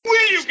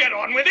get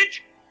on with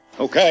it.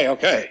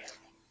 Okay.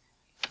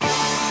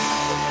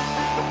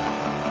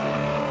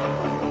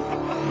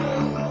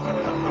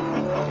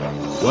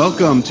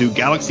 Welcome to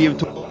Galaxy of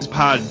Toys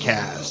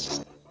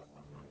podcast.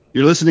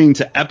 You're listening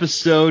to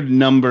episode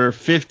number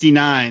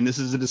 59. This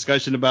is a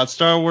discussion about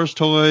Star Wars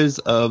toys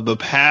of the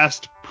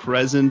past,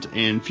 present,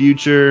 and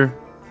future.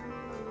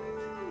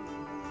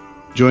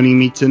 Joining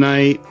me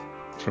tonight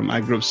from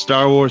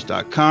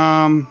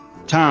iGrowStarWars.com,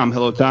 Tom.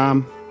 Hello,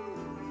 Tom.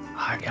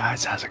 Hi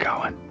guys, how's it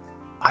going?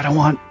 I don't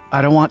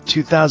want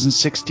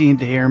 2016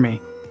 to hear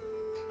me.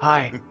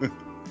 Hi.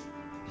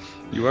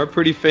 You are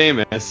pretty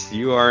famous.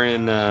 You're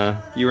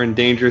in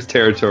dangerous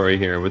territory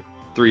here with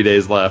 3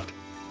 days left.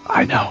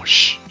 I know.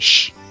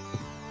 Shh.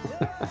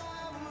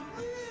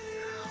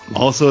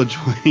 Also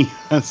joining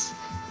us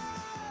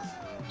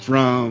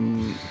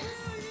from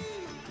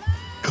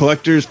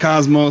Collectors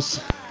Cosmos.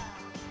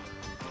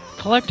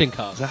 Collecting Is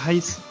Cosmos. that how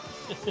you?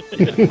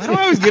 Why do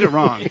I always get it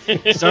wrong?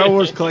 Star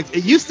Wars Collect.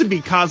 It used to be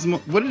Cosmo.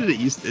 What did it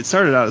used? It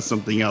started out as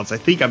something else. I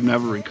think I've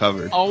never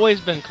recovered. Always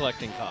been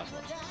Collecting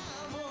Cosmos.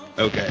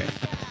 Okay.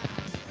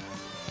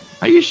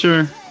 Are you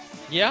sure?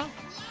 Yeah?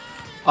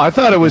 I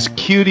thought it was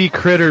Cutie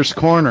Critters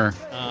Corner.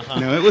 Uh-huh.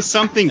 No, it was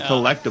something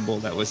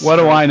collectible that was. What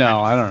do I know?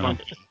 I don't know.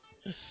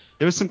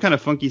 There was some kind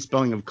of funky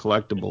spelling of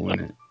collectible in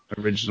it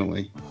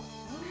originally.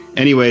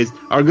 Anyways,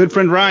 our good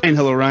friend Ryan.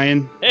 Hello,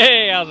 Ryan.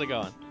 Hey, how's it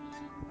going?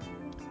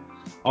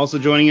 Also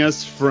joining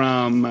us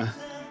from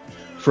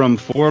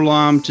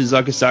Forlom to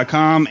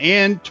Zuckus.com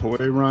and Toy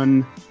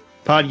Run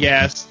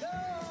Podcast,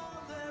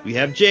 we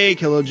have Jake.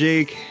 Hello,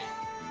 Jake.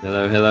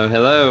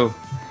 Hello.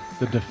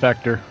 The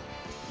defector.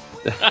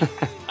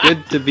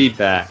 Good to be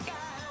back.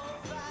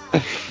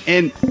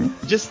 And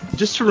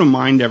just to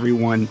remind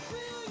everyone,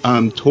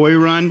 Toy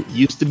Run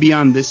used to be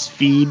on this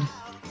feed.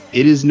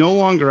 It is no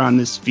longer on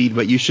this feed,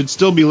 but you should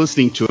still be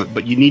listening to it.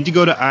 But you need to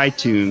go to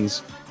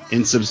iTunes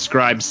and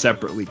subscribe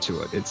separately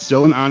to it. It's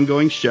still an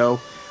ongoing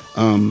show.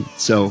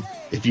 So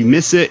if you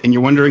miss it and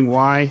you're wondering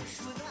why,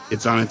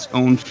 it's on its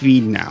own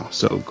feed now.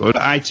 So go to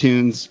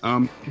iTunes.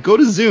 Go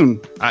to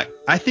Zune.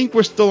 I think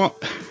we're still.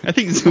 I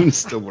think Zune is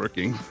still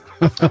working.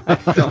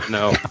 I don't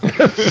know.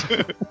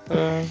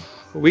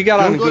 We got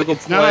on Google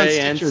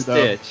Play and Stitcher,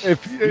 Stitch.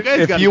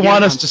 If you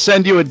want us to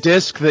send you a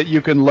disc that you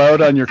can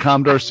load on your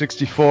Commodore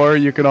 64,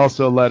 you can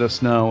also let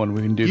us know, and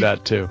we can do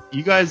that too.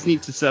 You guys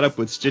need to set up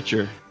with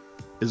Stitcher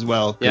as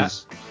well,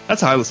 because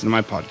that's how I listen to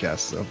my podcast.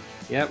 So.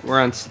 Yep, we're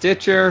on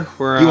Stitcher.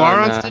 You are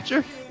on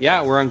Stitcher?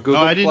 Yeah, we're on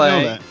Google Play. Oh, I didn't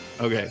know that.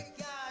 Okay.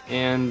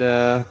 And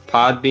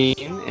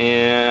Podbean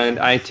and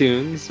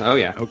iTunes. Oh,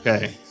 yeah.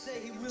 Okay.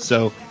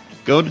 So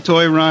go to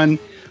Toy Run.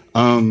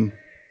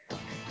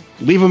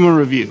 Leave them a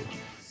review.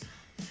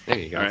 There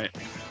you go. All right.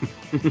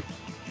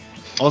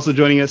 Also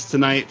joining us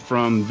tonight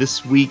from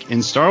This Week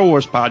in Star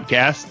Wars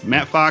podcast,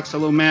 Matt Fox.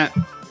 Hello, Matt.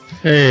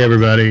 Hey,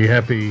 everybody.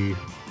 Happy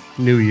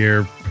New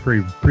Year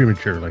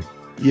prematurely.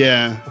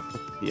 Yeah.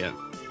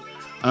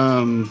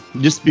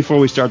 Just before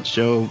we start the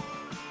show,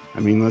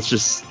 let's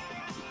just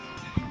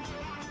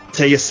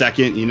take a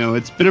second.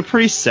 It's been a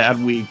pretty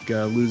sad week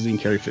losing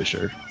Carrie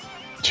Fisher.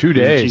 2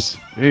 days.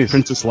 She's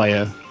Princess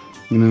Leia.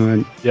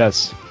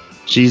 Yes.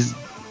 She's,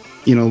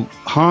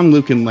 Han,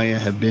 Luke, and Leia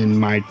have been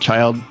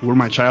were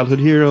my childhood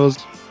heroes.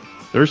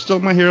 They're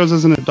still my heroes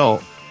as an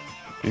adult.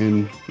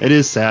 And it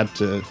is sad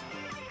to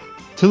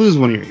lose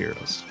one of your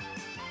heroes.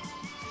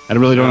 I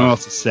really don't know what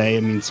else to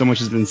say. So much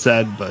has been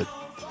said, but,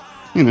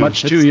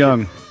 much too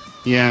young.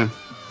 Yeah.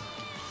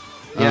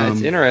 Yeah,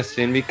 it's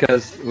interesting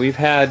because we've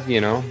had,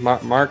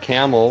 Mark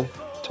Hamill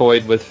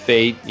toyed with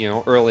fate,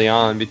 early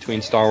on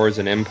between Star Wars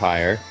and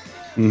Empire.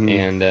 Mm-hmm.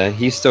 And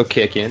he's still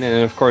kicking.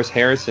 And, of course,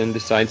 Harrison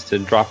decides to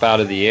drop out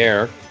of the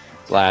air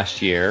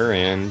last year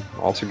and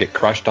also get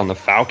crushed on the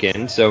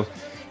Falcon. So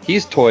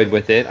he's toyed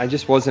with it. I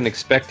just wasn't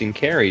expecting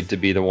Carrie to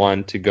be the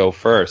one to go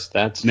first.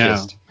 That's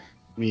just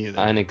me either.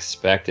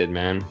 Unexpected,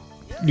 man.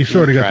 You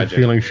sort of got the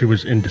feeling she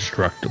was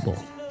indestructible.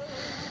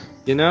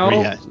 It's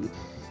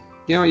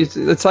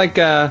like,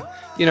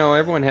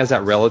 everyone has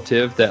that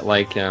relative that,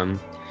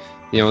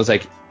 is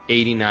like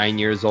 89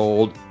 years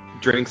old,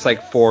 drinks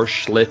like 4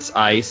 Schlitz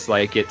ice,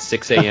 at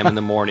 6 a.m. in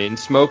the morning,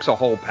 smokes a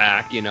whole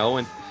pack,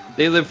 and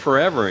they live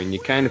forever, and you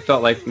kind of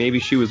felt like maybe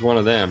she was one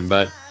of them,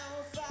 but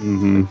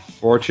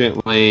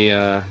unfortunately,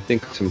 I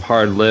think some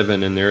hard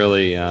living in the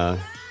early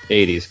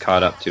 80s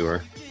caught up to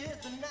her.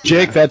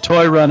 Jake, that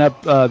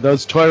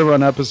those Toy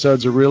Run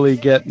episodes are really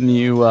getting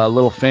you a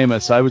little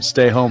famous. I would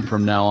stay home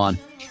from now on.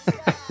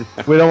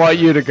 We don't want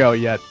you to go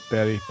yet,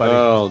 buddy.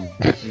 Oh,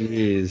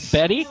 jeez.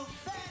 Betty?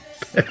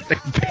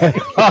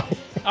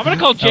 I'm going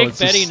to call Jake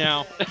Betty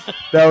now.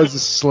 That was a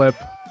slip.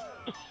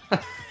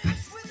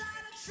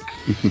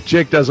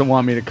 Jake doesn't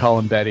want me to call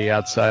him Betty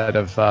outside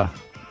of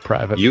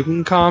private. You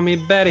can call me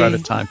Betty.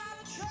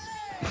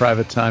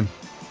 Private time.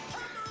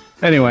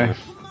 Anyway.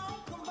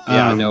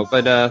 Yeah, no,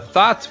 but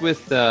thoughts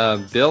with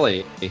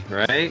Billy,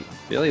 right?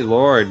 Billy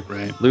Lord,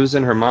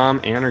 losing her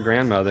mom and her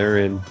grandmother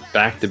in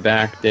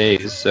back-to-back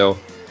days. So,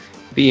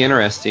 be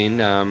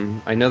interesting.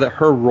 I know that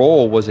her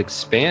role was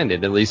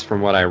expanded, at least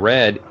from what I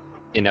read,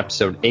 in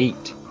Episode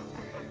 8.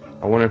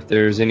 I wonder if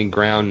there's any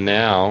ground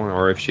now,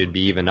 or if she'd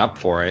be even up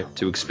for it,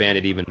 to expand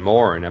it even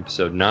more in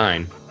Episode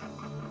 9.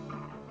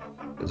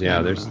 'Cause,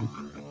 there's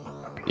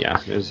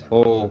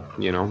whole,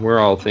 we're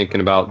all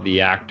thinking about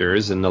the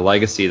actors and the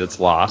legacy that's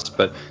lost,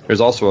 but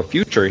there's also a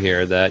future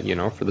here that,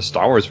 for the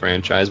Star Wars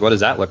franchise, what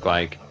does that look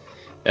like?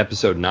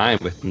 Episode 9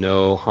 with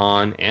no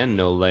Han and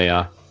no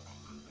Leia.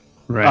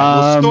 Right.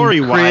 Well,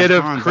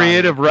 story-wise,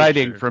 creative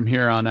writing from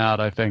here on out,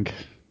 I think,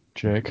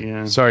 Jake.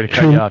 Yeah. Sorry to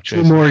cut you off,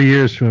 Jason. 2 more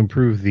years to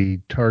improve the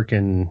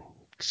Tarkin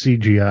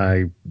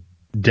CGI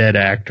dead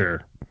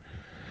actor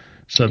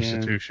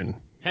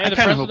substitution. Hey, I the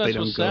kind of hope precedence they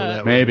don't was go set.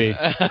 that way.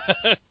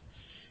 Maybe.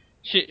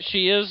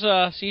 She is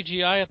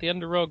CGI at the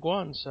end of Rogue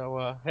One,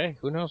 so hey,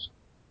 who knows?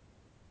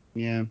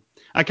 Yeah,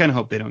 I kind of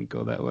hope they don't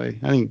go that way.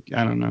 I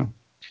don't know.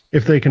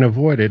 If they can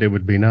avoid it, it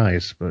would be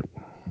nice, but...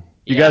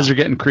 You guys are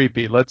getting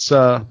creepy. Let's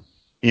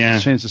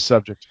change the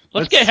subject.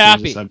 Let's get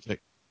happy.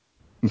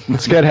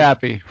 Let's get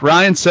happy.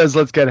 Ryan says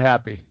let's get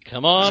happy.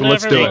 Come on,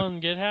 let's everyone,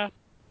 get happy.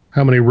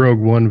 How many Rogue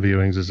One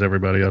viewings is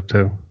everybody up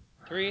to?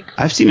 3.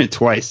 I've seen it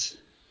twice.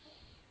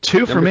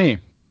 2 for me.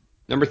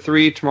 Number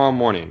 3 tomorrow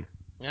morning.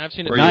 Yeah, I've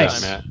seen it Where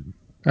nice. you at, Matt?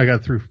 I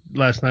got through...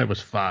 Last night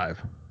was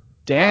 5.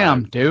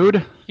 Damn,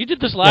 dude. You did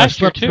this last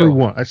year,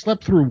 too. I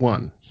slept through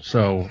 1,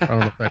 so I don't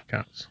know if that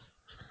counts.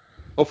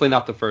 Hopefully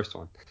not the first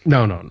one.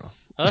 No. Well,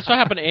 that's what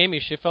happened to Amy.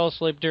 She fell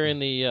asleep during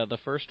the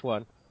first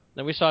one.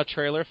 Then we saw a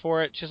trailer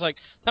for it. She's like,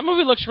 that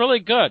movie looks really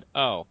good.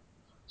 Oh.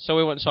 So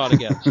we went and saw it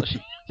again. So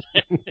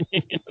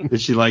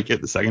Did she like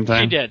it the second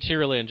time? She did. She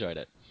really enjoyed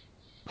it.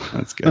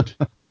 That's good.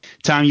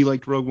 Tom, you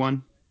liked Rogue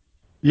One?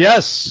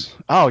 Yes.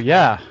 Oh,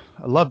 yeah.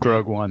 I loved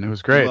Rogue One. It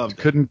was great.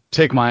 Couldn't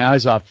take my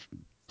eyes off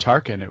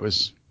Tarkin. It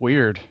was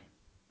weird.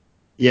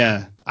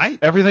 Yeah.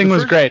 Everything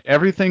was great.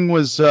 Everything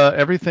was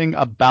everything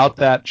about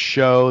that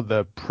show,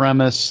 the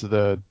premise,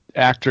 the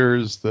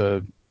actors,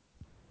 the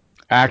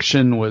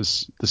action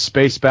the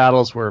space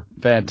battles were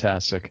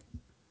fantastic.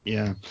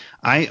 Yeah.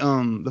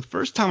 The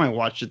first time I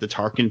watched it, the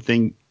Tarkin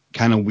thing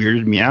kind of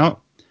weirded me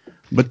out,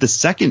 but the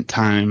second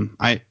time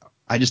I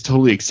just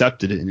totally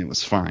accepted it and it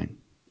was fine.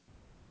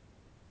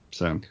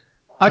 So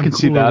I can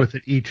see that with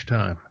it each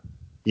time.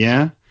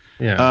 Yeah.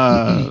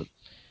 Yeah.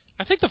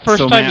 I think the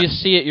first time you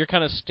see it, you're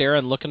kind of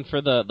staring, looking for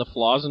the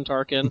flaws in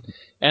Tarkin,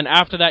 and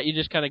after that, you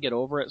just kind of get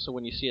over it. So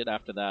when you see it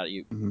after that,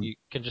 you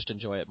can just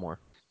enjoy it more.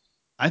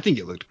 I think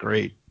it looked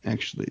great,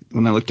 actually,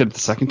 when I looked at it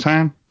the second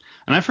time.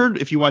 And I've heard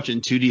if you watch it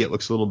in 2D, it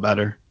looks a little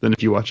better than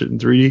if you watch it in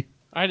 3D.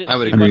 I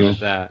would agree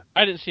with that.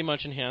 I didn't see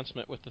much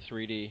enhancement with the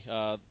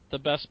 3D. The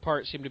best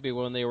part seemed to be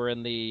when they were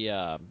in the,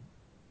 I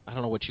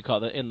don't know what you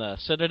call it, in the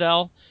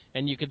Citadel,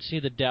 and you could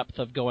see the depth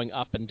of going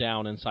up and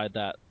down inside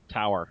that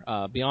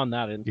tower. Beyond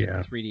that, I didn't think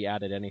the 3D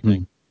added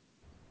anything.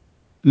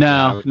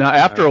 No,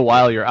 after a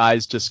while, your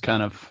eyes just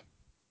kind of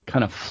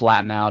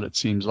flatten out, it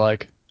seems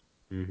like.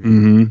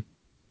 Mm-hmm.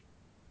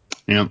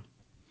 Yeah.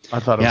 I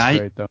thought it was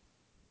great, though.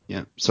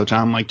 Yeah. So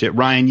Tom liked it.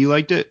 Ryan, you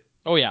liked it?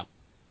 Oh, yeah.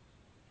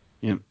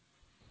 Yeah.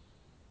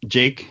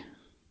 Jake?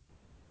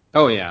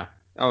 Oh, yeah.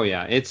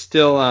 It's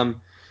still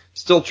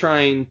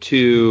trying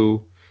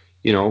to,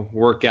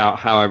 work out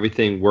how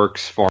everything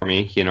works for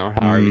me,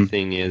 how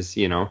everything is,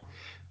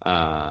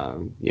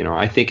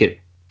 I think it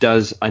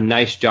does a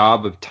nice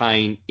job of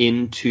tying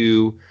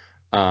into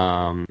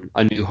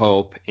A New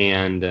Hope,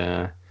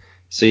 and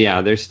so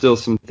yeah, there's still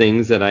some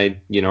things that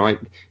it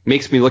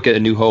makes me look at A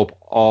New Hope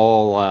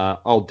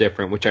all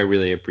different, which I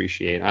really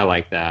appreciate. I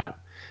like that.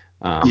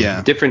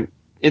 Different.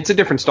 It's a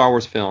different Star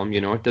Wars film,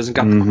 It doesn't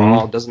got the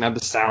call, it doesn't have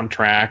the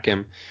soundtrack,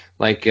 and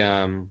like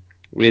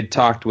we had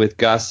talked with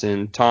Gus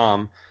and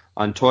Tom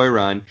on Toy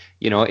Run,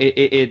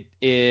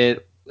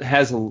 it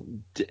has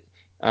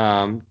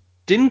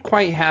didn't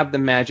quite have the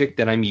magic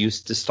that I'm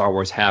used to Star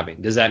Wars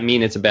having. Does that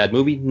mean it's a bad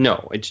movie?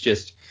 No, it's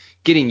just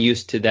getting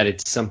used to that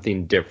it's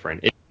something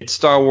different. It's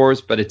Star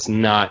Wars, but it's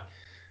not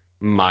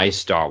my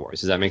Star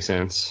Wars. Does that make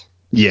sense?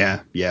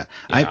 Yeah.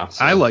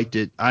 I liked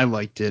it.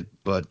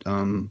 But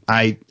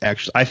I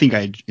think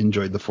I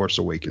enjoyed The Force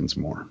Awakens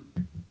more.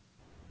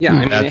 Yeah, I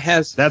mean,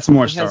 that's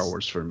more Star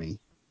Wars for me.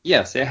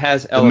 Yes, it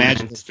has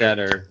elements that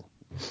are.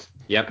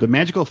 Yep. The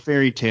magical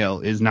fairy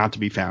tale is not to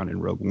be found in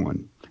Rogue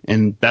One,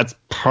 and that's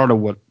part of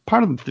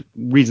the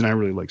reason I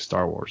really like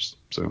Star Wars.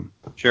 So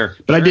sure,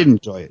 but I did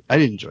enjoy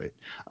it.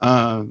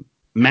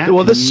 Matt,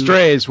 well, this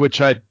strays,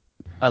 which I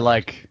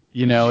like.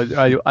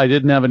 I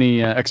didn't have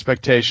any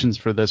expectations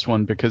for this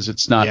one because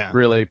it's not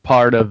really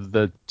part of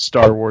the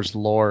Star Wars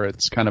lore.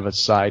 It's kind of a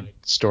side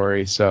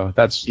story. So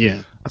I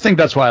think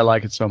that's why I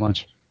like it so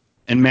much.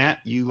 And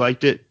Matt, you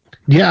liked it?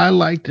 Yeah, I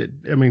liked it.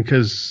 I mean,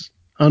 because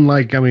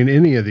unlike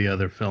any of the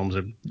other films,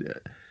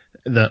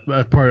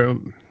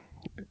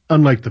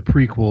 unlike the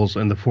prequels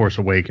and The Force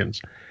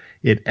Awakens,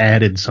 it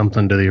added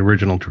something to the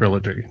original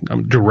trilogy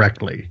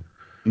directly,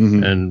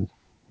 and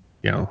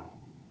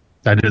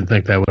I didn't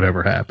think that would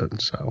ever happen.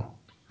 So,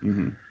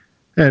 and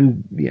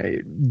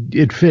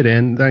it fit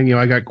in. Then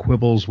I got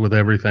quibbles with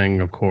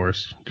everything, of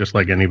course, just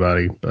like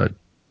anybody. But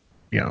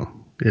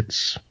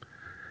it's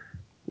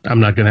I'm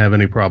not going to have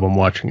any problem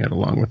watching it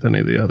along with any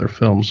of the other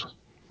films.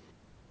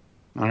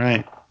 All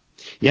right.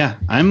 Yeah,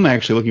 I'm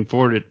actually looking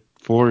forward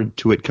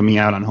to it coming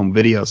out on home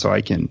video so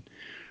I can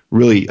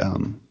really,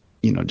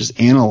 just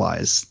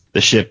analyze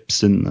the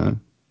ships and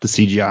the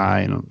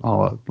CGI and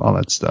all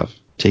that stuff.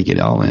 Take it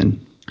all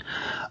in.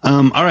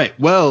 All right.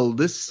 Well,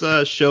 this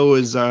show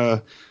is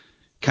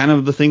kind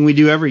of the thing we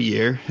do every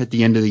year at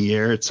the end of the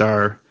year. It's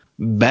our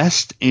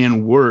best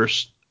and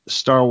worst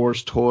Star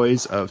Wars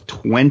toys of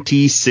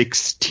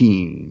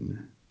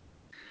 2016.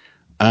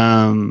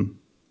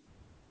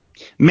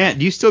 Matt,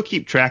 do you still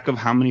keep track of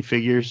how many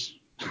figures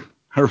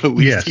are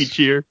released each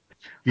year?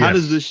 How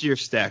does this year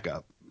stack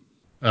up?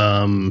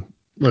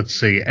 Let's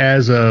see.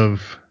 As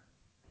of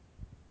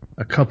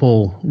a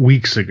couple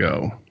weeks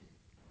ago,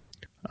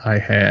 I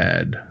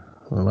had...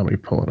 Well, let me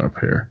pull it up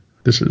here.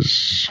 This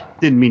is...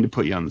 Didn't mean to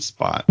put you on the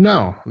spot.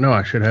 No,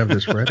 I should have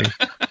this ready.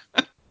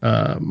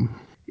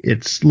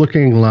 It's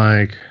looking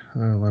like...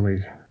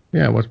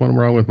 what's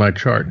wrong with my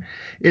chart?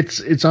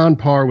 It's on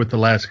par with the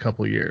last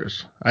couple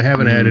years. I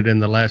haven't added in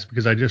the last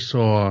because I just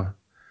saw,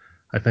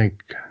 I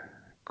think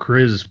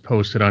Chris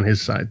posted on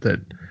his site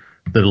that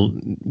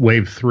the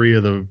wave 3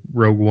 of the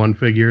Rogue One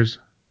figures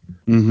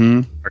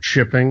are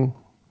shipping.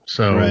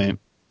 So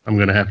I'm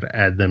going to have to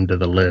add them to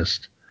the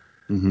list.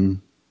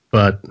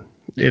 But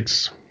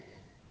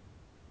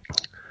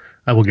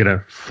I will get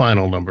a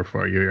final number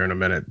for you here in a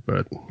minute,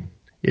 but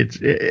it's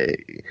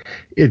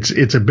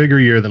a bigger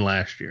year than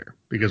last year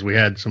because we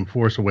had some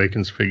Force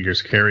Awakens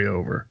figures carry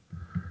over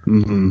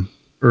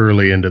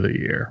early into the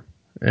year,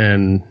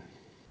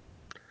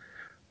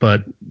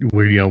 but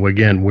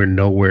we're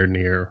nowhere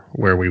near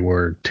where we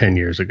were 10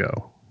 years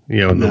ago.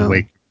 In the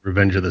wake of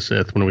Revenge of the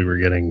Sith when we were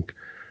getting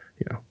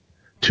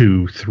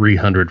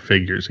 200-300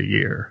 figures a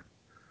year.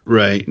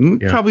 Right,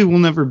 and probably will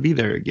never be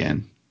there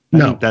again. I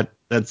think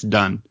that's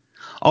done.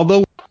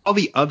 Although all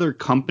the other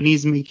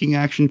companies making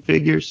action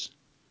figures,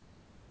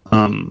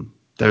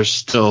 there's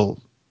still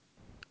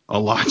a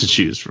lot to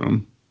choose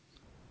from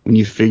when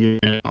you figure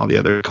in all the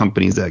other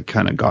companies that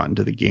kind of got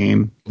into the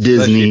game. Especially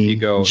Disney, if you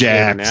go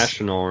Jax,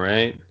 international,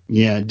 right?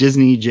 Yeah,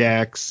 Disney,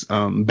 Jax,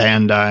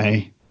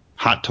 Bandai,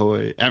 Hot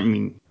Toy. I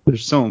mean,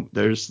 there's a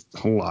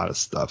lot of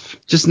stuff.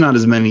 Just not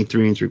as many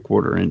 3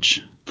 3/4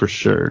 inch for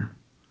sure.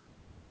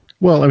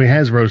 Well, I mean,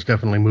 Hasbro's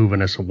definitely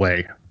moving us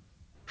away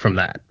from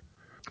that.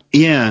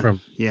 Yeah. I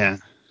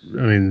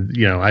mean,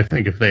 I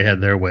think if they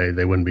had their way,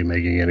 they wouldn't be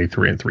making any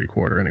 3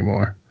 3/4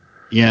 anymore.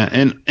 Yeah,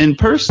 and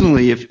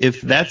personally,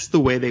 if that's the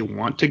way they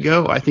want to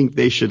go, I think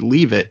they should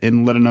leave it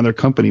and let another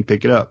company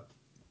pick it up,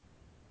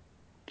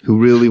 who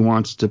really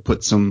wants to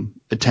put some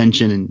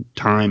attention and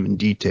time and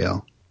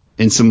detail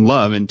and some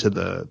love into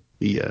the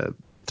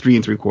 3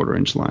 3/4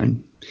 inch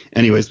line.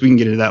 Anyways, we can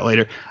get into that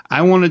later.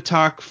 I want to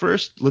talk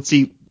first. Let's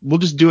see. We'll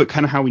just do it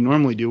kind of how we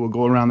normally do. We'll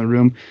go around the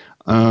room.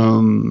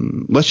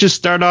 Let's just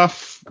start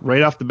off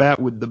right off the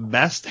bat with the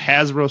best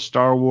Hasbro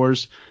Star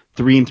Wars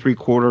 3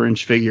 3/4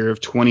 inch figure of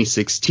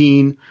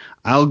 2016.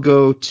 I'll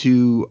go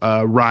to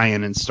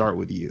Ryan and start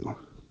with you.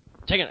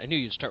 Dang it, I knew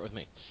you'd start with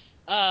me.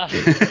 I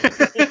had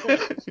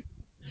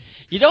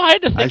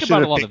to think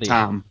about a lot of these.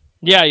 Tom.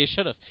 Yeah, you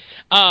should have.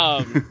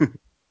 I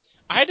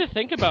had to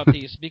think about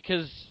these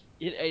because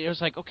it was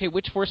like, okay,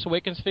 which Force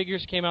Awakens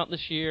figures came out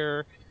this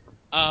year?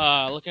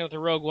 Looking at the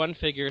Rogue One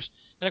figures.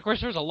 And of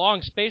course, there was a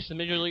long space in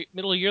the middle of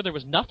the year. There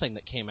was nothing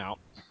that came out.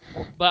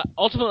 But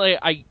ultimately,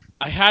 I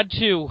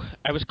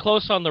was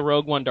close on the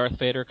Rogue One Darth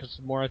Vader because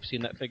the more I've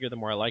seen that figure, the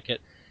more I like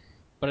it.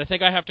 But I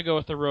think I have to go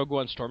with the Rogue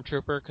One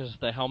Stormtrooper because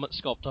the helmet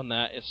sculpt on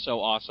that is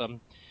so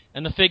awesome.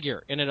 And the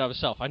figure in and of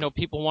itself. I know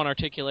people want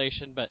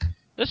articulation, but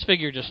this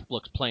figure just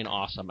looks plain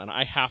awesome. And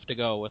I have to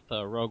go with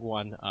the Rogue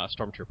One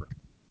Stormtrooper.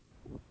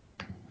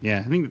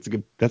 Yeah, I think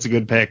that's a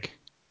good pick.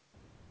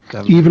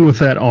 Even with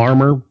that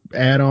armor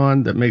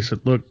add-on that makes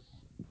it look...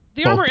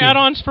 The armor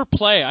add-on's for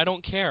play. I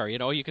don't care.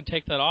 You can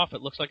take that off.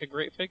 It looks like a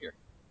great figure.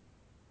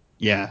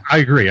 Yeah. I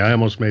agree. I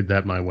almost made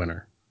that my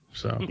winner.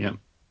 So. Yeah.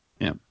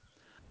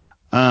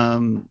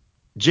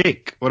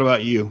 Jake, what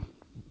about you?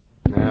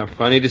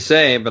 Funny to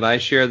say, but I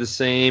share the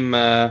same...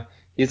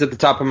 he's at the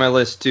top of my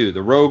list, too.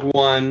 The Rogue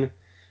One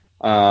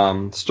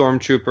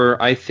Stormtrooper.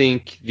 I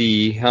think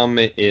the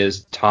helmet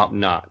is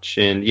top-notch.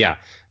 And, yeah,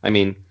 I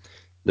mean,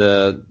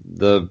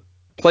 the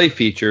play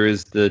feature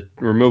is the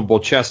removable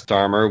chest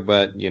armor,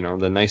 but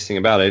the nice thing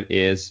about it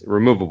is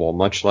removable,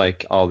 much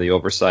like all the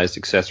oversized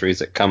accessories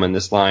that come in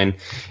this line.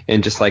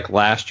 And just like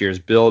last year's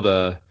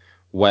Build-A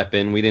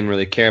weapon, we didn't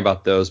really care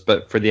about those,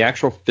 but for the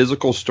actual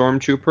physical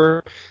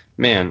Stormtrooper,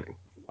 man,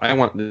 I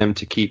want them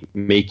to keep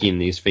making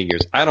these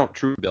figures. I don't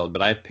true build,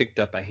 but I picked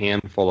up a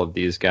handful of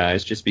these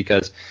guys just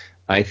because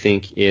I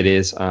think it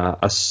is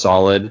a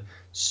solid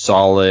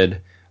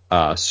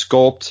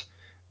sculpt.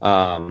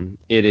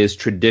 It is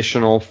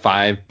traditional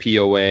 5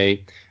 POA.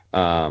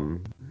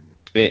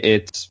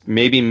 It's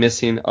maybe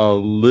missing a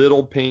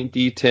little paint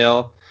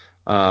detail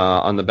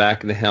on the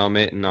back of the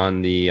helmet and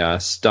on the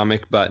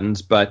stomach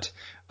buttons, but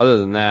other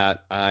than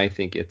that, I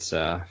think it's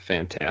a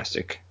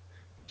fantastic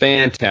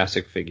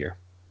figure.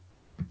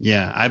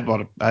 Yeah,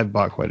 I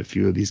bought quite a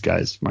few of these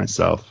guys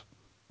myself.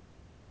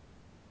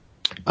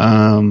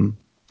 Tom,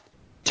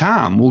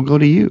 we'll go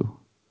to you.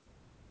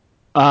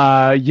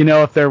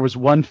 If there was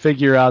one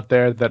figure out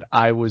there that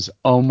I was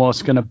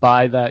almost going to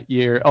buy this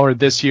year,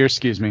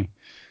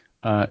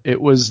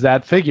 it was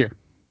that figure,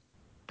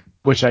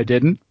 which I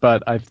didn't,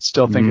 but I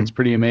still think it's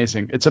pretty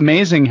amazing. It's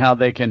amazing how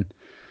they can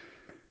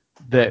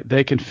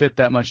fit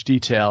that much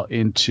detail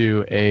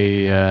into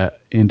a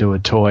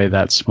toy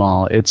that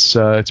small. It's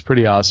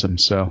pretty awesome.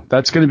 So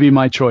that's going to be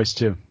my choice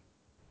too.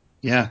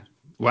 Yeah.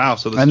 Wow.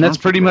 So that's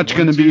pretty much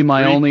going to be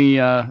my only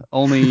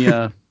only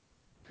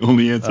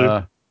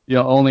answer.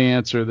 Only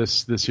answer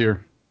this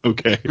year.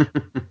 Okay.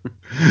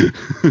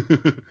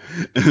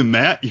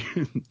 Matt?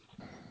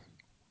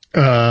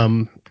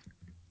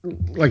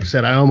 Like I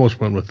said, I almost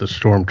went with the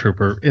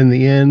Stormtrooper. In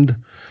the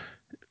end,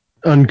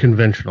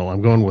 unconventional.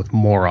 I'm going with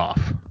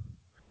Moroff,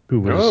 who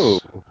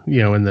was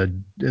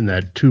in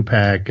that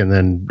 2-pack, and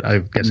then I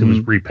guess it was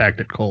repacked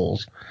at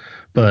Kohl's.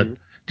 But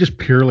just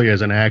purely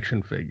as an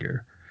action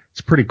figure, it's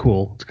pretty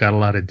cool. It's got a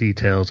lot of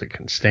details. It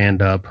can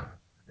stand up.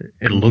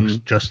 It looks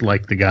just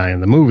like the guy in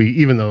the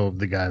movie, even though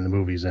the guy in the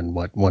movie's in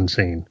one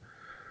scene.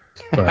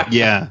 But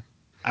yeah,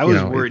 I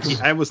was worried.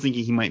 I was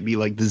thinking he might be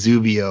like the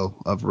Zuvio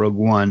of Rogue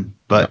One,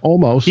 but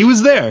almost. He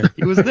was there. No,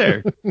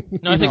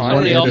 I think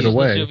somebody else is the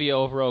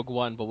Zuvio of Rogue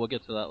One, but we'll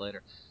get to that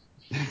later.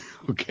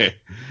 Okay.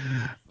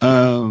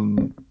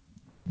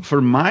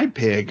 For my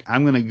pick,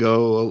 I'm gonna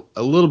go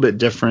a little bit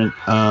different.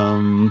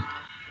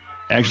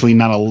 Actually,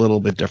 not a little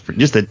bit different,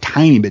 just a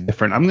tiny bit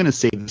different. I'm gonna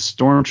say the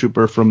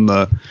Stormtrooper from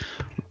the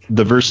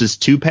Versus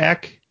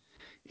 2-pack,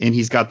 and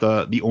he's got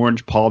the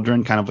orange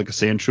pauldron, kind of like a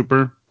sand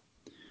trooper.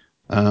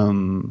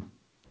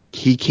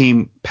 He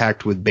came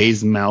packed with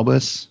Baze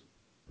Malbus.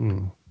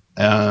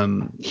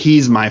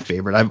 He's my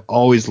favorite. I've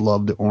always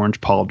loved the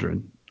orange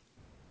pauldron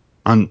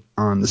on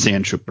the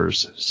sand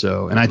troopers.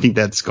 So, and I think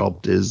that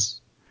sculpt is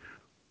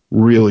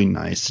really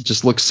nice. It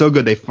just looks so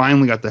good. They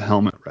finally got the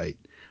helmet right.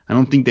 I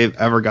don't think they've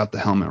ever got the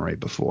helmet right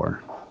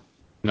before.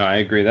 No, I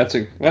agree. That's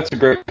a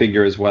great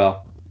figure as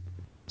well.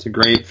 It's a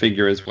great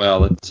figure as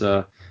well.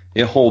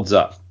 It holds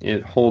up.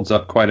 It holds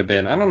up quite a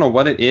bit. I don't know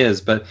what it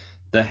is, but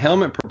the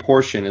helmet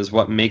proportion is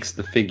what makes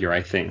the figure,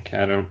 I think.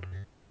 I don't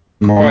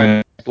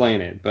quite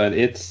explain it, but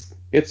it's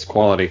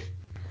quality.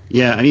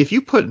 Yeah, I mean, if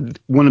you put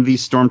one of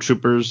these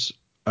Stormtroopers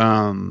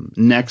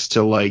next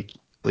to like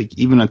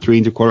even a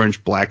 3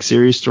 3/4-inch Black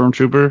Series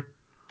Stormtrooper,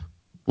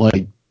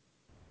 like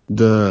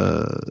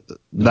the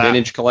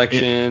Vintage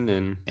Collection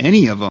and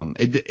any of them,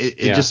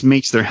 it just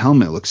makes their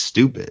helmet look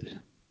stupid.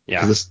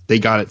 Yeah, they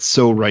got it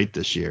so right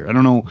this year. I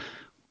don't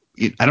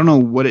know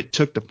what it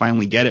took to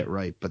finally get it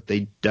right, but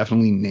they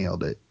definitely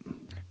nailed it.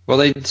 Well,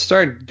 they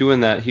started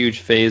doing that huge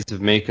phase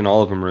of making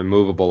all of them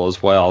removable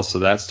as well, so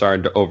that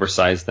started to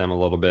oversize them a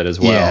little bit as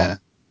well. Yeah,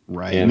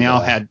 right. And they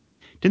all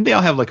didn't they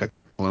all have like a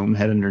clone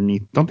head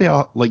underneath? Don't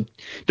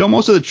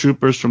most of the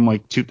troopers from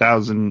like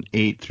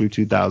 2008 through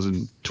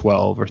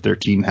 2012 or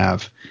 13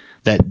 have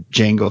that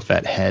Jango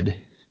Fett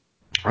head?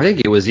 I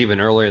think it was even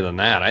earlier than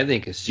that. I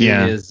think as soon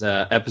as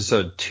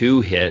Episode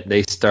 2 hit,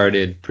 they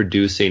started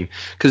producing.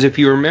 Because if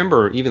you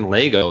remember, even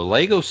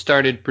Lego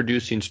started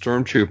producing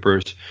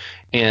Stormtroopers,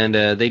 and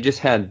they just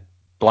had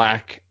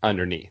black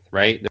underneath,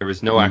 right? There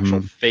was no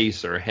actual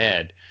face or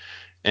head.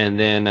 And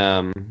then,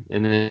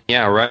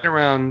 right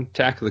around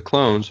Attack of the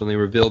Clones, when they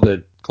revealed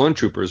that Clone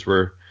Troopers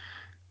were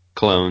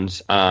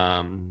clones,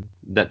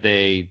 that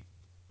they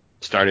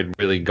started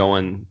really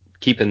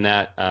keeping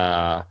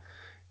that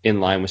in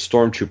line with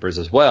Stormtroopers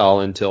as well,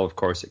 until, of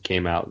course, it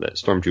came out that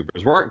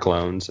Stormtroopers weren't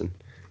clones, and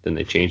then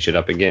they changed it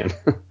up again.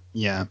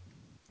 Yeah.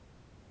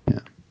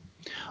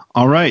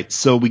 All right,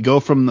 so we go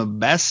from the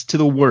best to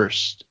the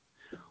worst.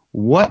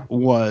 What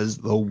was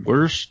the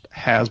worst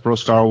Hasbro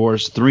Star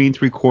Wars 3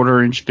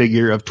 3/4-inch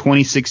figure of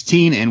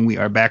 2016? And we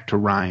are back to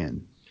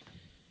Ryan.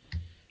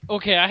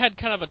 Okay, I had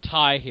kind of a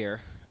tie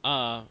here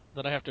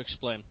that I have to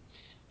explain.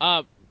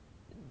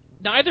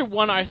 Neither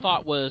one I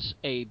thought was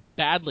a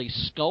badly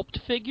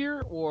sculpted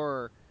figure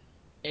or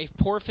a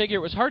poor figure.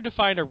 It was hard to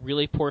find a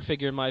really poor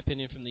figure, in my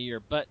opinion, from the year.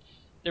 But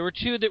there were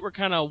two that were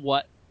kind of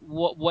what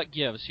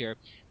gives here.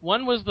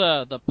 One was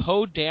the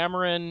Poe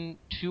Dameron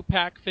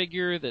 2-pack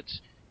figure.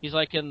 He's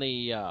like in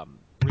the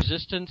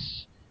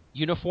Resistance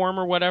uniform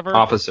or whatever.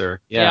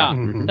 Officer, yeah.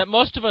 That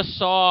most of us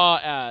saw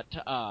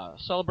at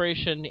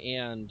Celebration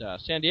and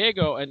San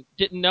Diego and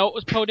didn't know it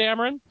was Poe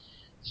Dameron.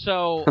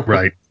 So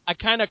right. I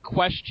kind of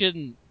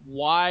question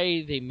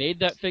why they made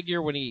that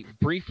figure when he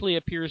briefly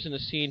appears in a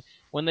scene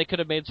when they could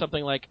have made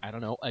something like, I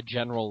don't know, a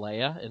General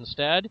Leia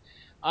instead.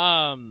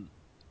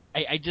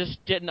 I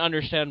just didn't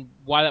understand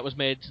why that was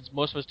made, since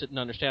most of us didn't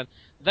understand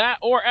that.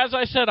 Or, as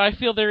I said, I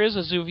feel there is a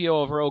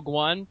Zuvio of Rogue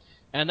One,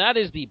 and that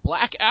is the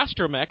black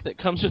astromech that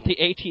comes with the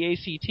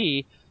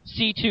AT-ACT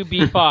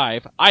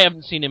C2B5. I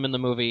haven't seen him in the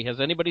movie. Has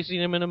anybody seen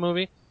him in a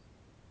movie?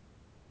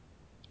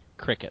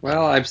 Crickets.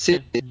 Well, I've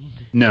seen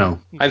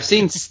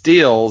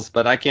stills,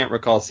 but I can't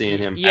recall seeing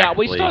him. Yeah,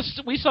 we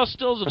saw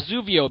stills of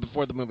Zuvio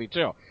before the movie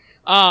too.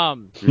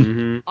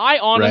 I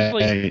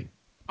honestly,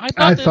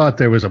 I thought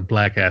there was a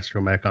black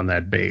astromech on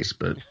that base,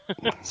 but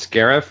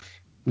Scarif?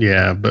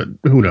 Yeah, but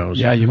who knows?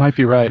 Yeah, you might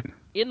be right.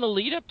 In the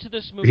lead up to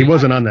this movie, he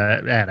wasn't on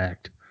that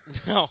act.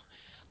 No,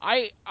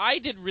 I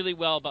did really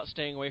well about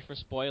staying away from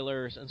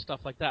spoilers and stuff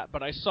like that.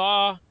 But I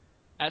saw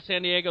at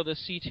San Diego the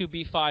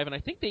C2B5, and I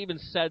think they even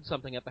said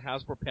something at the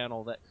Hasbro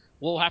panel that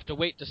we'll have to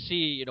wait to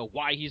see,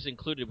 why he's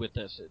included with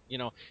this.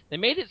 They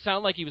made it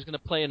sound like he was going to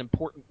play an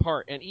important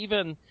part, and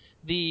even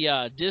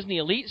the Disney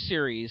Elite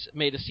series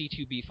made a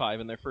C2B5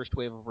 in their first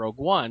wave of Rogue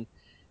One,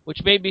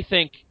 which made me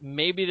think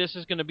maybe this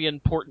is going to be an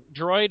important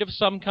droid of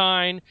some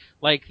kind,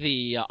 like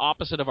the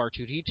opposite of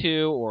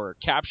R2-D2, or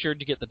captured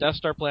to get the Death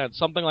Star plan,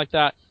 something like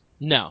that.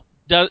 No,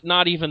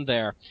 not even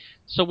there.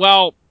 So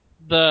while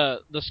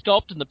the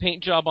sculpt and the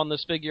paint job on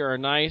this figure are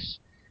nice,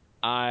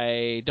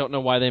 I don't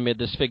know why they made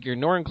this figure,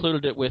 nor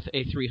included it with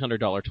a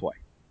 $300 toy.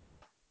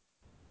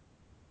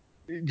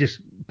 Just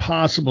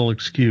possible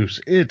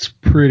excuse. It's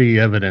pretty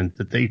evident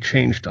that they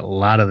changed a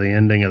lot of the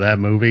ending of that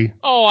movie.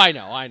 Oh, I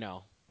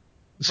know.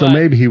 So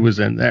maybe he was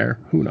in there.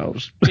 Who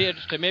knows? Be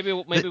interesting. Maybe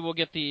we'll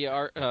get the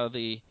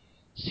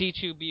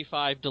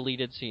C2B5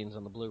 deleted scenes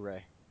on the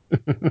Blu-ray.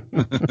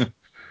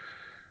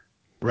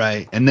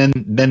 Right, and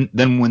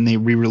then when they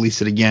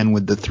re-release it again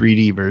with the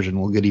 3D version,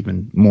 we'll get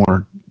even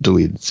more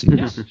deleted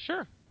scenes. Yeah,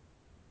 sure.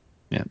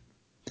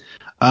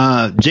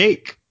 Yeah.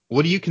 Jake,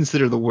 what do you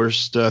consider the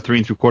worst 3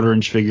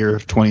 3/4-inch figure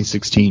of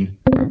 2016?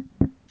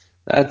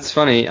 That's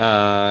funny,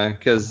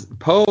 because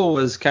Poe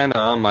was kind of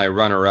on my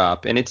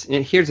runner-up, and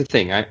here's the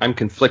thing, I'm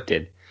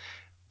conflicted.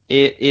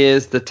 It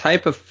is the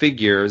type of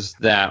figures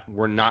that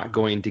we're not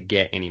going to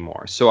get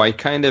anymore. So I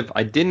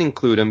didn't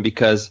include them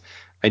because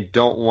I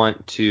don't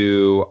want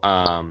to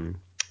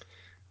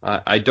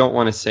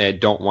say I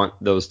don't want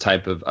those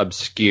type of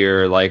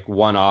obscure, like,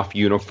 one-off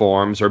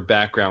uniforms or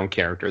background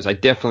characters. I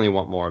definitely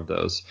want more of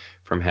those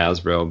from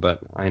Hasbro,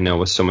 but I know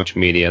with so much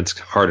media, it's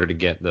harder to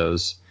get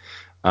those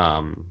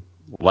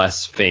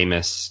less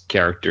famous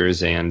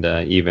characters and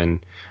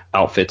even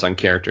outfits on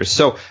characters.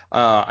 So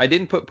I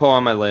didn't put Poe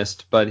on my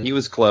list, but he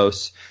was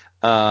close.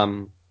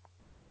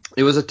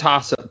 It was a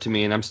toss-up to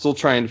me, and I'm still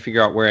trying to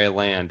figure out where I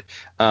land.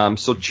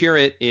 So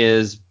Chirrut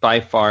is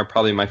by far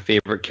probably my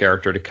favorite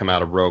character to come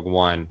out of Rogue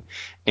One,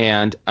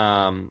 and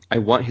I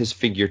want his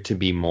figure to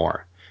be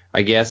more.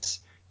 I guess,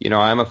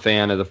 I'm a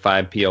fan of the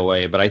 5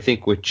 POA, but I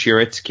think with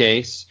Chirrut's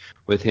case,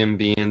 with him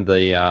being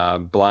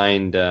the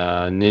blind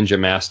ninja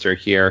master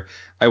here,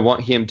 I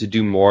want him to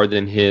do more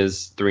than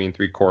his 3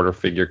 3/4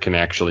 figure can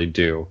actually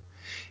do.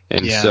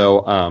 And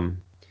so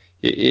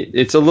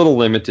it's a little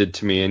limited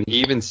to me, and he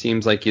even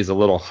seems like he's a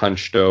little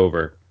hunched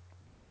over.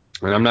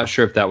 And I'm not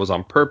sure if that was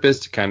on purpose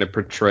to kind of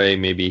portray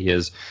maybe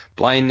his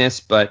blindness,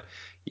 but,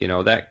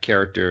 that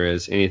character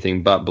is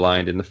anything but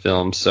blind in the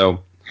film.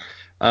 So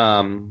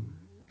kind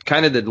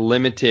of the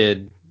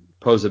limited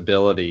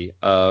posability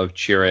of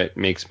Chirrut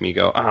makes me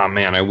go, oh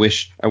man, I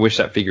wish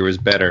that figure was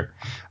better.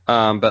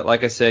 But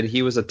like I said,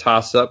 he was a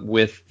toss-up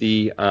with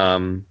the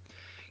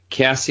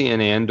Cassian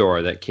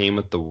Andor that came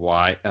with the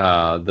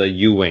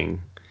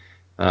U-Wing.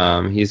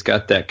 He's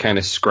got that kind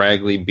of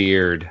scraggly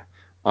beard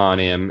on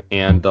him,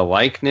 and the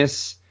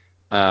likeness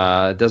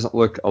doesn't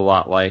look a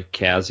lot like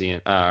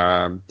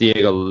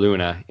Diego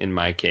Luna in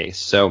my case.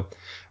 So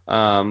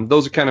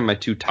those are kind of my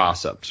two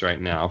toss-ups right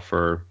now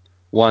for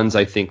ones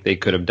I think they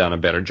could have done a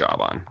better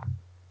job on.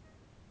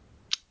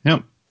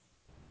 Yep.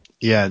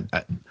 Yeah.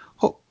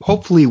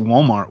 Hopefully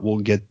Walmart will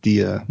get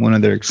the one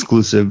of their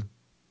exclusive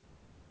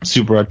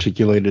super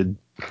articulated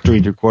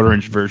 3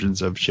 3/4-inch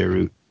versions of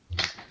Chirrut.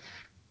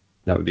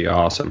 That would be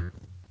awesome.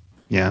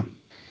 Yeah.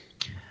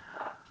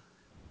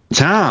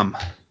 Tom,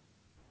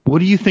 what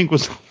do you think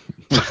was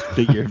the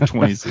figure of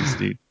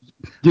 2016?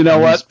 You know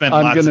what?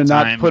 I'm going to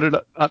not put it.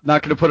 I'm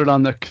not going to put it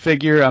on the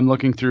figure. I'm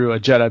looking through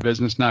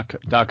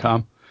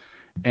JediBusiness.com,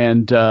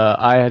 and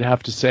I'd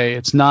have to say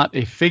it's not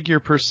a figure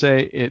per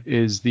se. It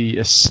is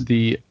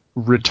the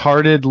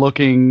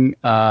retarded-looking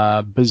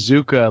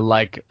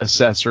bazooka-like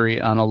accessory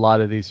on a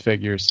lot of these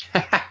figures.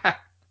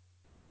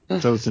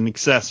 So it's an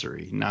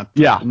accessory, not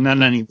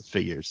any of the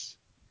figures.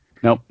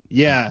 Nope.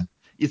 Yeah,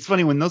 it's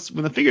funny when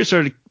the figures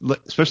started,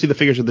 especially the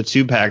figures with the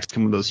 2-packs,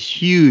 come with those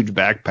huge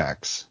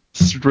backpacks.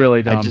 It's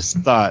really dumb. I just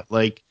thought,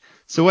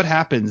 so what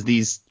happens?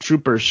 These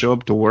troopers show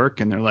up to work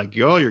and they're like,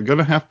 "Yo, you're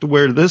gonna have to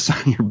wear this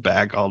on your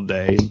back all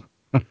day."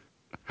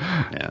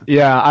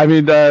 Yeah. I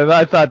mean,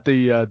 I thought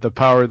the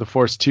Power of the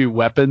Force 2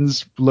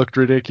 weapons looked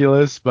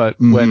ridiculous, but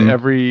when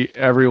every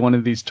one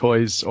of these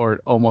toys,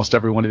 or almost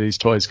every one of these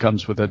toys,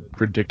 comes with a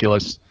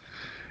ridiculous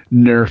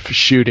Nerf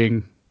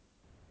shooting.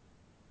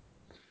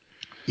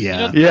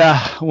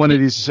 Yeah, one of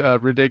these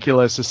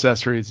ridiculous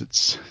accessories.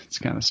 It's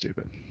kind of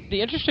stupid.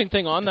 The interesting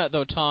thing on that,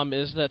 though, Tom,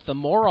 is that the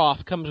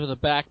Moroff comes with a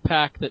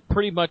backpack that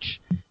pretty much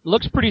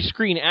looks pretty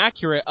screen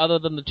accurate, other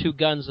than the 2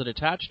 guns that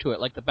attach to it.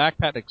 Like the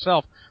backpack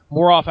itself,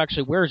 Moroff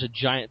actually wears a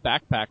giant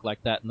backpack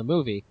like that in the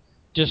movie,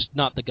 just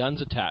not the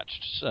guns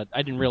attached. So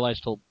I didn't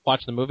realize till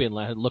watching the movie and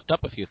I had looked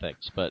up a few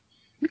things, but.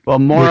 Well,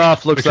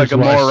 Moroff looks like a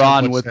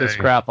moron with this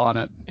crap on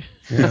it.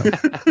 Yeah.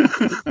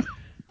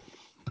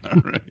 All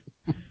right.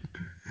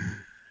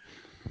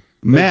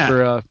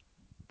 Matt,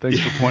 thanks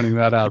for pointing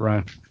that out,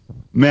 Ryan.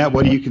 Matt,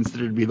 what do you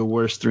consider to be the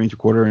worst 3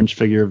 3/4 inch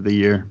figure of the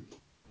year?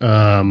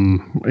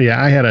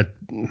 I had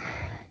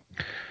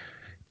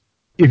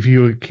if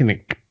you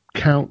can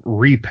count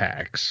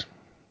repacks,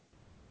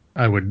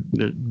 I would.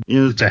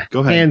 It's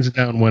a hands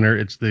down winner.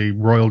 It's the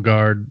Royal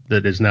Guard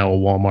that is now a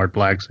Walmart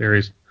Black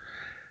Series.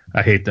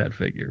 I hate that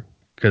figure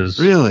because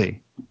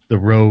really the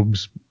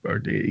robes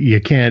he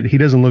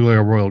doesn't look like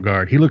a Royal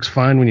Guard. He looks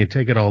fine when you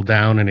take it all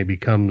down and he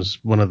becomes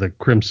one of the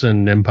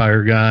Crimson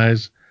Empire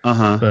guys.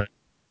 But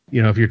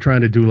if you're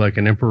trying to do like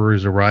an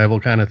Emperor's Arrival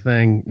kind of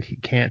thing, he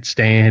can't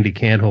stand, he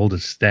can't hold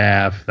his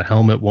staff, the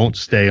helmet won't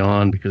stay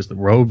on because the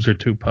robes are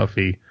too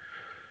puffy.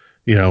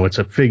 It's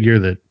a figure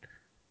that,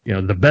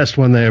 the best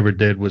one they ever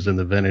did was in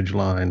the vintage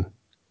line,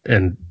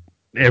 and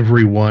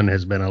every one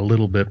has been a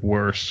little bit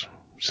worse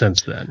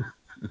since then.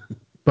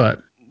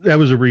 But that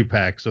was a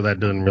repack, so that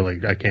doesn't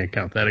really, I can't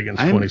count that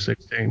against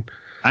 2016.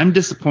 I'm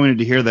disappointed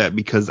to hear that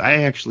because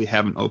I actually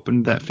haven't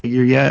opened that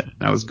figure yet.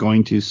 I was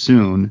going to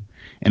soon,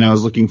 and I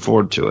was looking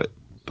forward to it.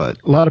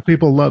 But a lot of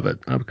people love it.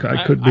 I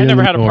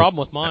never had a problem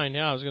with mine.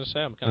 Yeah, I was going to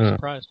say I'm kind of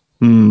surprised.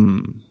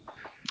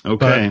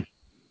 Okay.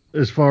 But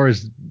as far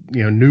as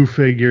new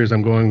figures,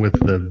 I'm going with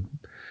the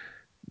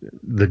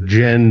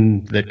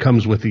gen that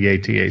comes with the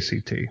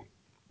AT-ACT.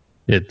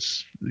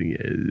 It's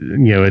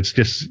it's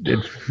just,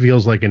 it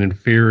feels like an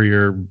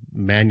inferior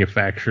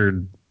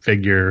manufactured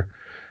figure.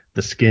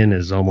 The skin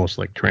is almost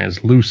like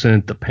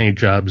translucent. The paint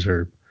jobs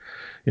are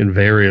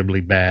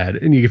invariably bad,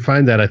 and you can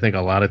find that I think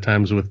a lot of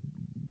times with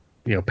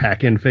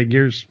pack-in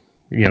figures.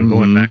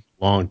 Going back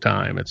a long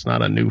time. It's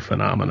not a new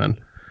phenomenon.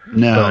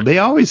 No, they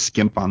always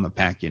skimp on the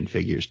pack-in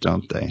figures,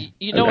 don't they?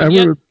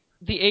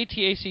 The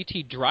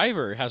AT-ACT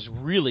driver has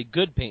really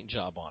good paint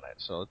job on it,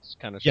 so it's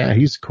kind of strange. Yeah,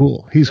 he's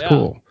cool.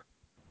 Cool.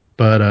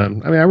 But I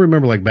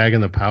remember like back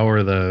in the Power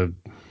of the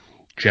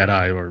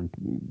Jedi, or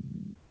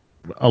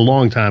a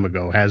long time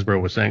ago, Hasbro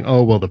was saying,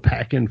 "Oh, well, the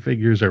pack-in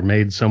figures are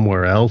made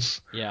somewhere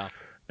else." Yeah.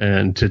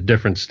 And to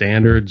different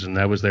standards, and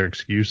that was their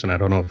excuse, and I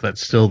don't know if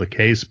that's still the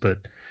case,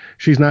 but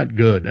she's not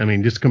good.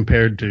 Just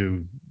compared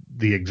to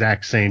the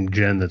exact same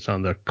gen that's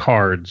on the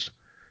cards,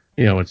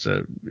 it's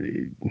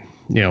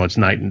it's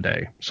night and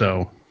day.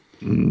 So,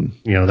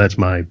 that's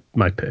my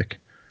pick.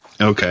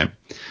 Okay.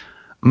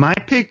 My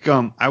pick,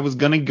 I was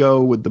gonna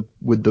go with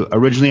the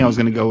originally I was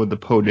gonna go with the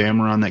Poe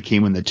Dameron that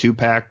came in the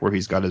 2-pack where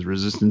he's got his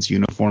Resistance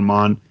uniform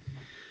on,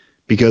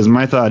 because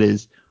my thought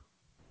is,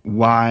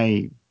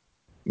 why,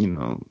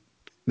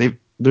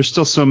 there's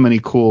still so many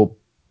cool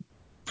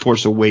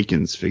Force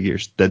Awakens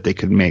figures that they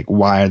could make.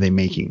 Why are they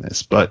making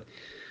this? But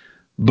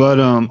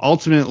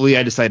ultimately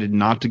I decided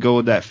not to go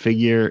with that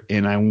figure,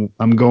 and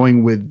I'm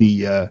going with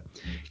the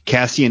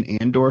Cassian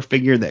Andor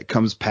figure that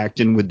comes packed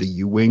in with the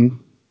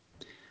U-Wing.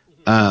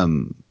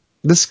 The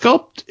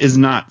sculpt is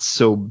not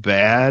so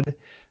bad,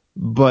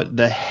 but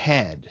the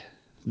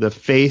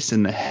face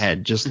and the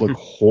head just look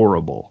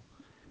horrible.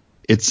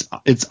 It's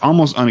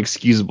almost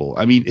unexcusable.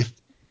 I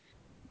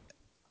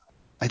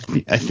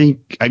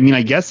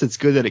guess it's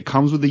good that it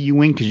comes with a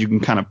U-Wing because you can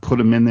kind of put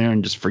them in there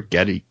and just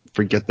forget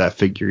that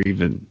figure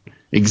even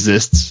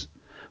exists.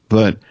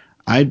 But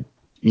I'd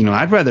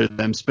rather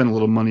them spend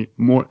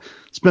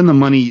the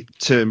money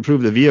to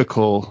improve the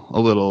vehicle a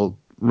little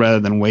rather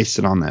than waste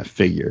it on that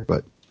figure.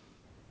 But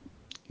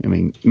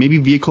maybe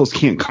vehicles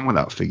can't come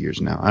without figures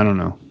now. I don't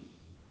know.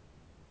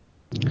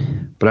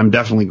 But I'm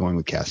definitely going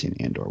with Cassian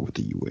Andor with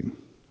the U-Wing.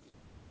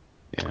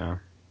 Yeah,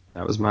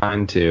 that was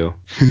mine too.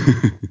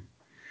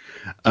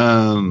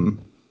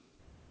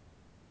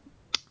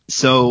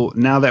 So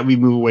now that we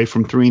move away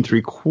from 3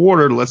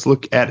 3/4, let's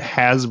look at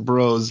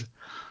Hasbro's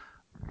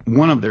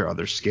one of their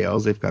other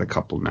scales. They've got a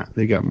couple now.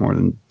 They got more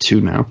than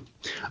 2 now.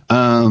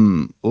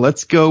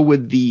 Let's go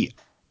with the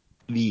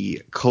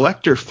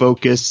collector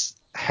focus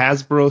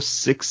Hasbro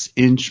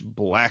 6-inch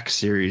Black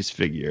Series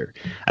figure.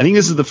 I think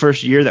this is the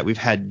first year that we've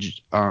had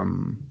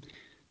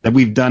that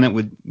we've done it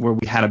with where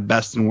we had a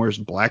best and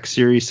worst Black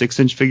Series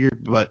 6-inch figure,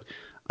 but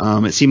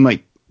it seemed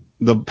like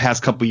the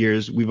past couple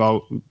years we've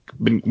all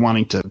been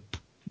wanting to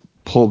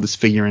pull this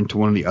figure into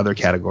one of the other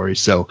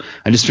categories. So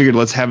I just figured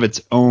let's have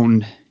its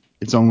own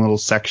little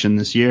section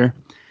this year.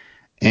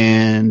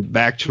 And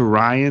back to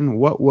Ryan,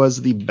 what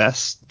was the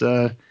best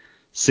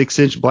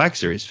 6-inch Black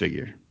Series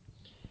figure?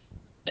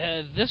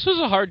 This was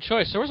a hard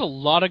choice. There was a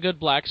lot of good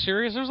Black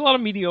Series. There was a lot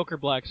of mediocre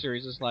Black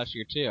Series this last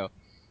year too.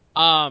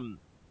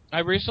 I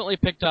recently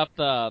picked up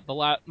the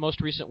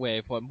most recent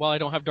wave one. Well, I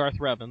don't have Darth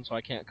Revan, so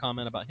I can't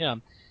comment about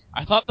him.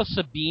 I thought the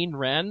Sabine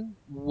Wren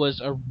was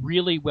a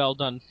really well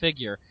done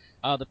figure.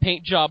 The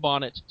paint job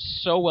on it's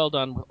so well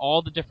done with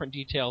all the different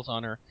details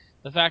on her.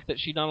 The fact that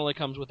she not only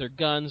comes with her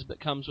guns, but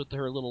comes with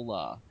her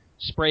little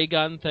spray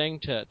gun thing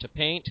to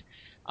paint.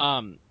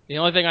 The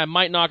only thing I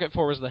might knock it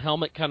for was the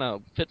helmet kind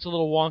of fits a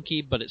little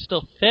wonky, but it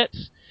still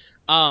fits.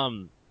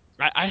 I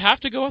have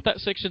to go with that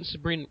 6-inch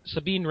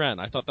Sabine Wren.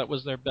 I thought that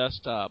was their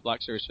best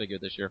Black Series figure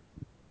this year.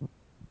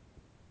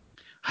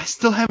 I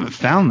still haven't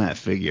found that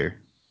figure.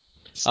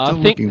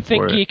 Think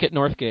Geek at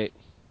Northgate.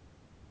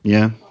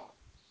 Yeah.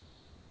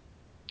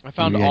 I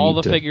found all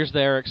the figures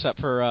there except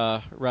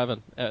for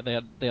Revan. They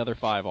had the other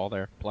 5 all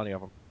there. Plenty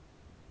of them.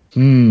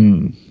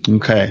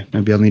 Okay.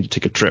 Maybe I'll need to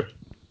take a trip.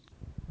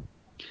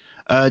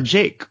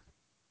 Jake.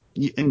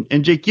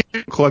 And Jake, you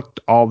collect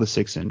all the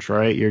 6-inch,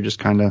 right? You're just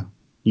kind of...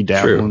 You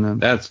dabble in them.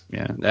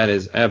 That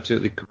is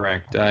absolutely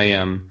correct.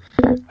 I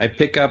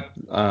pick up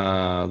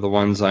the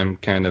ones I'm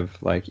kind of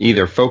like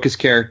either focus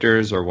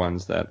characters or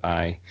ones that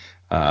I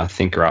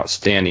think are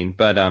outstanding.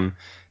 But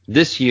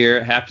this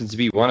year happens to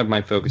be one of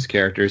my focus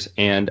characters,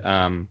 and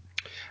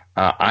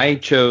I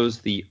chose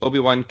the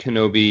Obi-Wan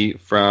Kenobi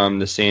from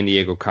the San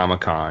Diego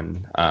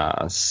Comic-Con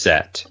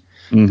set.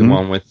 Mm-hmm. The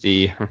one with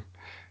the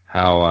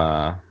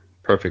how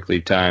perfectly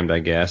timed, I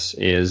guess,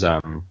 is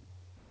the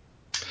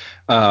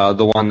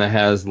one that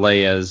has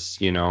Leia's,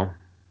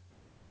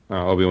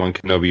 Obi-Wan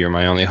Kenobi, you're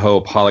my only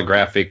hope,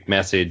 holographic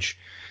message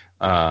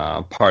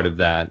part of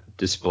that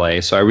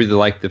display. So I really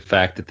like the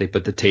fact that they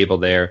put the table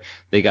there.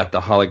 They got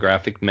the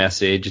holographic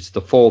message. It's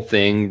the full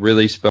thing,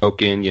 really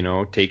spoken,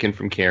 taken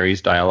from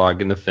Carrie's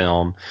dialogue in the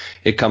film.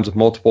 It comes with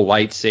multiple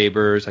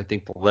lightsabers. I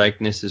think the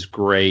likeness is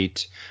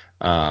great.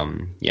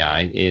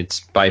 It's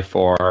by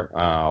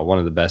far one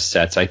of the best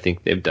sets I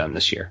think they've done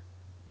this year.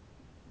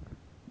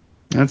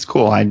 That's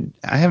cool. I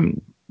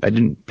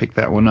didn't pick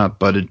that one up,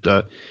 but it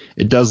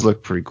does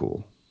look pretty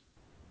cool.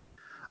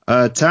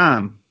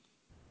 Tom,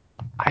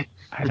 I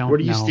don't. Where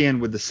do you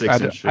stand with the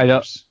 6-inch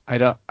figures? I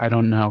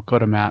don't know. Go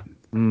to Matt.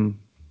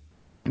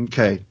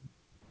 Okay.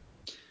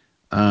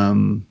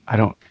 I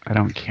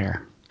don't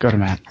care. Go to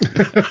Matt.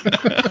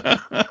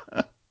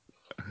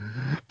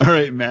 All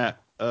right,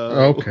 Matt.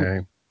 Okay.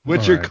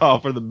 What's your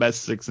call for the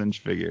best 6-inch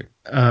figure?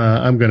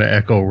 I'm going to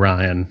echo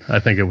Ryan. I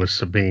think it was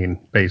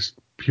Sabine, based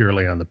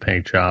purely on the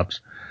paint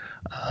jobs.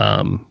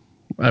 I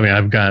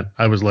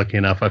was lucky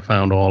enough, I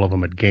found all of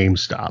them at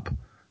GameStop,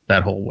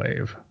 that whole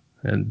wave.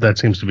 And that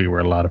seems to be where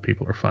a lot of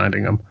people are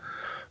finding them.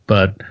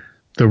 But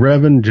the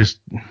Revan,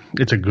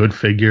 it's a good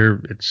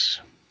figure.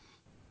 It's,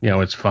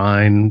 it's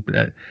fine.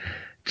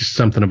 Just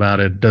something about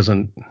it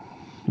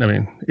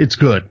it's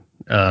good.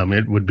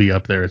 It would be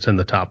up there. It's in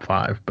the top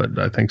 5, but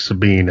I think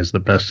Sabine is the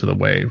best of the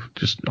wave,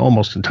 just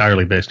almost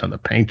entirely based on the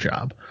paint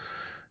job.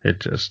 It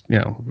just,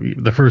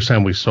 the first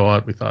time we saw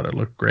it, we thought it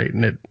looked great,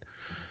 and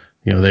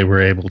they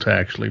were able to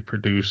actually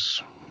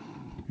produce,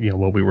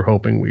 what we were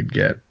hoping we'd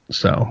get.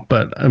 So,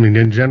 but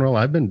in general,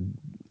 I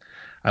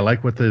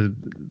like what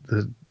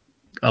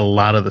a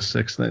lot of the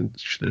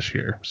 6-inch this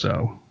year.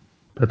 So,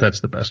 but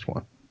that's the best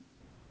one.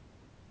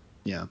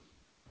 Yeah.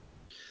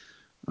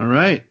 All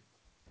right.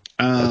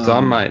 That's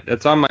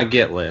on my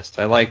get list.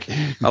 I like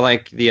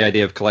the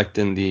idea of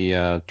collecting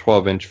the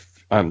 12-inch.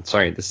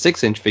 The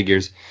 6-inch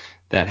figures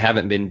that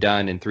haven't been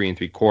done in 3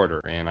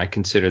 3/4, and I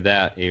consider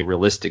that a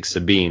realistic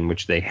Sabine,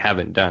 which they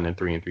haven't done in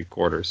 3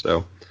 3/4.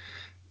 So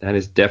that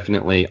is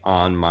definitely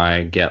on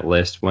my get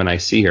list when I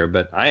see her,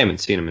 but I haven't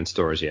seen them in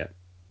stores yet.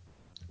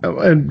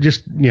 And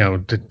just,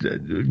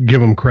 to give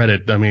them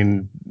credit,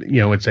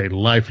 it's a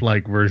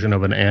lifelike version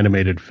of an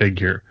animated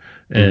figure.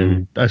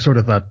 And I sort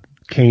of thought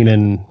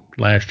Kanan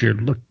last year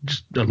looked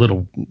just a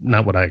little,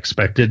 not what I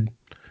expected,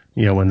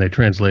 when they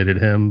translated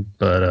him,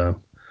 but,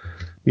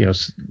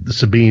 the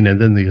Sabine and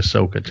then the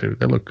Ahsoka too.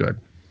 They look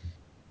good.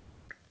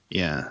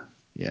 Yeah.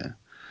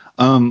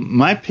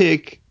 My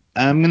pick,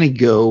 I'm going to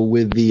go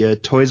with the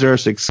Toys R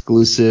Us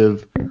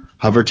exclusive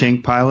hover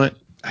tank pilot.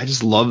 I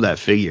just love that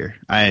figure.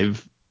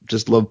 I've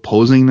just loved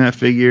posing that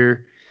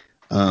figure.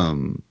 I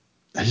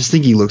just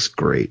think he looks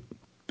great.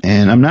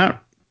 And I'm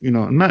not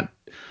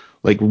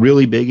like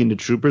really big into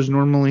troopers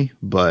normally,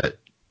 but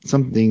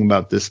something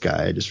about this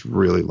guy I just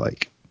really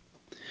like.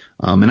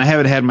 And I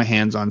haven't had my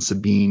hands on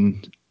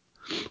Sabine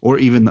or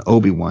even the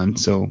Obi-Wan,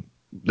 so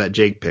that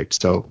Jake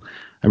picked. So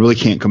I really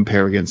can't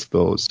compare against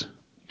those.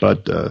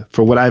 But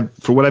for what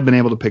I've been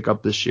able to pick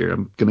up this year,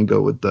 I'm gonna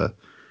go with the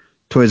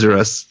Toys R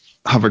Us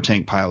hover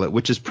tank pilot,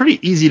 which is pretty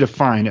easy to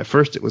find. At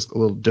first, it was a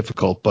little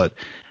difficult, but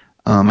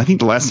I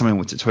think the last time I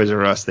went to Toys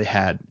R Us, they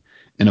had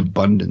an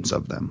abundance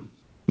of them,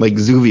 like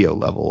Zuvio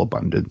level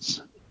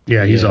abundance.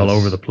 Yeah, he's all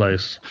over the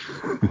place.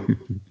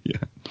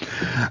 Yeah.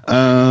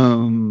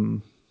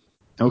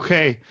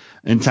 Okay.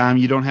 And Tom,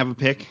 you don't have a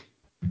pick?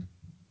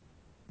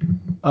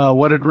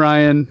 What did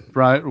Ryan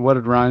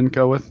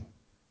go with?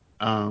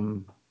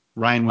 Ryan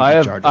went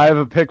with Jar Jar. I have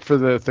a pick for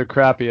the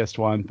crappiest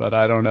one, but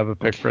I don't have a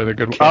pick for the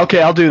good one.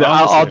 Okay, I'll do that.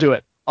 I'll do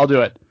it. I'll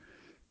do it.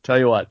 Tell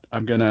you what,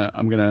 I'm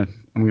gonna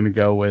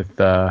go with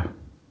I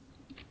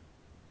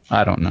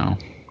don't know.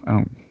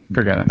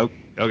 Forget it.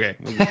 Okay.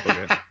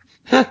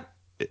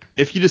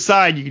 If you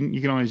decide, you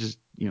can always just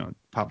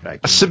pop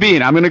back.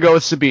 Sabine. I'm gonna go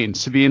with Sabine.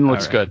 Sabine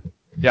looks good.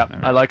 Yeah,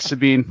 right. I like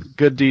Sabine.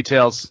 Good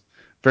details.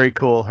 Very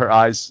cool. Her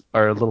eyes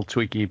are a little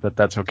tweaky, but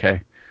that's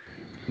okay.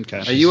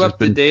 Okay. Are you up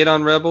to date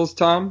on Rebels,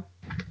 Tom?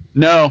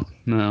 No.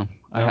 I'm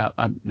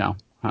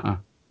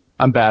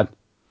bad.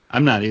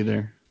 I'm not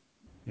either.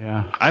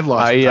 Yeah. I've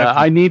lost.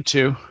 I need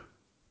to.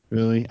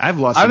 Really? I've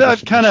lost.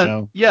 I've kind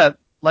of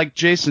like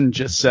Jason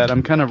just said.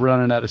 I'm kind of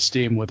running out of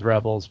steam with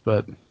Rebels,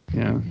 but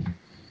yeah.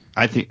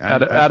 I think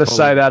out of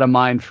sight, out of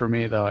mind for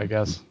me, though. I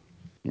guess.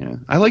 Yeah,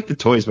 I like the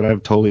toys, but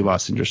I've totally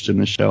lost interest in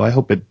the show. I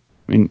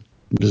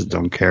just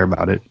don't care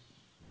about it.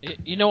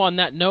 On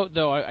that note,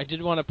 though, I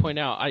did want to point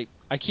out,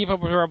 I keep up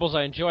with Rebels,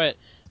 I enjoy it,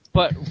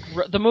 but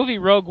the movie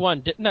Rogue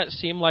One, didn't that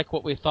seem like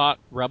what we thought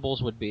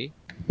Rebels would be?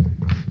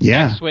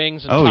 Yeah.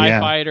 X-Wings and TIE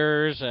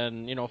fighters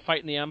and,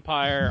 fighting the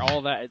Empire,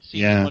 all that. It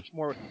seems much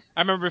more...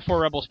 I remember before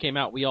Rebels came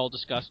out, we all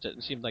discussed it, and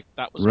it seemed like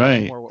that was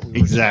much more what we were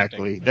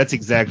Exactly. expecting. That's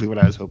exactly what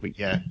I was hoping,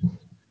 yeah.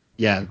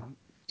 Yeah,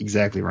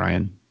 exactly,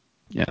 Ryan.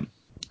 Yeah.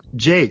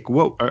 Jake,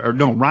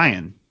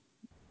 Ryan.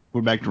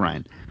 We're back to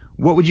Ryan.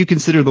 What would you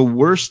consider the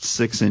worst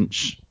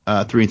 6-inch,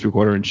 3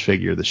 3/4-inch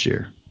figure this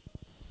year?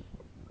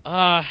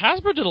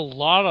 Hasbro did a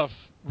lot of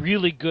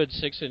really good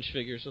 6-inch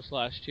figures this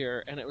last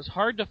year, and it was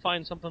hard to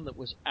find something that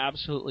was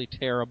absolutely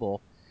terrible.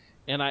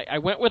 And I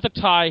went with a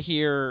tie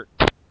here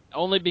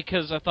only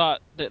because I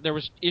thought that there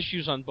was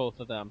issues on both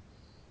of them.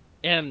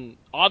 And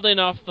oddly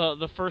enough,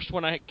 the first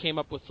one I came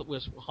up with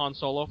was Han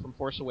Solo from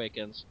Force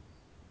Awakens,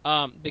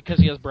 because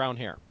he has brown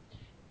hair.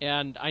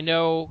 And I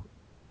know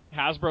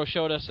Hasbro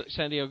showed us at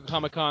San Diego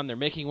Comic-Con they're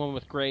making one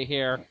with gray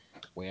hair.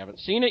 We haven't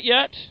seen it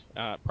yet.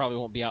 Probably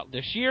won't be out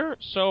this year.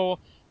 So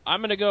I'm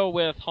going to go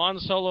with Han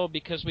Solo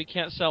because we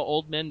can't sell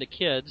old men to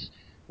kids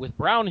with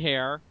brown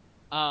hair.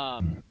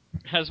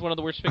 Has one of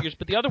the worst figures.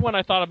 But the other one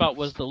I thought about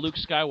was the Luke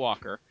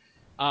Skywalker,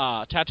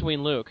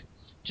 Tatooine Luke,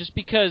 just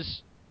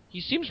because he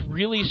seems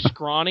really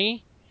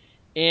scrawny,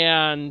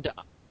 and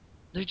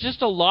there's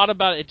just a lot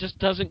about it. It just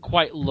doesn't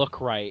quite look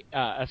right,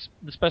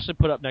 especially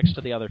put up next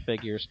to the other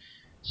figures.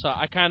 So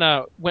I kind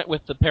of went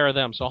with the pair of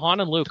them. So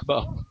Han and Luke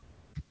both.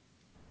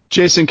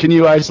 Jason, can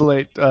you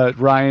isolate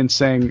Ryan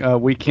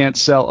saying we can't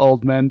sell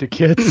old men to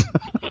kids?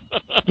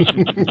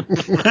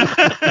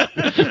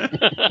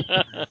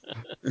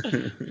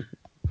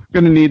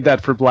 Going to need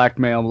that for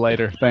blackmail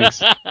later.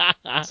 Thanks.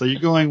 So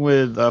you're going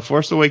with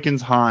Force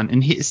Awakens Han,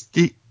 and is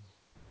he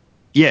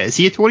a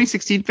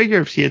 2016 figure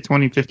or is he a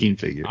 2015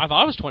 figure? I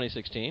thought it was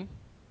 2016.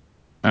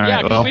 All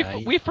right,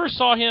 because we first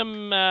saw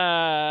him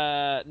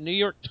New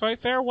York Toy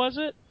Fair, was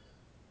it?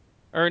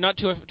 Or not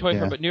Toy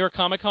Fair, but New York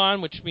Comic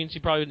Con, which means he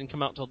probably didn't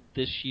come out until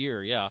this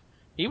year. Yeah,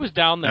 he was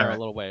down there a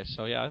little ways.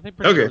 So yeah, I think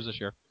pretty sure it was this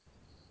year.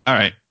 All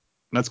right,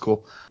 that's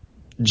cool.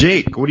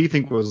 Jake, what do you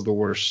think was the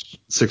worst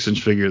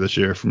 6-inch figure this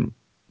year from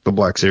the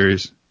Black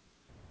Series?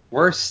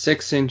 Worst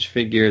 6-inch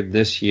figure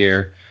this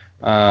year.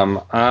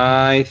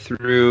 I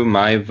threw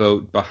my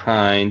vote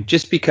behind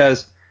just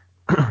because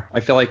I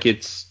feel like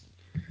it's,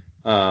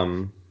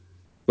 the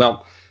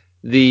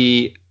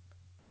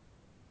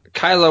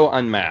Kylo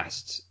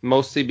Unmasked,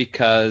 mostly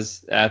because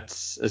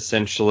that's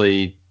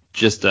essentially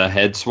just a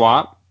head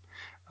swap.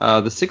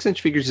 The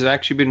 6-inch figures have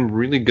actually been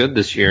really good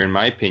this year, in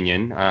my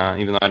opinion,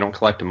 even though I don't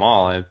collect them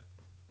all. I've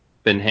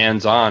been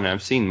hands-on.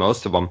 I've seen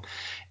most of them.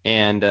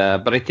 And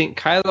but I think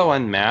Kylo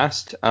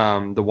Unmasked,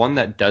 the one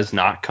that does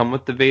not come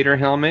with the Vader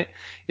helmet,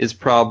 is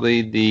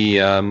probably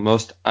the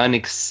most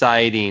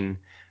unexciting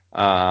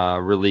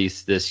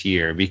release this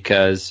year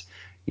because,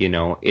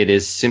 it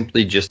is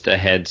simply just a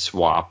head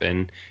swap.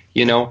 And,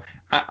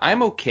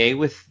 I'm okay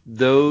with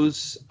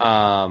those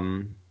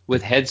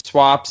with head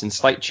swaps and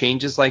slight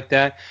changes like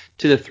that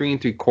to the 3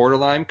 3/4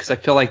 line because I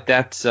feel like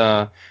that's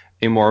a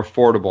more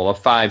affordable, a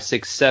 $5,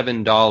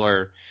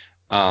 $6,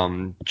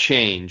 $7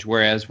 change.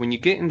 Whereas when you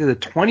get into the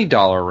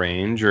 $20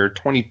 range or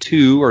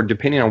 $22, or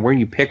depending on where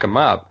you pick them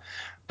up,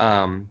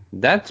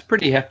 that's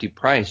pretty hefty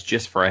price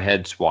just for a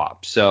head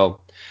swap.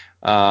 So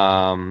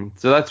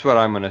that's what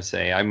I'm going to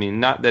say. I mean,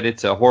 not that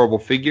it's a horrible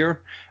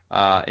figure.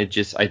 I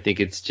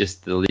think it's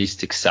just the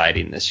least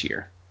exciting this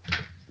year.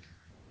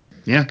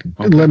 Yeah.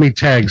 Okay. Let me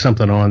tag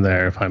something on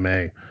there, if I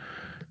may.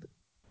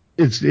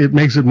 It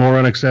makes it more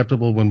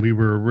unacceptable when we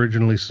were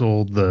originally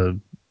sold the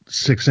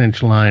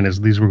 6-inch line as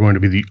these were going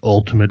to be the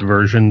ultimate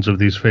versions of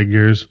these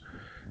figures.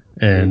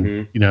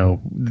 And,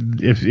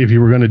 if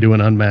you were going to do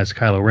an unmasked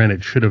Kylo Ren,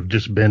 it should have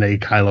just been a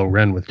Kylo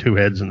Ren with 2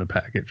 heads in the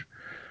package.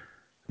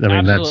 I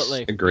mean, absolutely.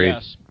 That's agreed.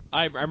 Yes.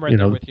 I'm right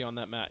there with you on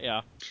that, Matt.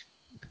 Yeah.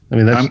 I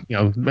mean, that's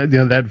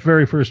that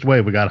very first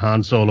wave, we got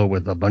Han Solo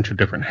with a bunch of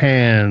different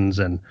hands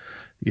and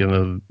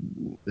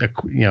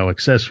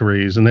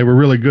accessories, and they were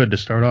really good to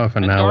start off.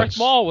 And now Darth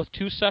Maul with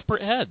 2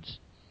 separate heads.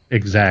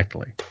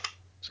 Exactly.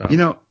 So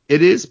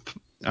it is.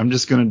 I'm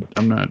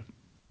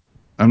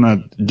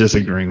not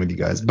disagreeing with you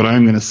guys, but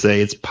I'm going to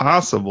say it's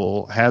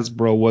possible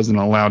Hasbro wasn't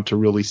allowed to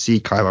really see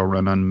Kylo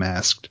Ren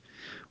unmasked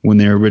when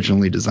they were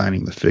originally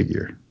designing the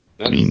figure.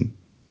 I mean,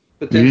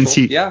 you didn't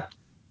see. Yeah.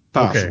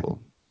 Possible.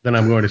 Okay. Then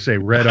I'm going to say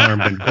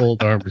red-armed and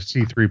gold-armed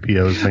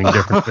C-3POs being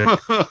different figures.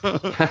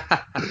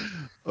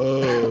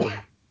 Oh,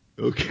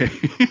 okay.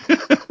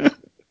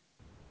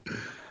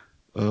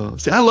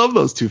 See, I love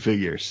those 2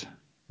 figures.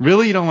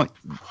 Really, you don't like?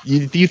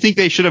 Do you think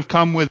they should have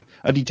come with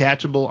a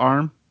detachable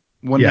arm,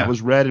 one that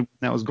was red and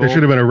that was gold? There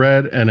should have been a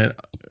red and a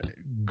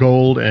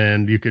gold,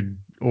 and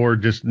or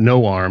just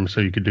no arm,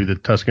 so you could do the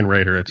Tusken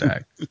Raider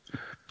attack.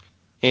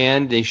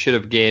 And they should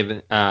have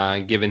given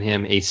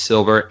him a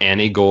silver and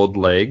a gold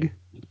leg.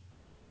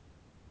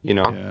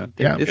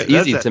 It's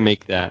easy to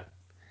make that.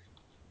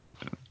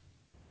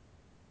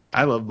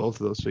 I love both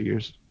of those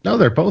figures. No,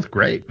 they're both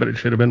great, but it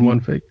should have been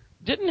one figure.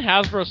 Didn't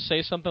Hasbro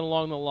say something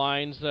along the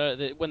lines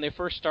that when they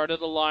first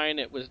started the line,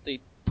 it was they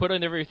put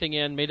in everything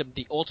in, made them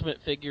the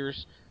ultimate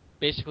figures,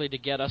 basically to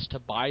get us to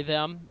buy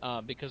them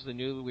because they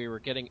knew we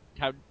were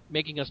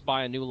making us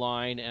buy a new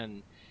line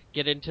and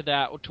get into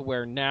that to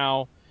where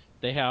now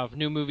they have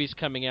new movies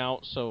coming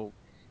out. So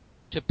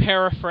to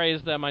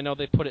paraphrase them, I know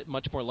they put it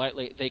much more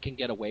lightly. They can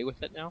get away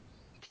with it now.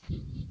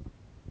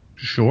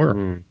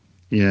 Sure.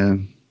 Yeah.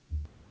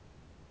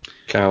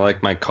 Kind of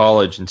like my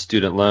college and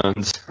student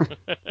loans.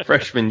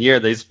 Freshman year,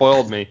 they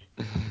spoiled me.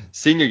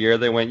 Senior year,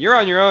 they went, "You're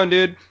on your own,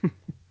 dude."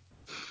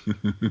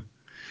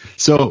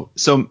 So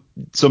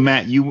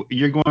Matt,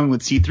 you're going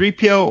with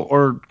C-3PO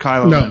or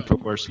Kylo Ren for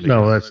worst figure?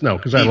 No,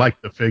 because I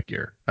like the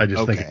figure. I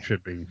just think it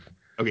should be.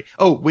 Okay.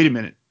 Oh, wait a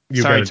minute.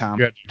 Sorry,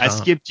 Tom. I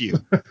skipped you.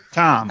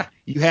 Tom,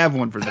 you have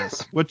one for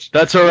this.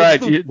 That's all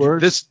right.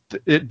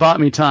 It bought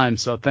me time,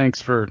 so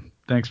thanks for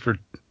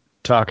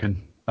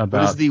talking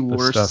about. What is the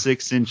worst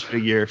 6-inch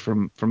figure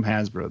from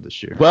Hasbro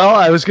this year? Well,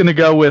 I was gonna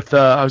go with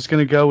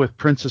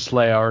Princess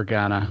Leia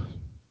Organa,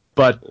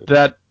 but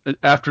that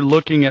after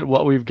looking at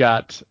what we've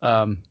got,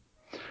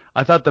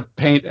 I thought the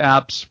paint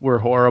apps were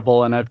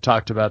horrible, and I've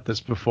talked about this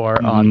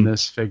before on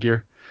this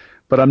figure,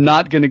 but I'm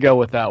not gonna go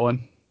with that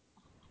one.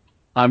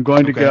 I'm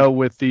going to go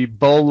with the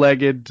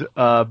bow-legged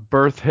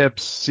birth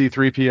hips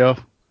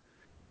C-3PO,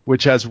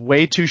 which has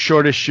way too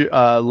short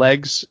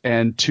legs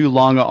and too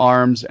long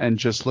arms and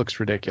just looks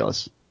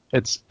ridiculous.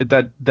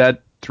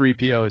 That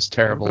 3PO is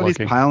terrible looking.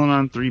 Everybody's piling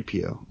on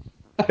 3PO.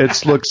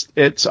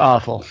 It's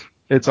awful.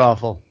 It's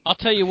awful. I'll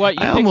tell you what,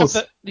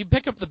 you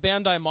pick up the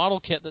Bandai model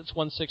kit that's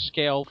 1/6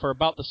 scale for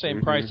about the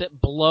same price.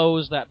 It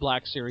blows that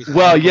Black Series.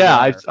 Well,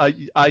 yeah,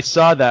 I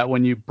saw that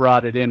when you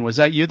brought it in. Was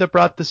that you that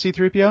brought the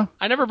C-3PO?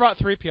 I never brought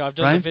 3PO. I've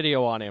done the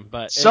video on him,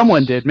 but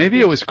someone did. Maybe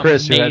it was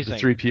Chris who had the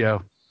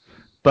 3PO.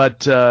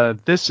 But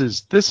this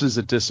is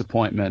a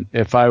disappointment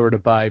if I were to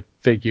buy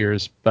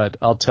figures. But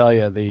I'll tell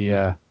you,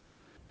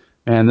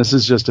 this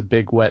is just a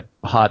big, wet,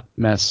 hot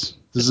mess.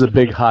 This is a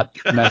big, hot,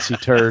 messy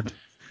turd.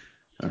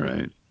 All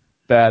right.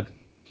 Bad.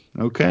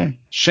 Okay.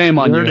 Shame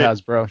on you,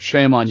 Hasbro.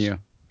 Shame on you.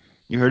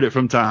 You heard it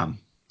from Tom.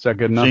 Is that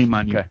good enough? Shame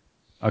on you.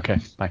 Okay.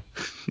 Bye.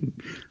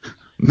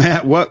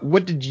 Matt,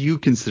 what did you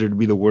consider to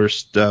be the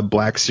worst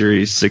Black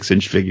Series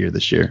 6-inch figure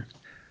this year?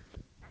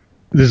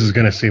 This is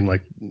going to seem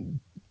like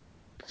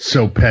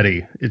so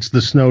petty. It's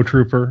the Snow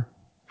Trooper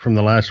from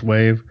the last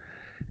wave,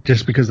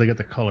 just because they got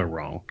the color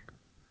wrong.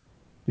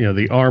 You know,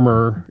 the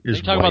armor is. Are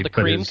you talking about the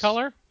cream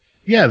color?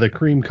 Yeah, the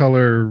cream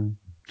color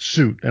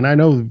suit. And I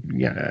know,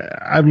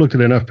 I've looked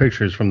at enough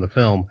pictures from the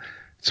film.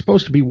 It's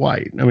supposed to be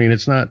white. I mean,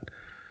 it's not.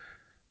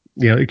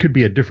 It could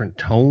be a different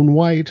tone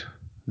white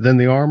than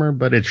the armor,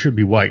 but it should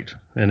be white.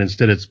 And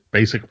instead, it's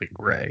basically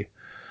gray.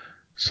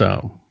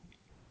 So,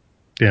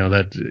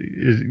 that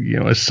is,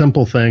 a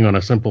simple thing on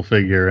a simple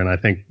figure, and I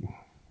think.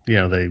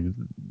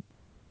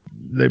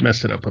 They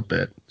messed it up a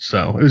bit.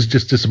 So it was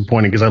just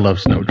disappointing because I love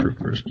Snow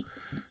Troopers.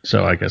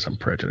 So I guess I'm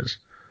prejudiced.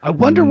 I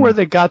wonder where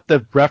they got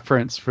the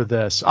reference for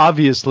this.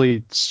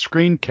 Obviously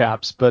screen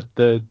caps, but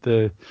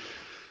the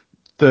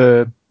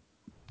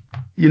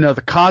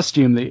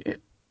costume, the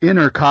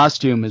inner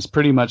costume is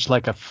pretty much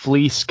like a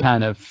fleece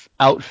kind of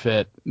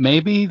outfit.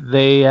 Maybe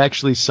they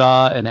actually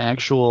saw an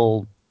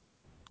actual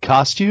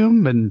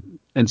costume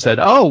and said,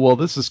 "Oh, well,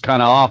 this is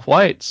kind of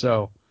off-white,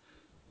 so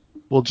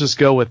we'll just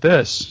go with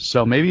this."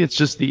 So maybe it's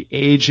just the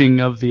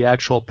aging of the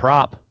actual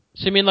prop.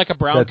 So you mean like a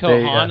brown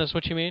coat Han is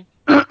what you mean?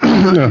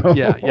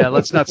 Yeah.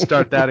 Let's not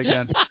start that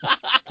again.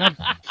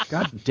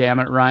 God damn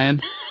it,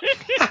 Ryan.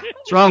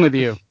 What's wrong with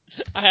you?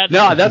 I had to do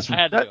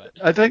it.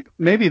 I think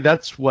maybe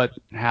that's what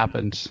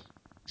happened.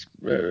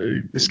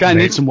 This guy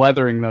needs some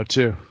weathering though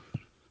too.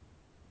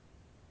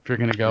 If you're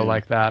gonna go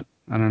like that,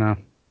 I don't know.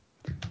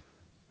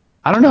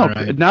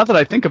 Right. Now that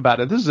I think about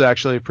it, this is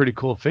actually a pretty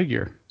cool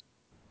figure.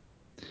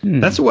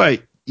 That's why,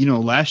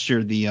 last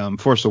year the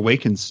Force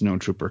Awakens Snow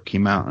Trooper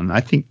came out, and I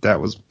think that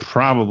was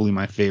probably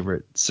my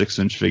favorite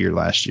 6-inch figure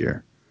last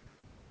year.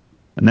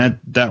 And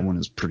that one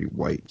is pretty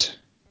white.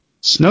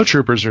 Snow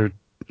Troopers are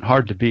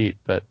hard to beat,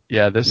 but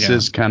this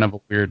is kind of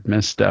a weird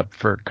misstep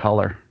for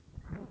color.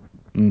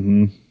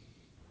 Mm-hmm.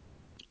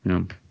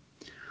 Yeah.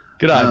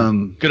 Good eye,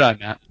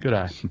 Matt. Good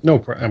eye.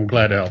 No, I'm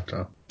glad to help,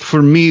 Tom.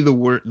 For me,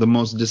 the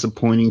most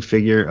disappointing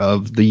figure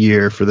of the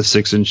year for the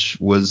 6-inch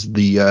was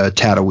the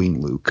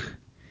Tatooine Luke.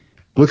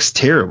 Looks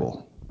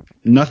terrible.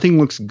 Nothing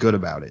looks good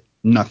about it.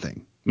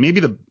 Nothing.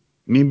 Maybe the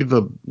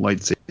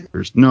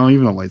lightsabers. No,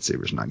 even the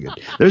lightsaber's not good.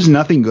 There's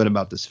nothing good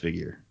about this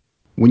figure.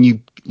 When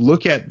you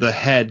look at the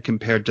head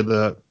compared to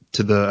the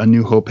A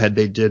New Hope head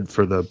they did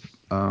for the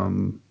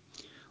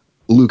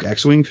Luke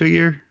X-Wing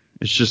figure,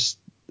 it's just,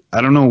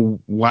 I don't know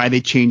why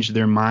they changed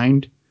their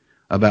mind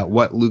about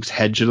what Luke's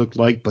head should look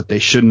like, but they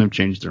shouldn't have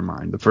changed their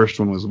mind. The first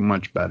one was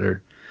much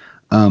better.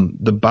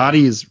 The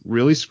body is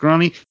really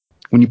scrawny.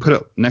 When you put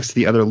it next to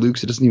the other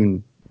Lukes, it doesn't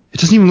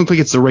even look like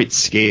it's the right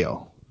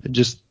scale.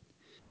 The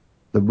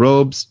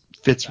robes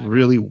fits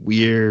really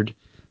weird.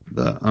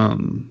 The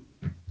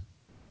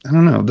I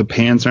don't know. The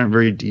pants aren't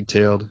very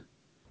detailed.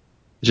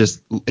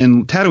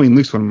 And Tatooine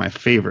Luke's one of my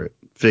favorite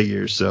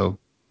figures. So,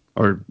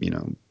 or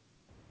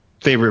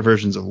favorite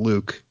versions of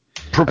Luke.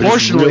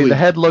 Proportionally, the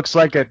head looks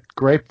like a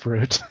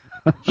grapefruit.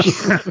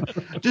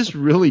 Just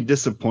really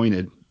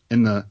disappointed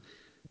in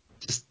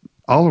just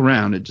all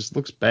around. It just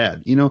looks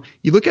bad. You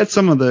look at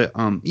some of the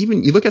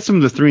you look at some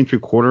of the 3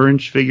 3/4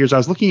 inch figures. I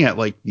was looking at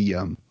like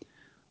the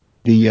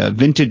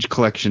vintage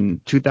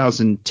collection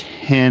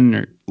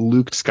 2010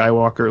 Luke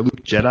Skywalker,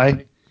 Luke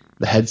Jedi,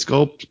 the head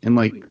sculpt, and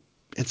like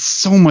it's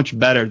so much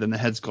better than the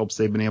head sculpts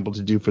they've been able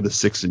to do for the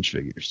 6-inch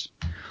figures.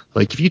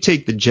 Like if you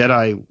take the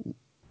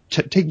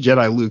take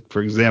Jedi Luke,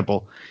 for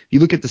example, you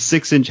look at the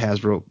 6-inch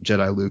Hasbro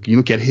Jedi Luke, you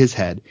look at his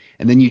head,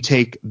 and then you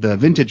take the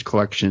vintage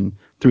collection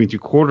 3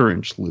 3/4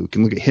 inch Luke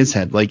and look at his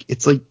head. Like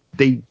it's like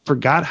they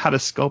forgot how to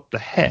sculpt the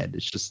head.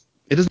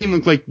 It doesn't even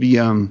look like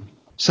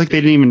it's like they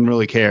didn't even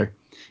really care.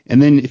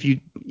 And then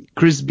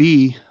Chris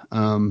B,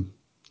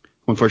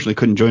 unfortunately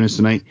couldn't join us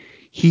tonight.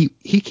 He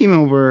came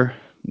over.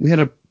 We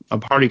had a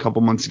party a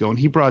couple months ago, and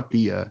he brought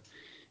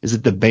is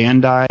it the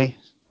Bandai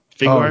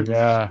figure art?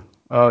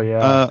 Oh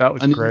yeah, that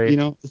was great.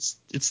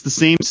 It's the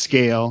same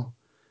scale,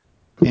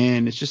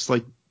 and it's just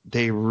like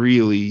they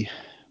really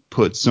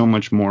put so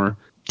much more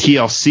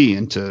TLC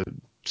into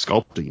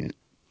sculpting it.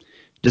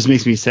 Just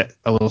makes me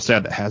a little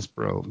sad that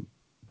Hasbro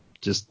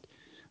I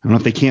don't know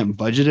if they can't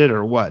budget it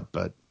or what,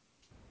 but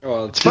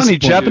it's funny.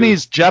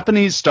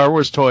 Japanese Star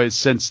Wars toys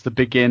since the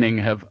beginning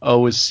have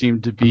always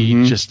seemed to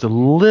be just a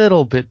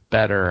little bit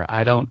better.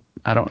 I don't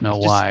know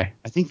why.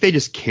 I think they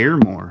just care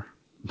more.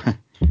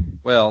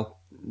 Well,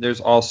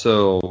 there's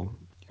also,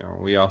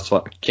 we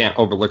also can't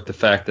overlook the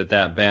fact that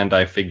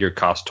Bandai figure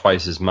costs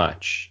twice as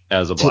much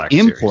as a Black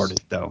Series.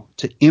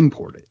 To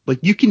import it. Like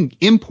you can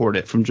import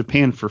it from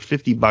Japan for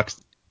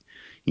 $50.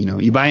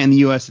 You buy it in the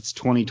US, it's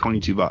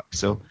 $22.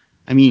 So,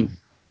 I mean,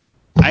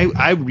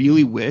 I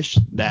really wish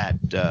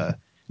that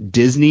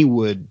Disney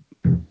would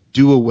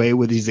do away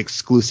with these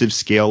exclusive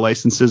scale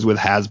licenses with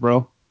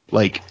Hasbro.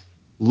 Like,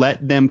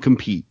 let them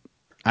compete.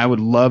 I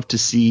would love to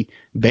see,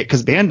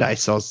 because Bandai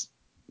sells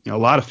a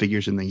lot of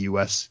figures in the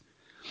U.S.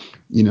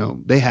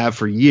 They have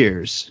for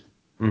years.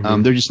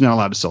 They're just not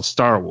allowed to sell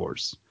Star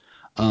Wars.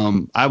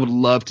 I would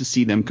love to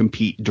see them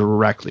compete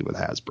directly with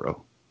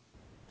Hasbro,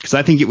 because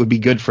I think it would be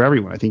good for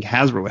everyone. I think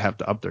Hasbro would have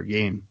to up their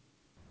game.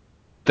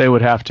 They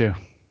would have to.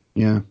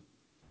 Yeah.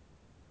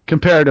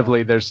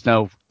 Comparatively, there's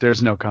no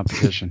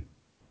competition.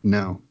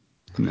 No.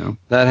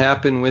 That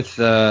happened with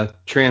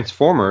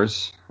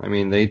Transformers. I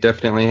mean,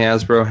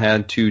 Hasbro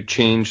had to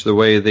change the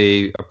way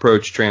they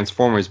approach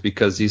Transformers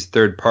because these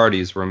third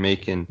parties were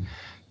making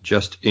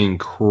just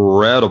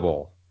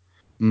incredible,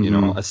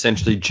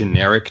 essentially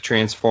generic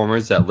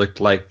Transformers that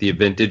looked like the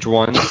vintage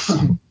ones.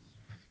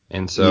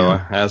 And so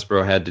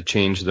Hasbro had to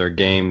change their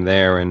game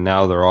there, and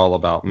now they're all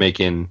about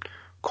making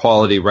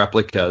quality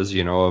replicas,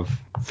 of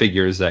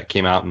figures that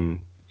came out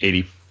in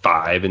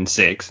 85 and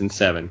 6 and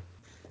 7.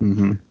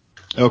 Mm-hmm.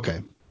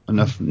 Okay.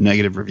 Enough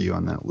negative review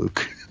on that,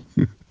 Luke.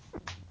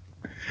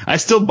 I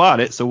still bought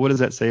it, so what does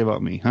that say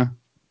about me, huh?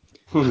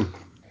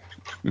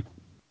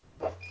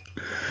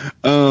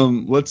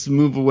 Let's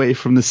move away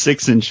from the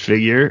 6-inch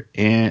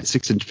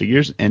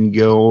figures and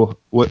go.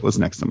 What was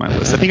next on my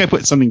list? I think I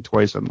put something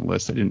twice on the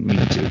list. I didn't mean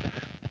to.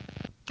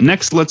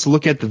 Next, let's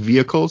look at the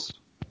vehicles.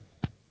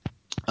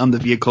 The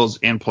vehicles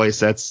and play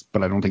sets,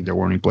 but I don't think there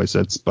were any play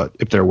sets. But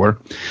if there were,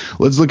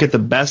 let's look at the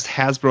best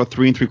Hasbro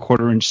 3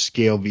 3/4 inch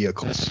scale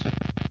vehicles.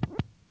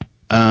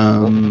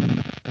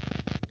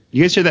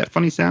 You guys hear that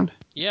funny sound?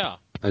 Yeah,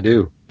 I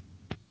do.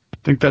 I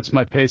think that's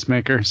my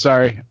pacemaker.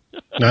 Sorry.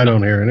 I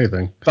don't hear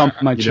anything.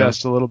 Thumped my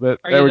chest a little bit.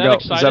 Are there you we go.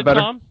 excited, is that better?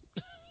 Tom?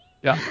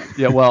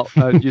 Yeah. Well,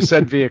 you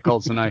said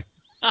vehicles, and I'm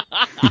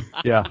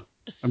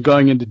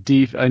going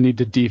into I need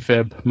to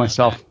defib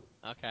myself.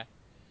 Okay.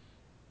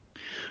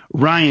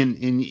 Ryan,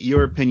 in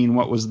your opinion,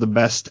 what was the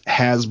best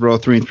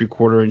Hasbro 3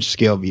 3/4 inch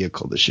scale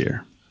vehicle this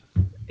year?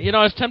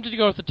 I was tempted to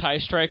go with the TIE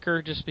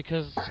Striker just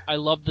because I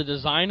love the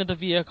design of the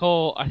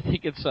vehicle. I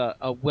think it's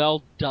a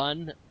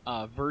well-done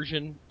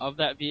version of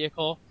that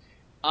vehicle.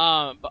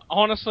 But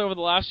honestly, over the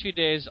last few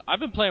days,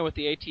 I've been playing with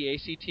the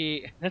AT-ACT,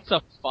 and it's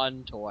a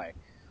fun toy.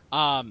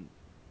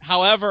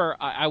 However,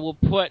 I will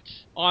put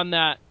on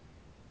that,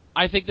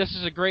 I think this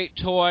is a great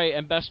toy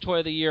and best toy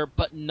of the year,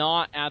 but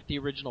not at the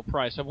original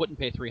price. I wouldn't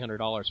pay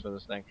 $300 for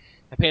this thing.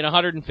 I paid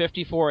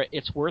 $150 for it.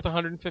 It's worth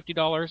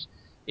 $150.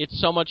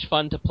 It's so much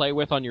fun to play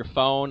with on your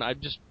phone. I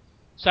just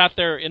sat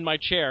there in my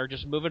chair,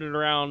 just moving it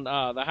around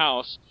the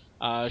house,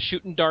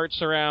 shooting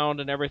darts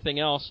around and everything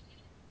else.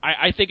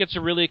 I think it's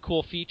a really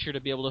cool feature to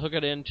be able to hook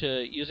it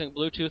into using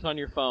Bluetooth on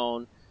your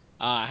phone,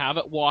 have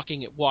it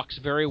walking. It walks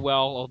very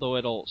well, although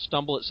it'll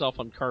stumble itself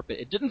on carpet.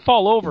 It didn't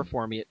fall over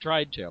for me. It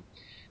tried to.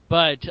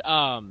 But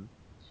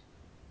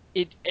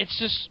it's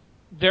just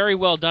very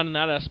well done in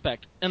that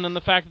aspect. And then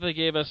the fact that they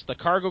gave us the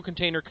cargo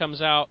container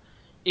comes out,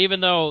 even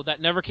though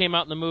that never came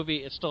out in the movie,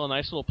 it's still a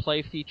nice little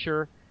play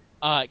feature.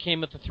 It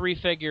came with the 3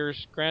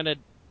 figures. Granted,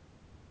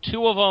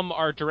 2 of them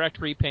are direct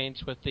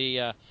repaints with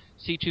the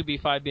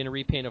C2B5 being a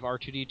repaint of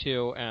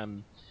R2D2,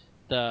 and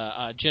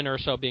the Jyn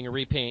Erso being a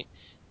repaint.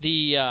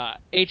 The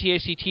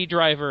AT-ACT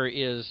driver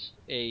is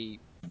a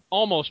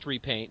almost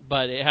repaint,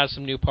 but it has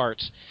some new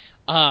parts.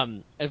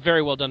 A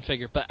very well done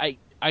figure, but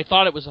I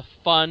thought it was a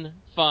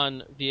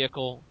fun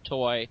vehicle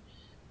toy,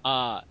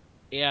 and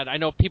I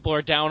know people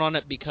are down on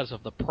it because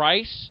of the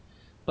price,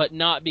 but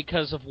not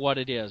because of what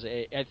it is.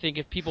 I think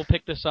if people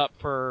pick this up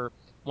for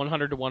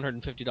 $100 to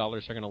 $150, they're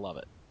going to love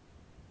it.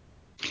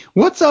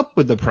 What's up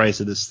with the price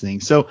of this thing?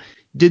 So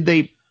did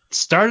they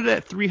start it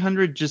at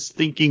 $300 just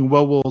thinking,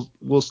 well,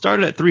 we'll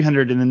start it at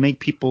 $300 and then make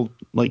people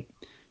like,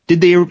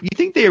 you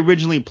think they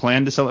originally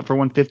planned to sell it for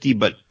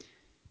 $150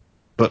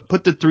 but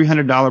put the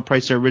 $300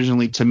 price there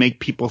originally to make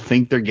people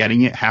think they're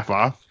getting it half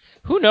off?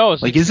 Who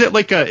knows? Like, is it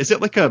like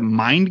a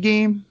mind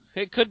game?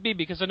 It could be,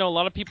 because I know a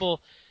lot of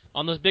people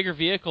on those bigger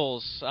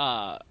vehicles,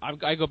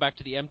 I go back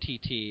to the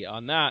MTT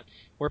on that,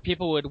 where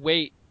people would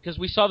wait, because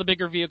we saw the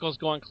bigger vehicles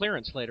go on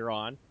clearance later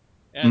on,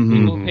 and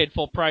people who paid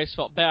full price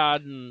felt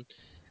bad, and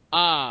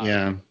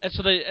and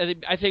so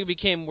I think it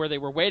became where they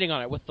were waiting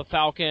on it with the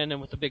Falcon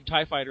and with the big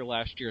TIE Fighter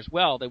last year as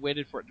well. They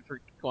waited for it to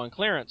go on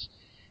clearance.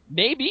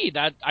 Maybe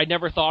that, I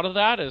never thought of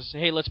that as,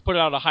 hey, let's put it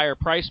out a higher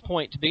price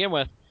point to begin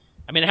with.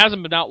 I mean, it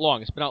hasn't been out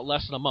long. It's been out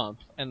less than a month,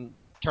 and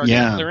Target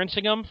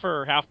clearancing them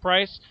for half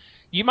price.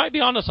 You might be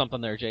onto something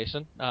there,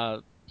 Jason.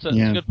 It's a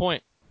good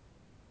point.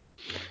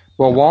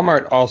 Well,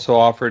 Walmart also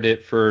offered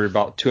it for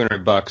about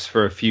 $200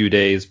 for a few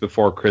days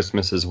before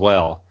Christmas as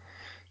well.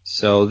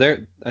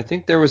 So I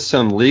think there was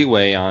some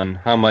leeway on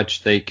how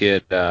much they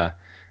could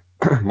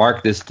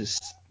mark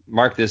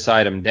this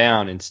item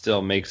down and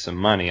still make some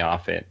money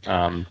off it.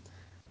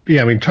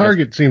 Yeah, I mean,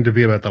 Target seemed to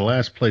be about the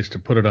last place to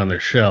put it on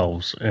their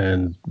shelves,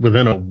 and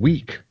within a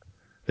week,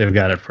 they've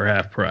got it for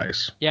half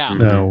price. Yeah.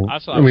 Now,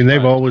 I mean,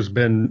 they've always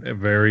been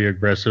very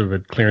aggressive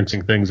at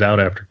clearancing things out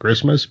after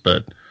Christmas,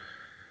 but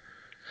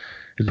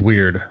it's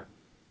weird.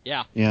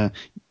 Yeah. Yeah.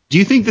 Do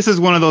you think this is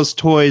one of those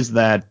toys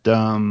that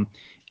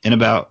in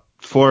about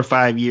 4 or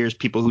 5 years,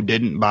 people who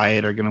didn't buy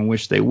it are going to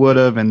wish they would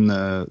have, and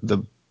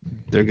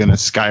they're going to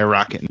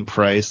skyrocket in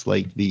price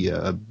like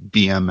the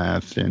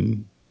BMF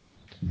and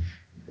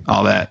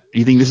all that? Do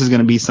you think this is going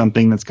to be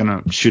something that's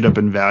going to shoot up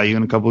in value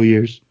in a couple of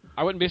years?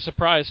 I wouldn't be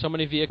surprised. So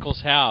many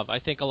vehicles have. I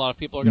think a lot of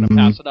people are going to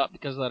pass it up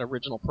because of that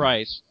original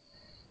price.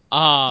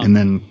 And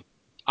then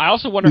I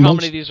also wonder how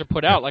many of these are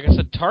put out. Like I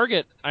said,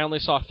 Target, I only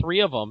saw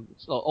 3 of them.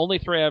 It's the only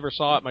 3 I ever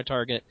saw at my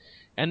Target.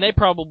 And they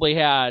probably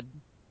had,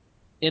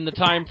 in the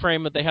time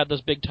frame that they had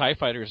those big TIE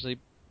Fighters, they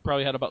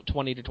probably had about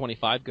 20 to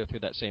 25 go through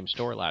that same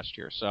store last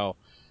year. So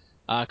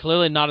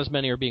clearly not as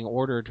many are being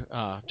ordered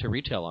to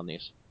retail on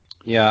these.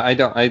 Yeah,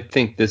 I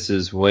think this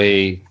is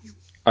way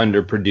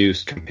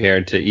underproduced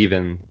compared to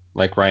even,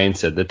 like Ryan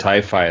said, the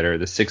TIE Fighter,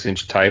 the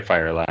 6-inch TIE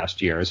Fighter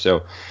last year.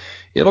 So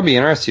it'll be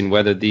interesting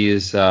whether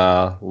these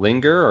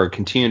linger or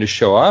continue to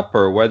show up,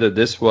 or whether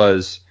this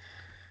was,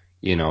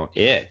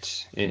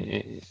 that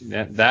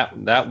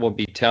will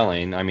be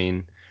telling. I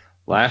mean,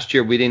 last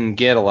year we didn't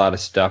get a lot of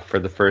stuff for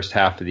the first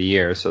half of the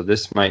year, so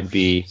this might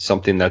be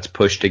something that's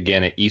pushed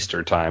again at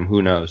Easter time.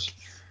 Who knows?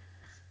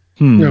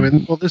 I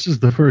mean, well, this is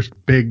the first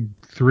big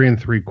 3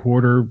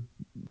 3/4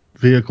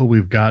 vehicle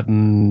we've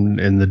gotten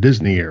in the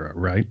Disney era,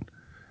 right?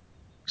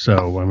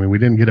 So, I mean, we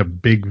didn't get a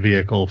big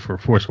vehicle for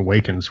Force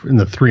Awakens in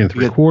the 3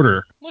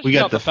 3/4. We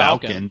got the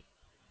Falcon.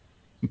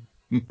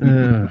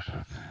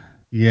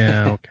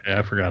 Yeah, okay,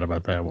 I forgot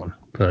about that one,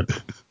 but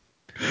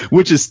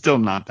which is still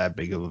not that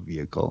big of a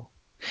vehicle.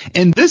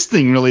 And this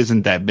thing really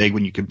isn't that big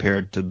when you compare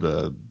it to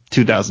the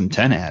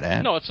 2010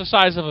 AT-AT. No, it's the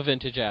size of a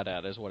vintage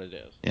AT-AT is what it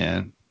is.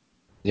 Yeah.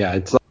 Yeah,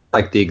 it's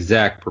like the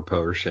exact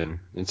proportion.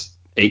 It's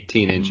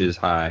 18 inches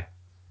high.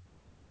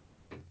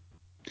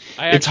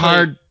 It's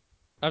hard.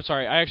 I'm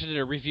sorry. I actually did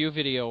a review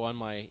video on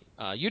my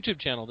YouTube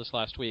channel this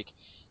last week,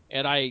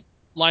 and I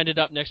lined it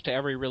up next to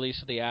every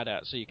release of the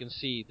AT-AT, so you can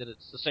see that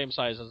it's the same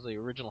size as the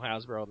original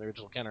Hasbro and the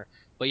original Kenner.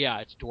 But yeah,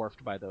 it's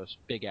dwarfed by those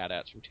big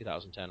AT-ATs from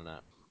 2010 and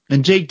that.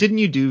 And Jake, didn't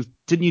you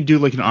do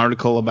like an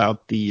article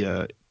about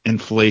the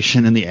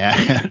inflation in the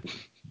AT-AT?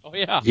 Oh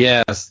yeah.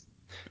 Yes.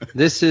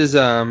 This is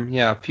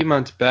a few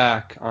months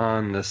back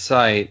on the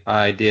site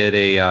I did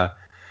a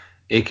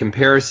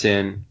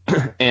comparison,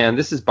 and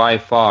this is by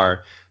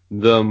far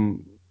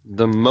the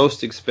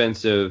most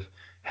expensive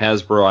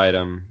Hasbro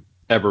item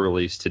ever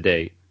released to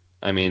date.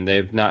 I mean,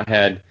 they've not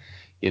had,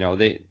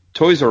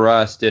 Toys R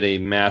Us did a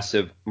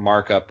massive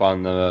markup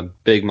on the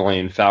Big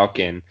Millennium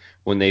Falcon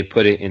when they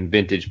put it in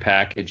vintage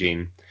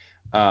packaging.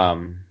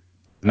 And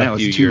that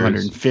was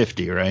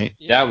 $250, right?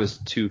 That was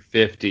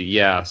 $250,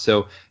 yeah.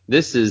 So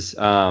this is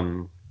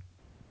at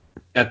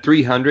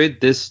 $300.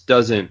 This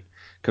doesn't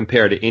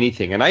compare to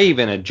anything. And I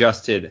even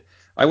adjusted.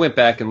 I went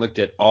back and looked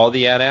at all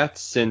the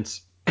AT-ATs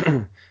since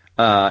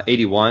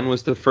 81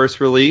 was the first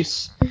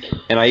release,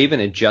 and I even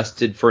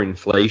adjusted for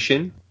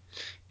inflation.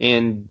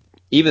 And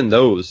even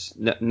those,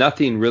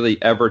 nothing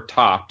really ever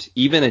topped,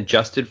 even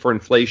adjusted for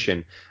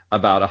inflation,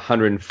 about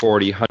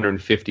 $140,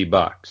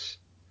 $150.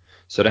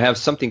 So to have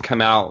something come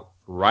out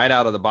right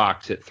out of the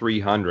box at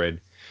 $300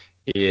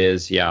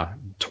 is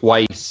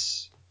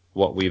twice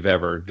what we've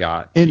ever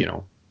got.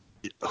 And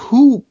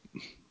who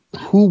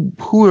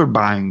are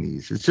buying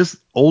these? It's just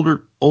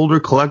older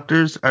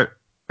collectors. Are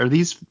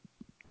these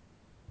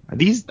I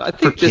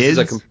think this is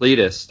a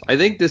completist. I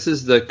think this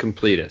is the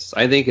completist.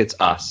 I think it's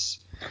us.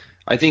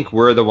 I think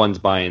we're the ones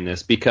buying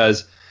this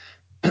because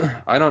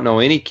I don't know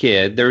any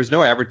kid. There's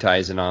no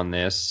advertising on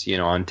this,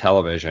 on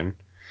television.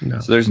 No.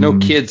 So there's no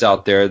kids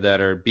out there that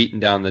are beating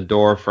down the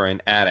door for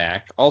an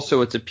AT-ACT.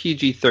 Also, it's a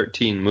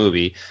PG-13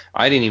 movie.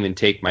 I didn't even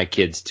take my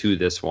kids to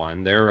this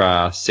one.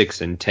 They're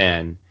 6 and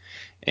 10.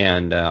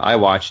 And I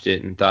watched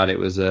it and thought it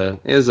was a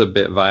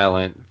bit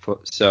violent.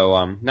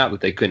 So not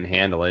that they couldn't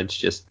handle it. It's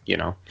just,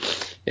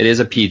 it is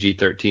a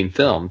PG-13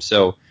 film.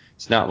 So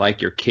it's not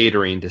like you're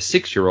catering to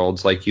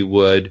 6-year-olds like you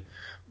would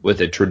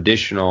with a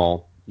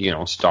traditional,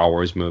 Star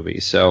Wars movie.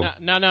 So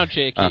now,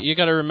 Jake, you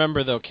got to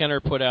remember though, Kenner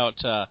put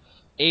out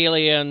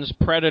Aliens,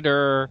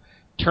 Predator,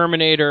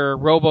 Terminator,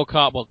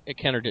 RoboCop. Well,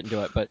 Kenner didn't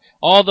do it, but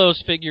all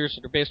those figures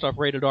are based off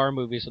rated R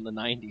movies in the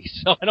 90s.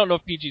 So I don't know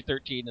if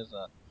PG-13 is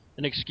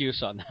an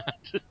excuse on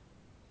that.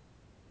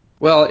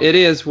 Well, it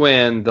is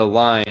when the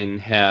line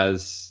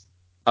has,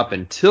 up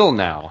until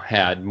now,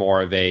 had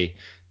more of a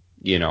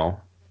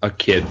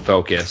kid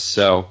focus.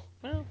 So,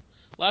 well,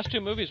 last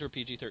 2 movies were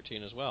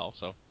PG-13 as well.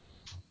 So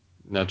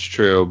that's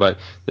true, but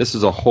this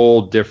is a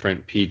whole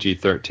different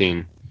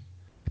PG-13.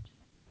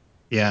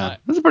 Yeah,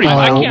 that's pretty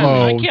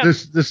mild.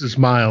 This is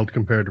mild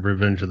compared to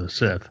Revenge of the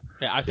Sith.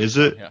 Yeah, I think is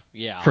it?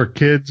 Yeah. For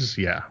kids,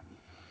 yeah.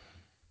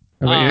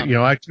 I mean,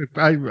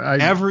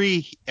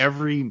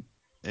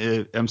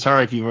 I'm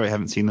sorry if you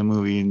haven't seen the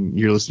movie and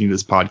you're listening to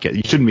this podcast.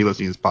 You shouldn't be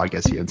listening to this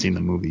podcast if you haven't seen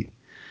the movie.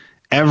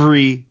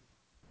 Every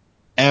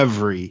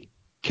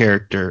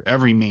character,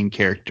 every main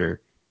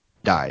character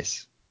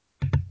dies.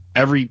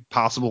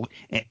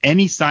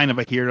 Any sign of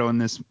a hero in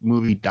this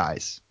movie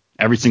dies.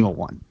 Every single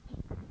one.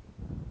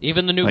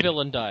 Even the new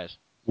villain dies.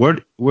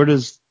 What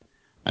does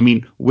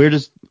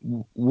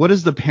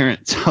the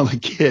parent tell the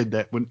kid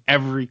that when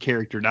every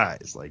character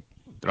dies? Like,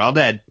 they're all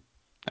dead.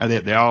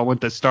 They all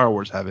went to Star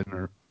Wars heaven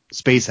or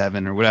space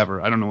heaven or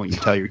whatever. I don't know what you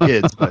tell your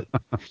kids, but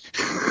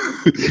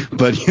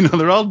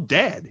they're all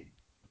dead.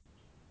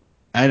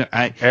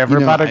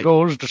 Everybody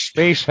goes to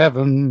space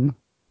heaven.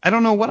 I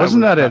don't know what.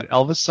 Wasn't that an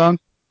Elvis song?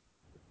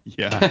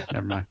 Yeah.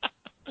 Never mind.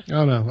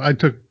 Oh no, I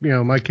took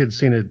my kid's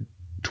seen it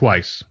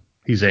twice.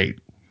 He's 8.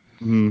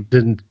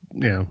 Mm-hmm.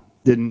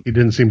 He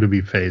didn't seem to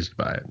be fazed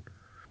by it.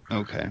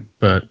 Okay.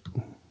 But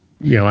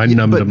I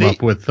numbed him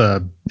up with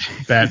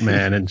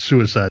Batman and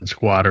Suicide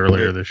Squad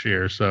earlier this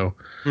year, so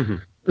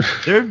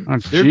there've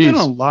been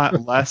a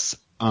lot less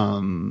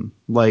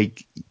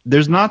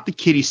there's not the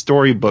kiddie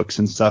storybooks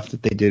and stuff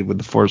that they did with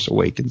The Force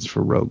Awakens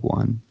for Rogue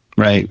One,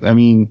 right? I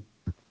mean,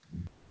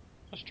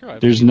 that's true.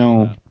 There's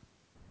no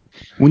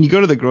when you go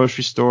to the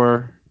grocery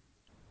store,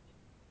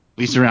 at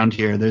least around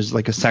here, there's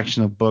like a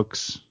section of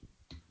books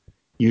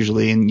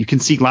usually, and you can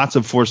see lots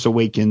of Force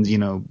Awakens,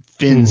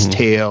 Finn's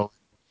tale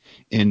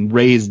and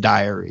Rey's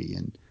diary,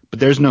 but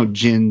there's no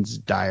Jin's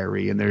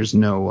diary, and there's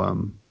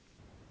no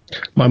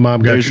my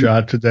mom got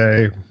shot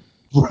today.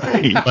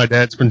 Right. My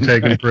dad's been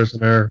taken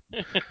prisoner.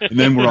 And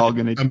then we're all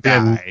gonna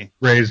die.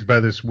 Raised by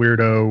this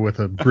weirdo with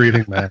a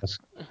breathing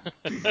mask.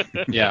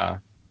 Yeah.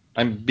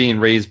 I'm being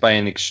raised by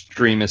an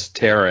extremist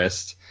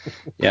terrorist.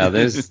 Yeah,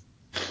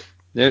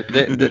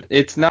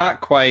 it's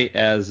not quite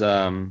as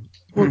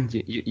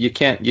you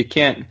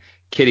can't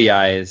kitty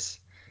eyes,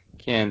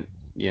 can't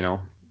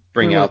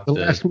bring out the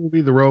last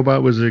movie. The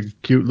robot was a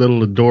cute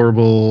little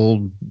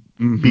adorable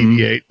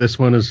BB-8. This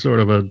one is sort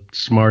of a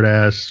smart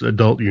ass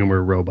adult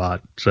humor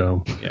robot.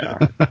 So yeah,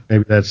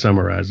 maybe that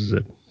summarizes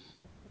it.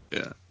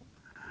 Yeah.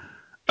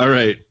 All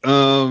right,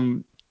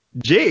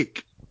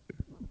 Jake,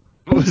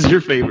 what was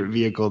your favorite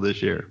vehicle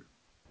this year?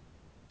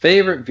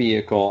 Favorite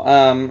vehicle?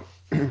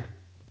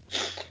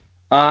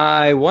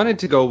 I wanted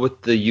to go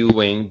with the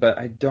U-Wing, but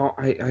I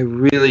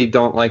really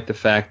don't like the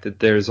fact that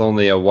there's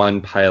only a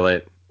one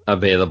pilot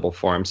available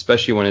for him,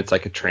 especially when it's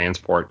like a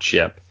transport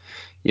ship.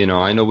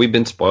 I know we've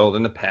been spoiled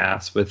in the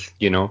past with,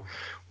 we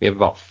have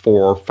about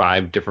 4 or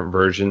 5 different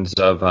versions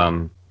of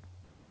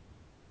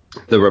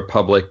the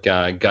Republic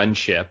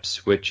gunships,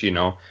 which,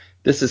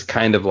 this is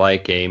kind of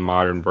like a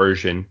modern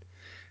version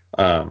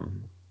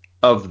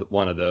of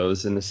one of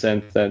those, in the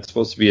sense that it's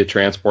supposed to be a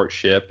transport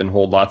ship and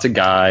hold lots of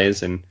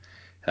guys and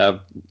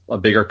have a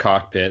bigger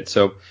cockpit.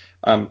 So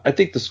I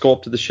think the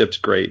sculpt of the ship's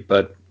great,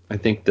 but I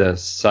think the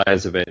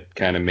size of it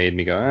kind of made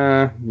me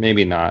go,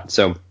 maybe not.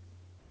 So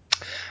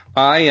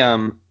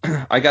I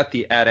got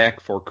the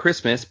AT-ACT for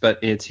Christmas, but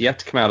it's yet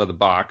to come out of the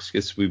box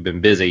because we've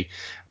been busy.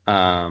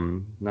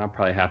 That'll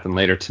probably happen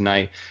later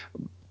tonight.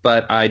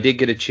 But I did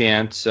get a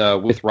chance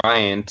with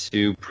Ryan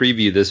to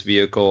preview this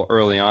vehicle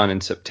early on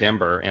in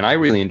September, and I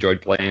really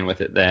enjoyed playing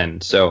with it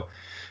then. So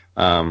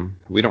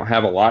we don't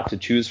have a lot to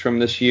choose from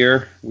this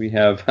year. We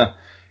have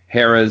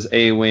Hera's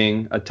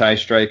A-Wing, a TIE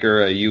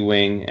Striker, a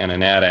U-Wing, and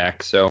an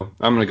AT-ACT. So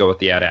I'm going to go with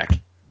the AT-ACT.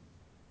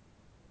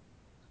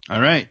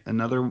 All right,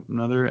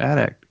 another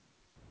AT-ACT.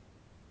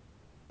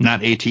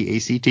 Not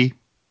AT-ACT?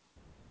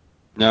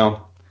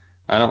 No,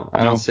 I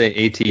don't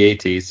say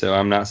AT-AT, so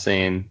I'm not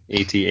saying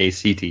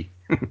AT-ACT.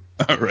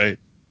 All right.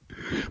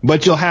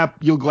 But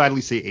you'll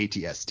gladly say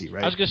ATST,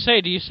 right? I was gonna say,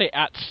 do you say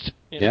ATST?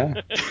 Yeah.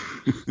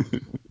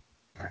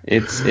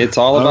 It's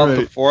all about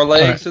the 4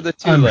 legs or the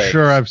 2 legs. I'm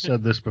sure I've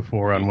said this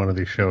before on one of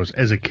these shows.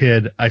 As a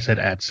kid, I said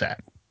ATSAT.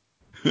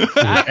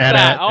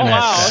 ATSAT. Oh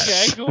wow.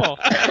 Okay. Cool.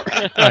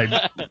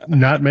 I'm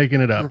not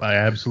making it up. I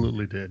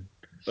absolutely did.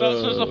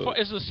 So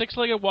is the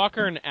 6-legged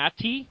walker an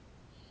ATTE?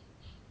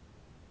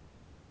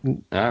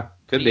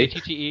 Could be.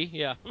 ATTE.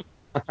 Yeah.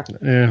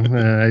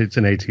 Yeah, it's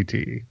an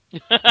ATTE.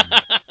 Okay.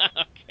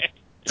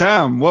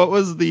 Tom, what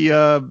was the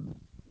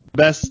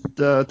best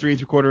 3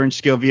 3/4-inch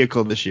scale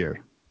vehicle this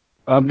year?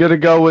 I'm gonna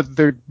go with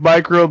the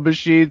Micro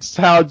Machines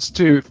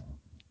Houndstooth.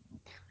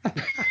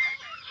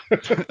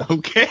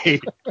 Okay.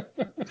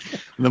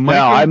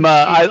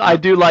 I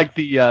do like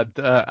it's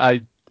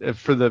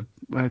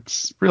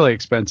really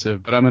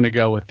expensive, but I'm gonna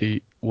go with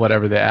the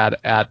whatever the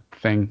ad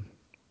thing.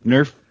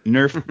 Nerf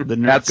the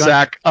Nerf At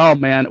sack. Oh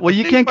man, well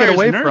you can't get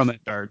away from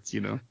it. Darts,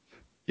 you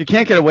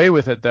can't get away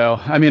with it though.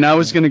 I mean, I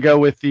was gonna go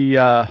with the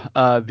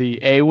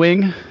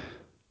A-wing.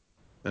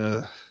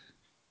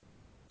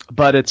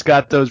 But it's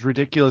got those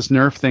ridiculous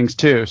Nerf things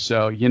too,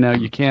 so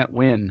you can't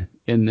win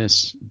in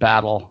this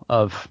battle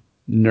of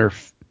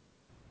Nerfness.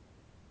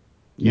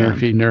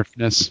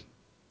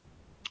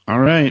 All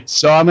right.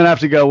 So I'm gonna have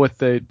to go with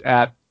the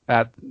at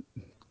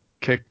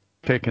kick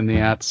in the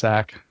at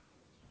sack.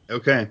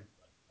 Okay.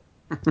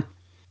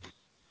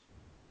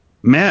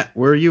 Matt,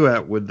 where are you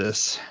at with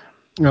this?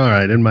 All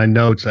right. In my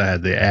notes, I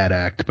had the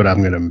AT-ACT, but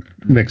I'm gonna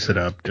mix it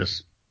up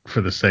just for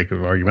the sake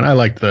of argument. I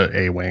like the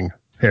A-wing,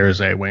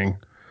 Harris A-wing.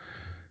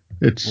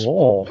 It's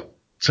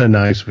a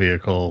nice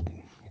vehicle.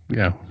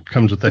 Yeah,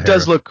 comes with the. It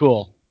does look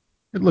cool.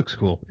 It looks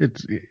cool.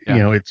 It's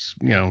it's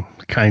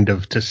kind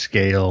of to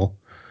scale.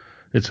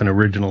 It's an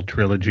original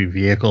trilogy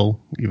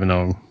vehicle, even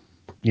though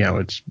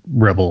it's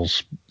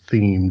Rebels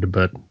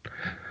themed.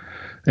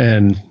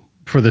 And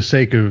for the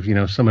sake of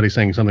somebody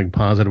saying something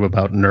positive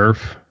about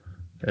Nerf,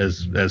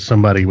 as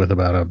somebody with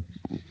about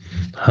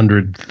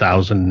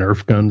 100,000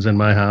 Nerf guns in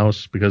my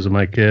house because of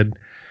my kid.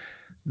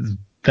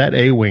 That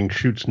A-wing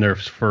shoots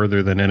Nerfs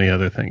further than any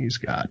other thing he's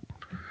got.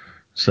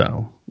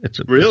 So it's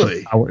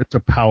a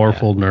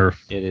powerful Nerf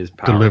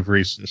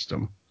delivery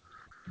system.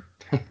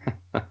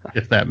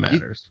 If that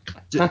matters.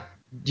 Do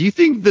you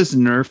think this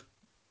Nerf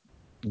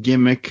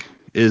gimmick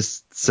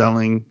is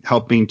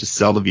helping to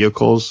sell the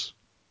vehicles?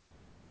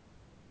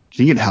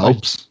 Do you think it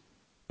helps?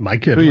 My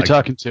kid. Who are you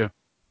talking to?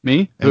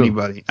 Me?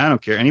 Anybody? I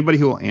don't care. Anybody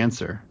who will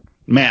answer.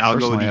 Matt, I'll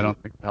go with you. I don't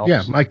think it helps.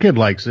 Yeah, my kid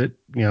likes it.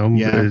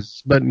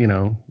 But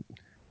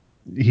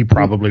he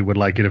probably would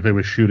like it if it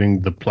was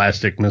shooting the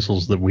plastic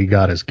missiles that we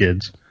got as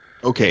kids.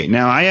 Okay,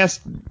 now I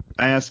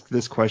asked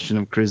this question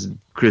of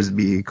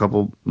Crisby a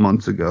couple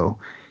months ago.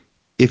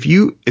 If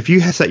you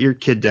set your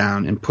kid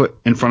down and put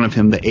in front of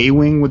him the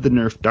A-wing with the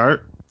Nerf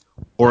dart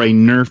or a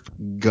Nerf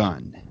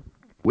gun,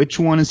 which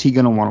one is he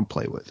going to want to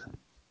play with?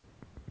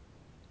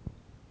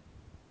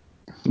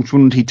 Which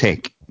one would he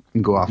take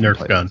and go off Nerf and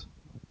play gun. with?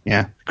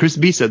 Yeah, Chris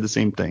B said the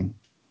same thing.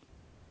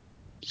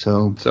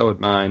 So would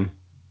mine.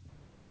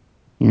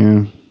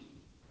 Yeah.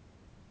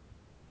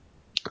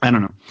 I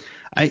don't know.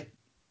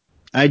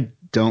 I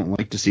don't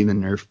like to see the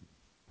Nerf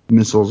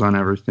missiles on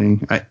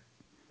everything.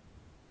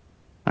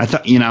 I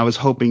thought I was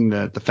hoping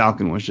that the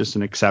Falcon was just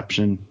an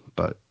exception,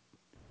 but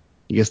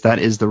I guess that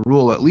is the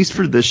rule, at least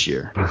for this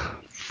year.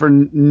 For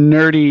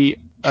nerdy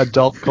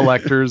adult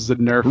collectors, the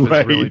Nerf is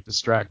really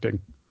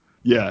distracting.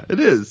 Yeah, it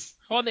is.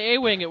 Well, on the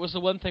A-wing, it was the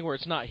one thing where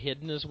it's not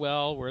hidden as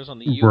well, whereas on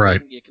the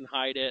U-wing, you can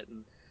hide it,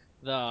 and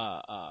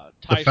the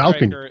TIE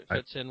Striker, it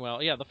fits in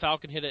well. Yeah, the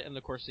Falcon hit it, and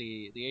of course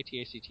the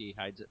AT-ACT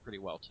hides it pretty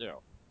well too.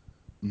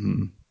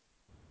 Mm-hmm.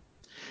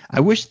 I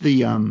wish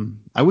they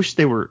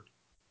were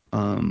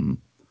a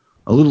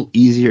little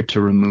easier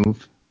to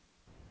remove.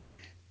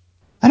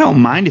 I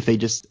don't mind if they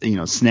just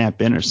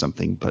snap in or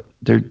something, but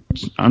they're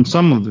on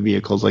some of the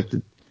vehicles like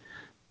the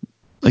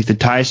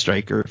TIE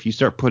Striker. If you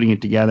start putting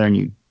it together and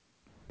you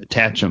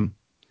attach them,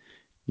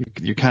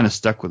 you're kind of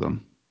stuck with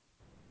them.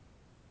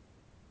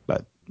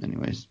 But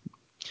anyways,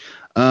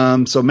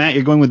 so Matt,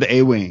 you're going with the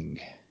A-wing.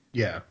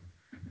 Yeah.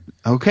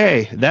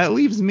 Okay, that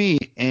leaves me,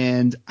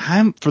 and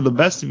for the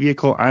best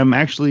vehicle, I'm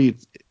going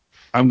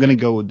to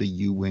go with the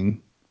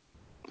U-wing.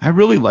 I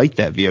really like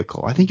that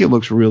vehicle. I think it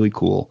looks really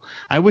cool.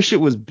 I wish it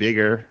was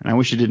bigger, and I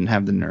wish it didn't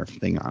have the Nerf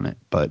thing on it,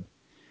 but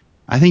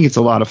I think it's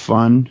a lot of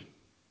fun.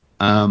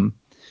 And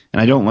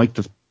I don't like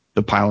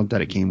the pilot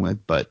that it came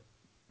with, but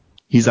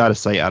he's out of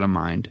sight, out of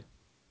mind.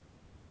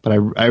 But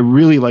I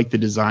really like the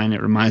design.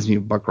 It reminds me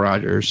of Buck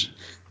Rogers.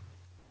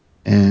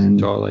 And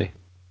totally.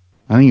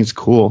 I think it's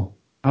cool.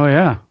 Oh,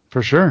 yeah,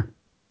 for sure.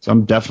 So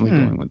I'm definitely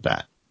going with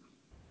that.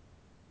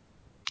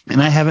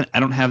 And I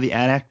don't have the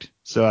AT-ACT,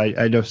 so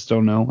I just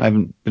don't know. I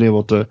haven't been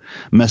able to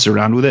mess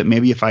around with it.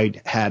 Maybe if I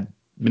had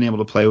been able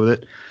to play with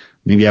it,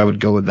 maybe I would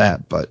go with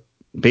that. But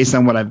based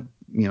on what I've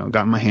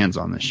gotten my hands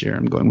on this year,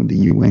 I'm going with the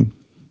U-wing.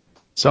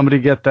 Somebody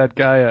get that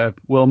guy a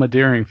Wilma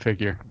Deering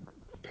figure.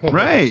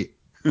 Right.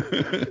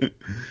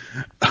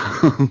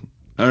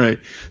 All right.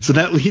 So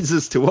that leads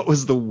us to what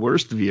was the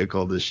worst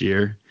vehicle this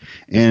year,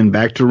 and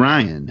back to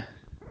Ryan.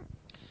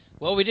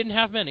 Well, we didn't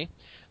have many,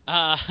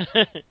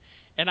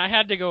 and I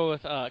had to go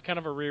with kind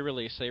of a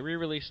re-release. They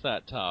re-released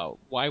that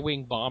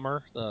Y-wing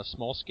bomber, the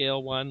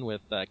small-scale one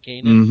with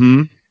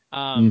Kanan.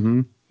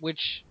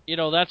 Which,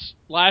 that's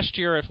last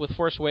year with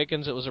Force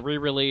Awakens. It was a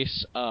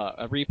re-release,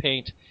 a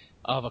repaint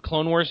of a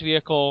Clone Wars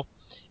vehicle,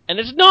 and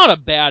it's not a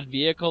bad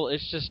vehicle.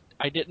 It's just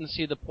I didn't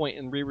see the point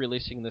in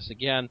re-releasing this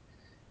again.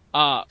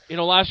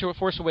 Last year with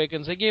Force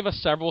Awakens, they gave us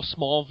several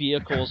small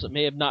vehicles that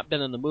may have not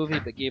been in the movie,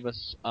 but gave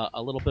us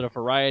a little bit of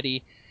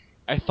variety.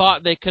 I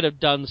thought they could have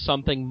done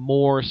something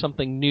more,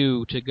 something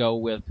new to go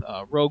with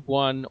Rogue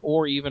One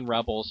or even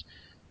Rebels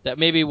that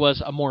maybe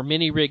was a more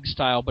mini-rig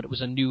style, but it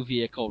was a new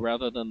vehicle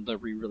rather than the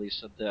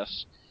re-release of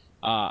this.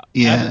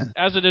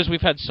 As it is,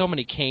 we've had so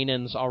many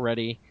Kanans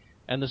already,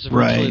 and this is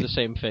virtually the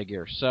same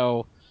figure.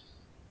 So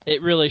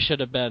it really should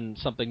have been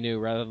something new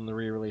rather than the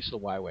re-release of the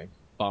Y-Wing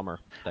bomber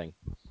thing.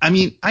 I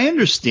mean, I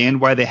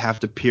understand why they have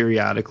to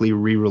periodically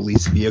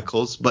re-release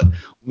vehicles, but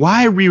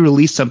why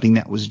re-release something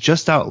that was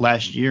just out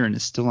last year and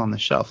is still on the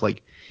shelf?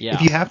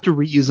 If you have to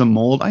reuse a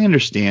mold, I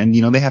understand.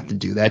 They have to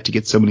do that to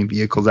get so many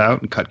vehicles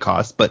out and cut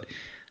costs, but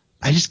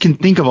I just can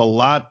think of a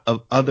lot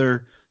of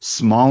other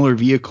smaller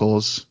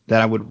vehicles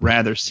that I would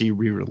rather see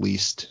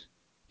re-released.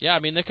 Yeah, I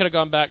mean, they could have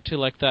gone back to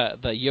the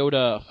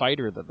Yoda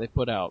fighter that they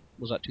put out.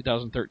 Was that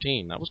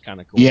 2013? That was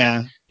kind of cool.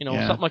 Yeah.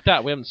 Something like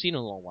that we haven't seen in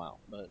a little while.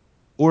 But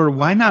or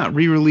why not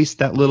re-release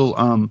that little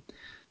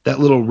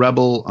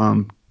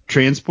Rebel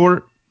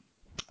transport?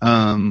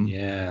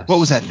 What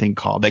was that thing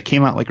called? That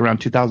came out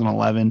around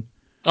 2011.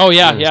 Oh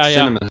yeah.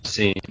 Cinema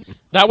Scene.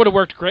 That would have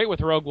worked great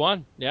with Rogue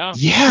One. Yeah.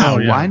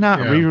 Yeah. Why not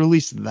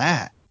re-release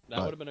that?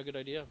 That would have been a good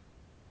idea.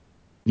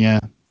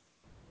 Yeah.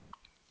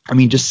 I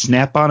mean, just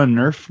snap on a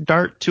Nerf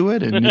dart to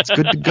it, and it's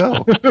good to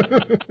go.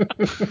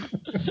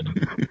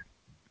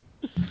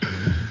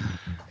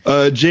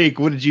 Jake,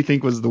 what did you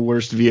think was the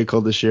worst vehicle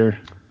this year?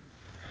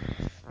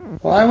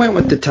 Well, I went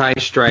with the TIE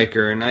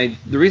Striker, and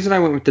the reason I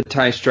went with the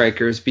TIE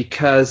Striker is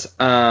because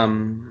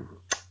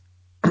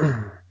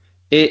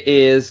it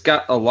is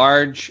got a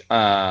large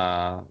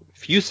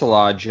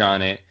fuselage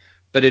on it,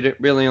 but it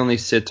really only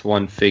sits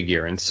one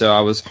figure, and so I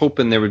was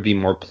hoping there would be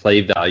more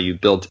play value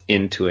built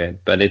into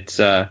it, but it's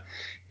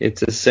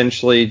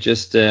essentially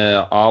just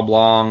a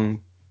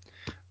oblong.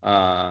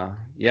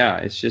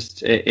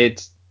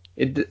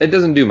 It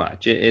doesn't do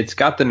much. It's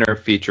got the Nerf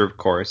feature, of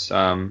course,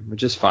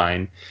 which is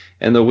fine,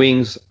 and the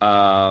wings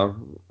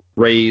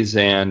raise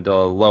and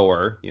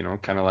lower,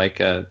 kind of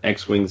like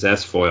X-Wing's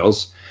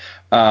S-foils.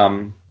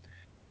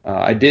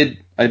 I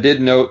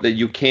did note that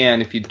you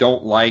can, if you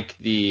don't like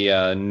the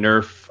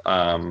Nerf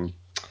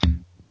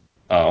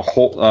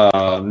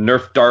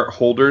Nerf dart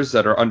holders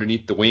that are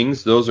underneath the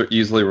wings, those are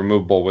easily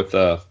removable with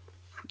a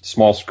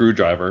small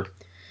screwdriver.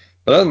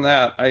 But other than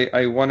that,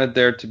 I wanted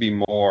there to be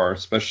more,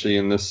 especially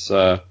in this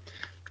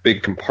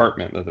big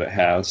compartment that it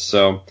has.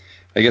 So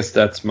I guess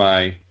that's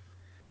my,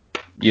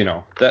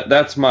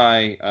 that's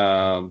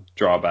my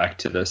drawback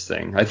to this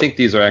thing. I think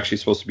these are actually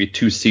supposed to be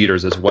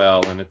 2-seaters as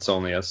well, and it's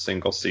only a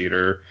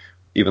single-seater,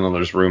 even though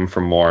there's room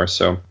for more.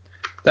 So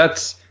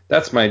that's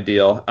my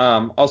deal.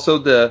 Also,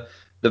 the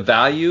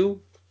value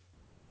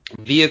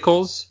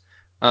vehicles,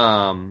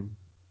 the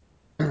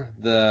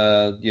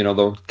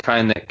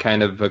kind that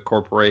kind of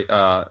incorporate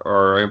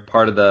or are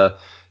part of the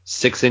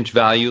 6-inch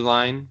value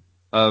line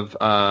of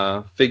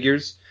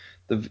figures.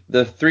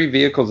 The 3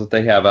 vehicles that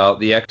they have out,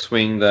 the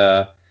X-Wing,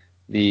 the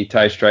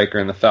TIE Striker,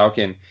 and the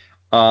Falcon,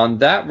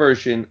 that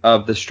version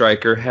of the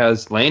Striker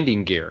has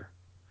landing gear,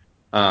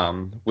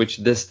 which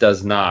this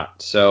does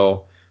not.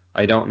 So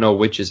I don't know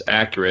which is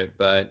accurate,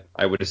 but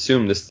I would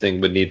assume this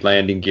thing would need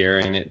landing gear,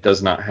 and it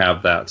does not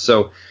have that.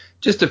 So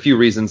just a few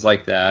reasons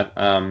like that.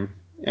 I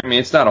mean,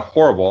 it's not a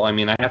horrible. I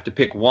mean, I have to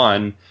pick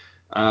one.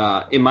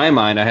 In my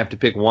mind, I have to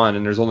pick one,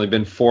 and there's only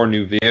been 4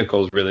 new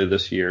vehicles really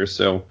this year,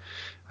 so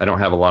I don't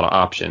have a lot of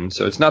options.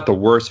 So it's not the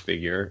worst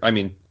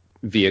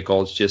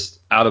vehicle. It's just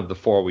out of the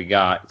 4 we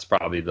got, it's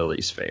probably the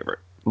least favorite.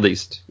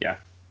 Yeah.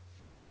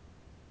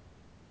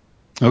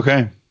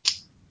 Okay.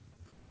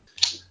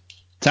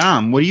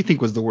 Tom, what do you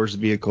think was the worst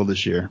vehicle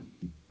this year?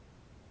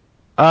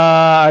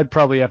 I'd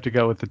probably have to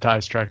go with the TIE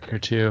Striker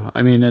too.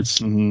 I mean, it's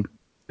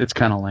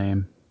kind of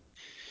lame.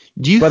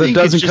 But it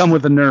doesn't come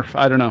with a Nerf.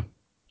 I don't know.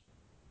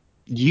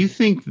 Do you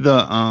think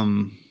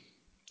the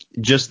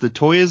just the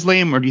toy is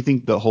lame, or do you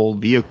think the whole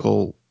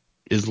vehicle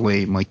is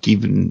lame,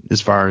 even as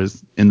far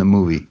as in the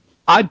movie?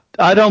 I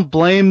don't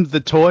blame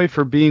the toy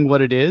for being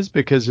what it is,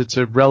 because it's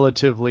a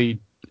relatively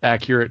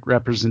accurate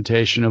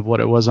representation of what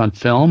it was on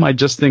film. I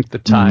just think the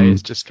tie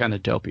is just kind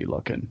of dopey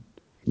looking.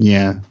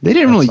 Yeah, they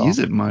didn't really use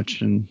it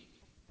much, and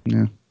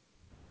yeah,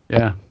 I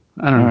don't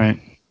know. All right,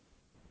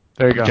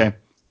 there you go. Okay,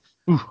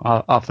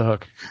 off the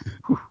hook.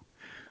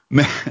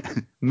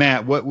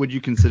 Matt, what would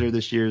you consider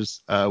this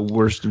year's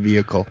worst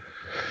vehicle?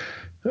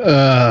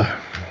 I'm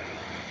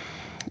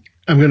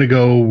going to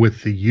go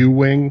with the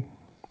U-Wing.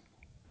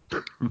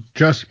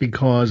 just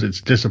because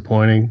it's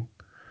disappointing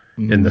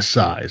in the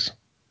size.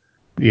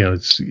 You know,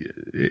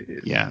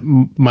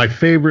 my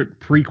favorite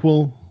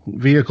prequel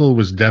vehicle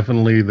was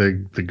definitely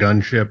the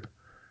gunship,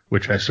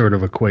 which I sort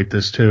of equate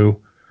this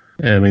to.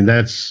 I mean,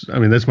 that's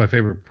my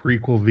favorite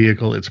prequel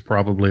vehicle. It's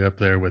probably up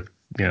there with,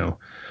 you know,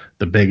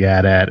 the big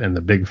AT-AT and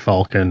the big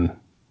Falcon.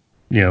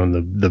 You know,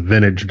 and the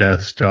vintage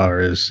Death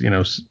Star is, you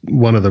know,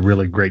 one of the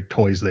really great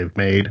toys they've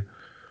made.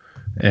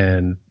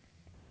 And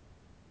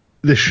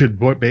this should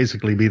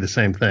basically be the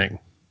same thing.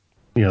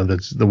 You know,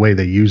 that's the way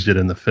they used it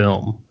in the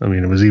film. I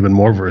mean, it was even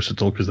more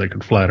versatile because they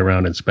could fly it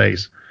around in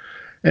space.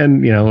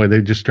 And, you know,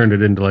 they just turned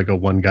it into like a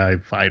one-guy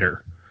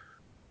fighter.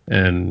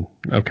 And,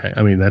 okay,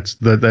 I mean, that's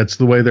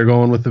the way they're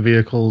going with the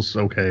vehicles.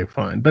 Okay,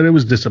 fine. But it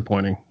was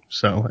disappointing.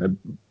 So,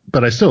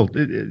 but I still,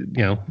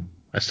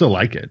 I still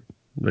like it.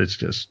 It's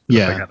just,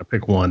 if I got to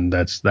pick one,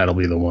 that'll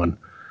be the one.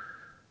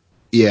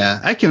 Yeah,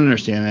 I can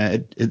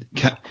understand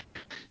that.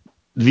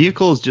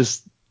 Vehicles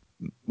just,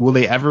 will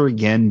they ever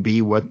again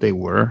be what they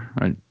were?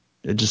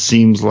 It just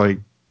seems like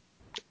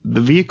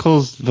the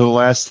vehicles for the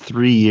last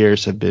 3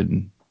 years have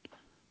been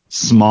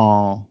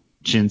small,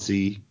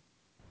 chintzy.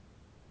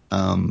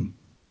 The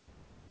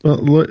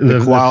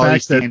quality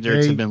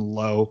standards have been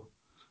low.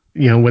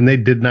 You know, when they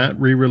did not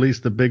re-release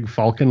the big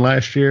Falcon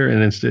last year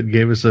and instead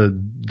gave us a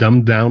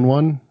dumbed down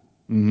one,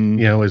 you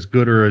know, as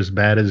good or as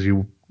bad as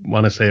you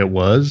want to say it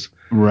was.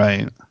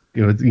 Right.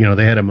 You know,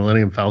 they had a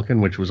Millennium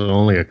Falcon, which was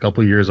only a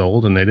couple years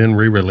old, and they didn't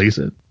re-release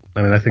it.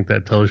 I mean, I think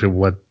that tells you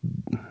what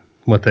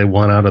they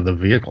want out of the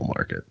vehicle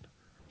market.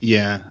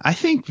 Yeah, I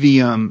think the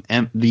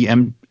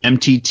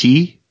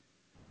MTT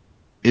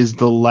is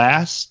the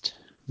last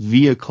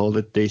vehicle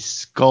that they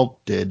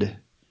sculpted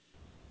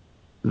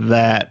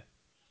that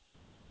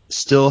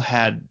still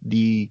had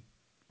the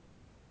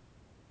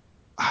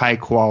high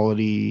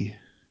quality,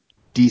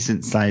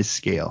 decent size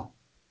scale.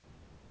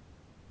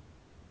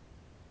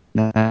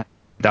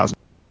 9,000.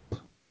 I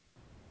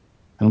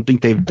don't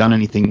think they've done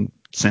anything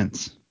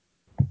since.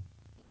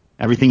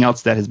 Everything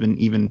else that has been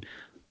even,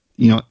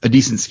 you know, a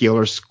decent scale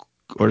or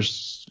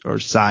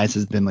size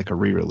has been like a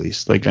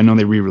re-release. Like I know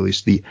they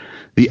re-released the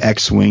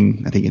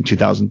X-Wing, I think in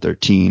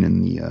 2013,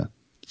 and the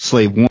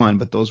Slave 1,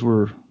 but those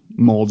were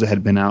molds that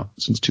had been out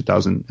since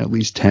 2000, at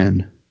least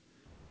 10.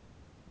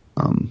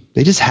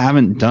 They just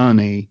haven't done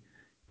a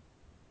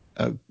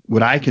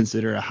what I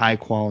consider a high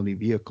quality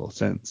vehicle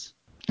since.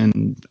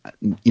 And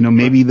you know,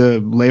 maybe the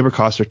labor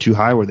costs are too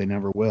high where they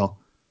never will.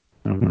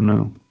 I don't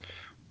know.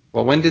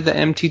 Well, when did the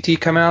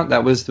MTT come out?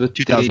 That was with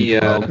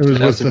 2012. It was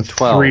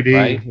 2012, with the 3D,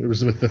 right? It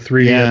was with the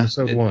 3D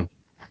episode 1.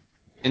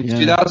 In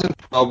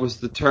 2012 was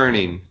the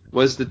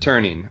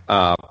turning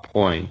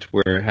point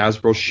where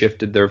Hasbro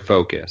shifted their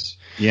focus.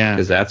 Yeah.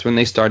 Because that's when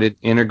they started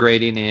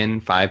integrating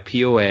in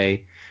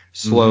 5POA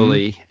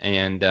slowly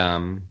and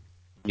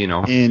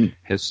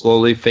has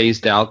slowly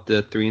phased out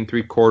the 3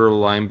 3/4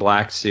 line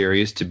Black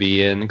Series to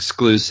be an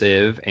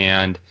exclusive,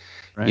 and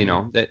you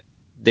know that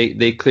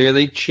they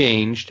clearly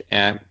changed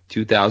at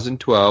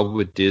 2012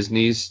 with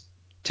Disney's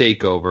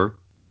takeover.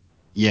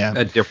 Yeah,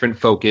 a different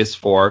focus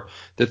for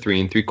the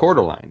 3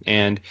 3/4 line,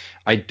 and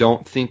I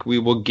don't think we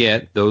will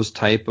get those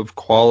type of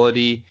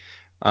quality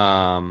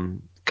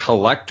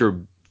collector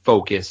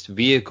focused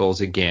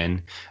vehicles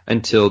again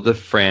until the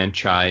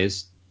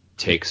franchise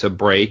takes a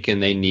break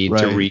and they need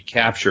to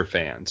recapture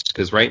fans,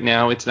 because right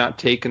now it's not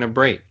taking a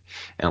break.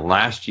 And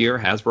last year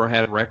Hasbro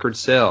had record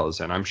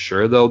sales, and I'm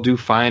sure they'll do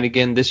fine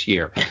again this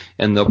year,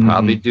 and they'll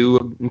probably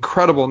do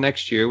incredible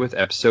next year with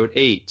episode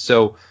 8.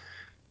 So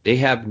they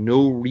have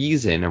no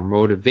reason or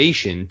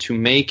motivation to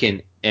make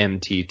an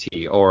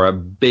MTT or a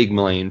big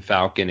Millennium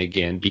Falcon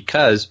again,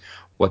 because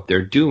what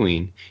they're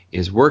doing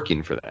is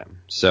working for them.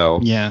 So,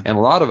 and a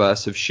lot of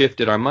us have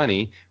shifted our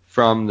money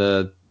from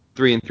the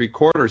 3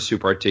 3/4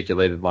 super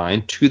articulated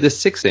line to the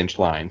 6-inch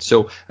line.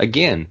 So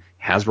again,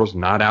 Hasbro's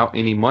not out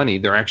any money.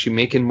 They're actually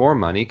making more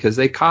money because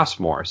they cost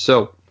more.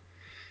 So,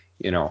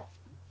 you know,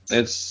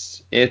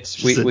 it's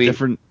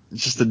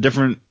just a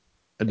different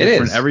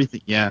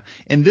everything. Yeah.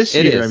 And this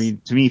year, I mean,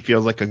 to me,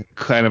 feels like a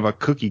kind of a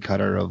cookie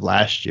cutter of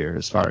last year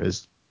as far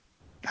as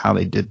how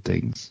they did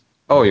things.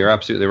 Oh, you're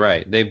absolutely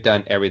right. They've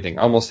done everything.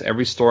 Almost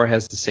every store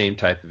has the same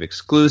type of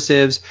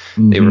exclusives.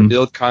 They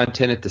revealed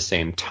content at the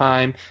same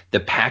time. The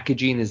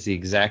packaging is the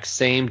exact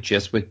same,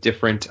 just with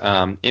different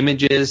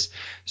images.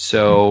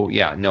 So,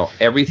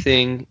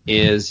 everything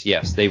is,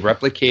 they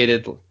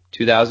replicated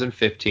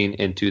 2015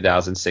 and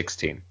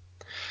 2016.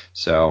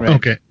 So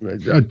okay,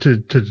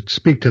 to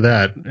speak to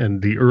that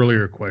and the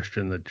earlier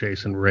question that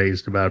Jason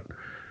raised about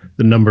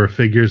the number of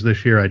figures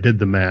this year, I did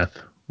the math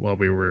while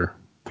we were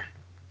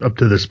up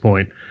to this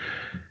point.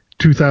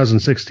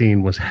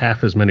 2016 was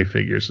half as many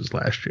figures as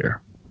last year,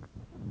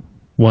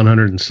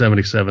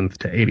 177th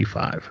to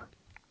 85.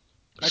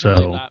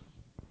 So that.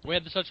 We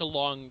had such a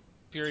long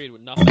period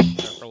with nothing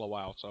there for a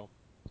while, so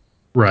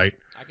right.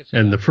 I could see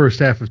and that. The first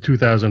half of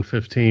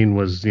 2015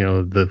 was,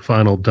 the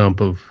final dump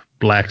of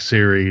Black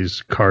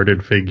Series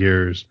carded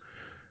figures.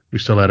 We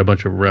still had a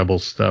bunch of Rebel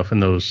stuff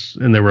in those,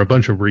 and there were a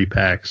bunch of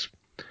repacks.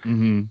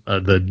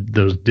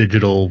 Those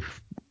digital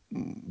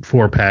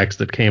 4-packs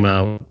that came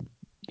out.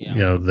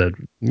 Yeah.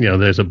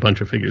 There's a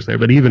bunch of figures there.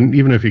 But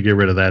even if you get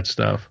rid of that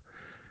stuff,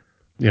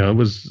 there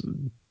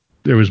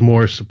was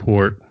more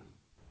support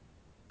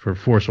for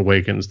Force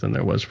Awakens than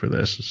there was for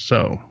this.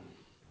 So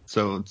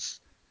it's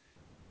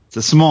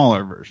a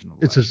smaller version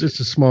of it's a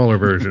smaller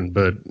version,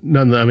 but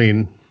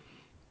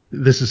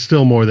this is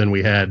still more than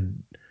we had.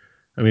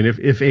 I mean,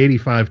 if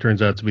 85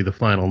 turns out to be the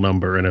final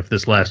number, and if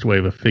this last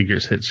wave of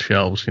figures hits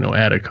shelves,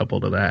 add a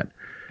couple to that,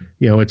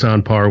 it's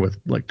on par with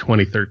like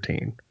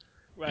 2013,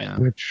 right?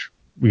 Which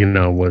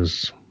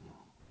was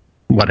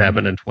what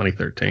happened in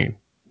 2013,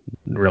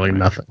 really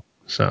nothing.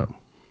 So,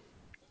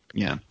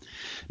 yeah.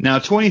 Now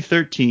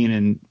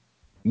 2013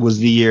 was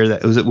the year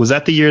that was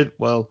that the year?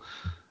 Well,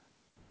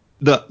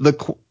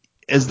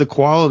 as the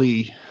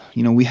quality.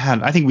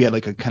 I think we had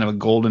like a kind of a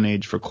golden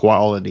age for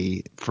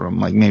quality from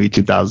like maybe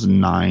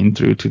 2009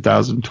 through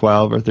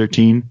 2012 or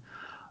 13.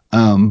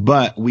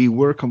 But we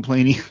were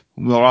complaining.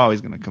 We were always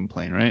going to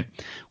complain, right?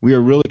 We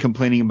were really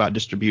complaining about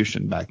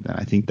distribution back then.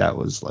 I think that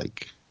was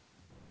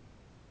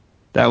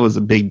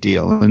a big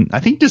deal. And I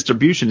think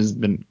distribution has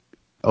been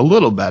a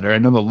little better. I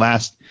know the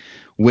last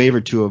wave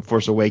or two of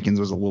Force Awakens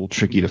was a little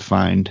tricky to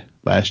find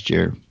last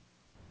year.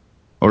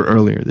 Or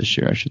earlier this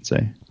year, I should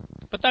say.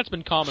 But that's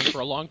been common for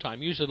a long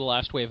time. Usually the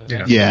last wave of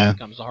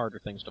becomes the harder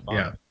things to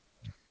find.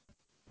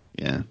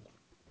 Yeah.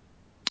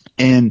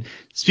 And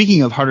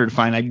speaking of harder to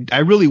find, I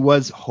really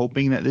was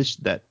hoping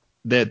that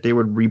they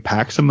would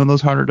repack some of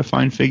those harder to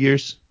find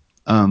figures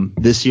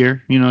this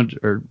year,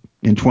 or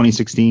in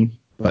 2016.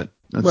 But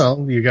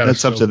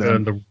that's up to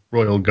them. The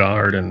Royal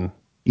Guard and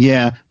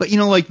yeah, but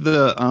like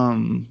the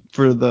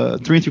for the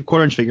 3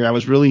 3/4 inch figure, I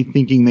was really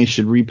thinking they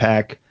should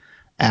repack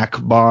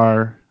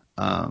Akbar.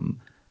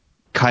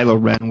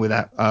 Kylo Ren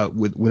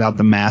without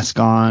the mask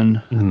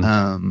on.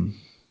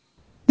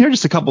 There are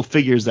just a couple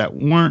figures that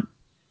weren't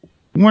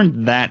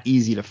that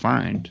easy to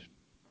find.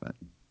 But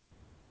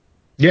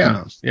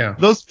yeah.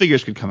 Those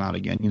figures could come out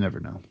again. You never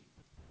know.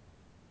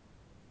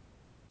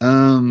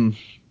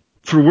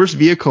 For worst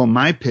vehicle,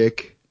 my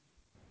pick.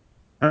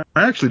 I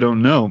actually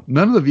don't know.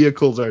 None of the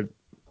vehicles are.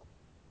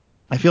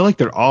 I feel like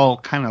they're all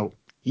kind of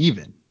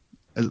even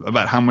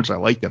about how much I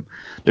like them.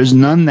 There's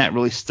none that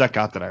really stuck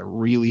out that I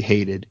really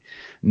hated.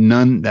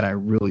 None that I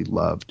really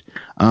loved.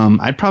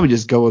 I'd probably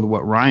just go with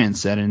what Ryan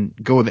said and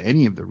go with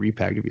any of the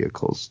repacked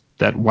vehicles.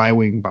 That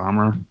Y-Wing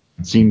bomber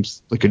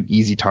seems like an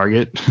easy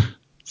target.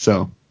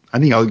 So I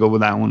think I'll go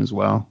with that one as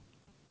well.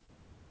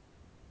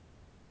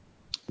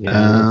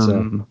 Yeah, it's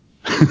an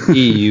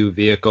EU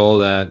vehicle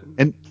that,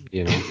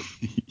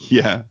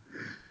 Yeah.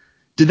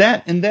 Did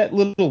that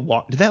little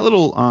what was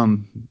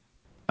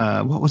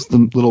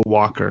the little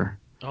walker?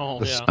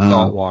 Oh, yeah.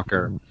 Salt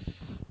Walker.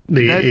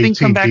 The that thing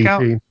come back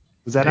out?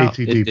 Was that out?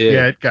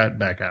 It got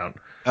back out.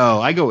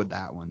 Oh, I go with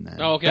that one then.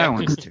 Oh, okay. That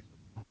one's too.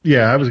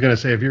 Yeah, I was going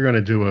to say, if you're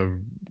going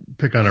to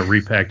pick on a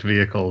repacked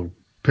vehicle,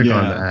 pick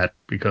on that,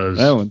 because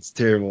that one's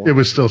terrible. It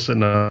was still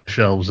sitting on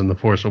shelves in the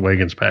Force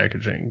Awakens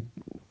packaging.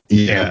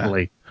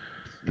 Yeah.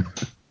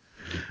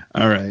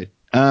 All right.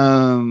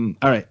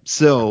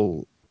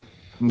 So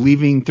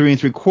leaving 3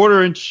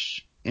 3/4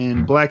 inch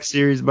and Black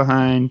Series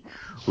behind,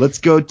 let's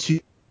go to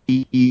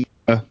the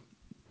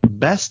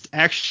best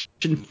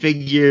action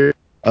figure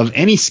of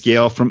any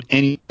scale from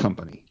any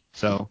company.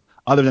 So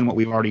other than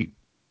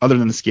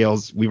the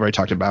scales we've already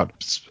talked about,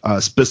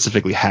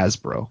 specifically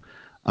Hasbro.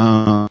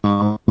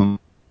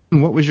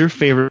 What was your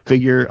favorite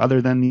figure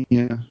other than the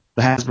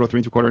Hasbro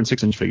 3 3/4 and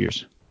 6 inch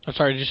figures? I'm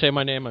sorry, did you say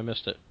my name? I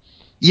missed it.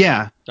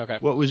 Yeah. Okay.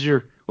 What was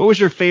your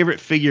favorite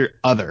figure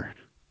other?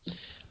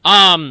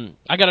 I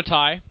got a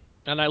tie,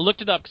 and I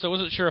looked it up because I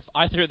wasn't sure if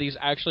either of these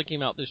actually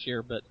came out this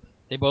year, but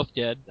they both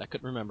did. I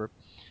couldn't remember.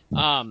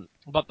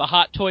 But the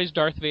Hot Toys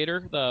Darth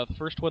Vader, the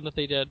first one that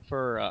they did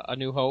for A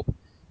New Hope,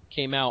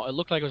 came out. It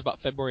looked like it was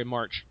about February,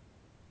 March.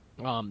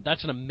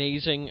 That's an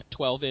amazing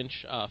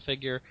 12-inch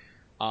figure.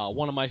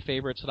 One of my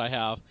favorites that I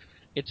have.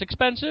 It's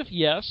expensive,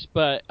 yes,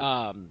 but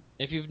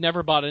if you've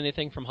never bought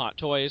anything from Hot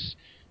Toys,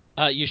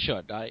 you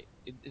should.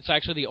 It's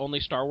actually the only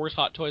Star Wars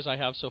Hot Toys I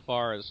have so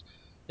far. As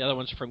the other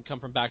ones come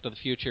from Back to the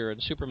Future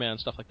and Superman,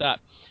 stuff like that.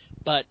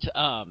 But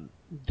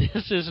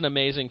this is an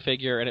amazing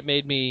figure, and it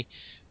made me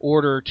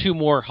order 2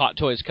 more Hot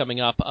Toys coming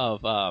up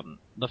of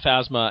the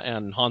Phasma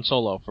and Han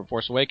Solo from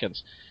Force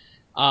Awakens.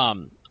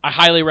 I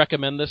highly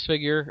recommend this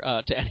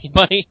figure to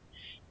anybody.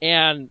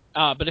 And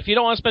but if you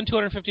don't want to spend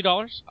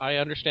 $250, I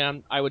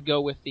understand. I would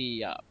go with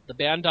the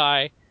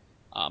Bandai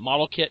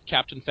model kit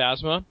Captain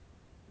Phasma.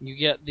 You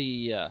get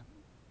the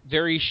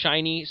very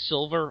shiny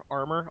silver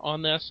armor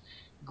on this.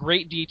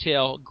 Great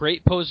detail,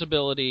 great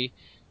posability,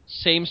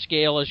 same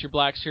scale as your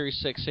Black Series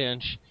 6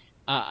 inch,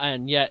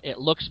 and yet it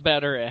looks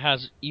better. It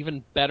has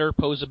even better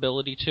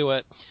posability to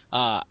it.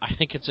 I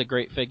think it's a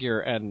great figure,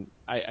 and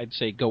I'd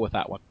say go with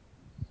that one.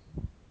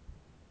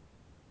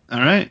 All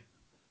right.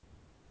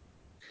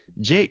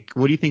 Jake,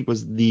 what do you think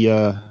was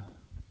the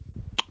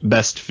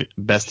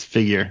best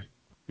figure?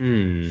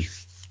 Any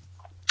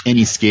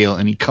Any scale,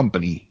 any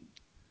company?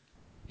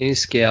 Any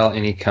scale,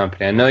 any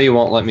company. I know you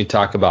won't let me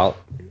talk about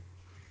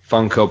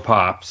Funko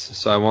Pops,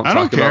 so I won't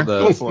talk about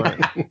those. Go for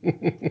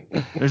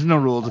it. There's no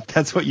rules. If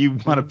that's what you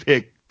want to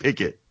pick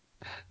it.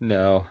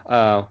 No.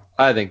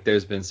 I think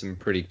there's been some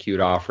pretty cute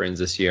offerings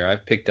this year.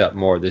 I've picked up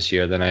more this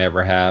year than I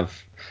ever have,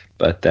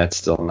 but that's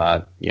still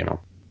not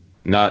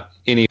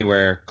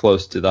anywhere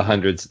close to the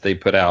hundreds that they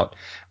put out.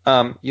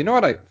 You know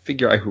what I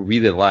figure I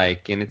really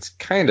like, and it's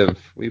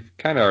we've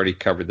kind of already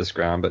covered this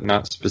ground, but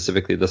not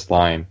specifically this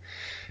line.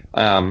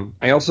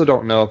 I also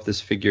don't know if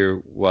this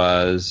figure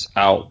was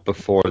out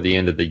before the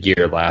end of the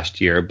year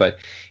last year, but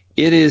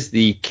it is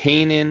the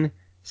Kanan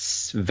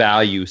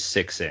Value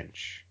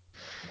 6-inch.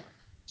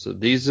 So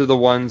these are the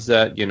ones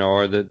that,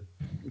 are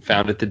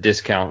found at the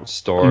discount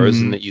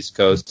stores in the East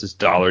Coast is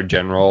Dollar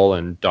General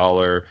and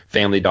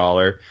Family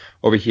Dollar.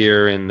 Over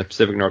here in the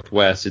Pacific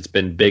Northwest, it's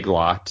been Big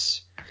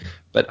Lots.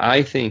 But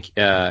I think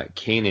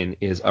Kanan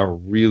is a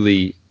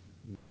really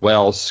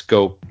well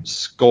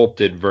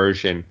sculpted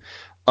version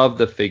of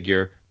the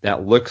figure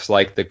that looks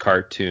like the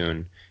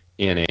cartoon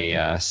in a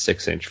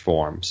 6-inch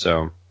form.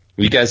 So,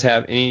 any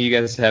of you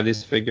guys have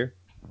this figure?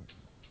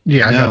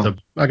 Yeah,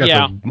 I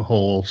got the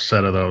whole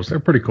set of those. They're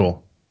pretty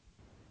cool.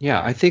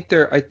 Yeah, I think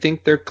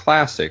they're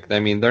classic. I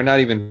mean, they're not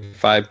even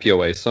 5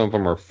 POA. Some of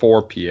them are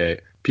 4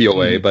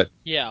 POA, but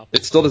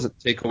it still doesn't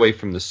take away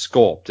from the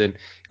sculpt, and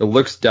it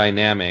looks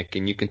dynamic.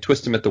 And you can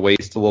twist him at the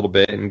waist a little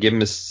bit and give him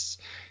his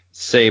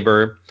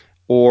saber,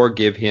 or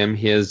give him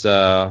his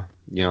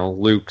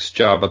Luke's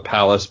Jabba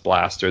Palace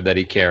blaster that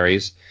he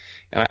carries.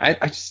 And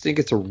I just think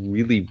it's a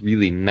really,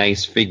 really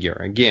nice figure.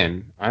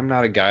 Again, I'm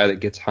not a guy that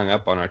gets hung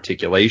up on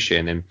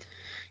articulation, and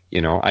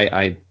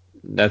I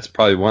that's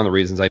probably one of the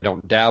reasons I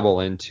don't dabble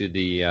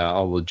into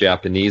all the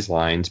Japanese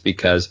lines,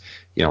 because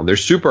they're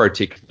super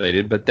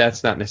articulated, but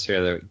that's not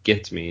necessarily what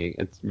gets me.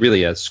 It's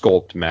really a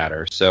sculpt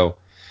matter. So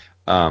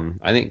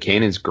I think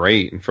Kanan's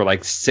great, and for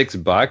like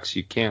 $6,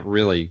 you can't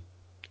really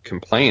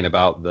complain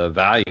about the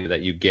value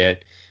that you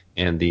get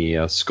and the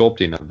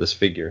sculpting of this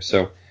figure.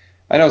 So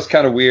I know it's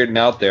kind of weird and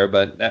out there,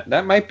 but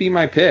that might be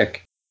my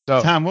pick.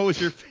 So, Tom, what was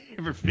your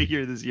favorite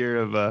figure this year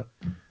of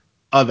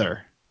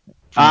other?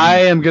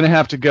 I am going to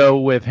have to go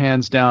with,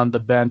 hands down, the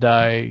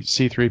Bandai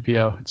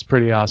C-3PO. It's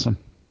pretty awesome.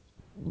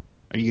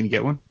 Are you going to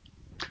get one?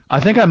 I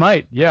think I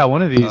might. Yeah,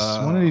 one of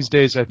these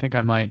days I think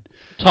I might.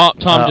 Tom,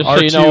 just so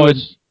you know,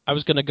 I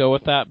was going to go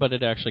with that, but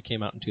it actually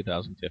came out in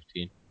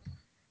 2015.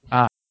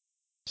 Damn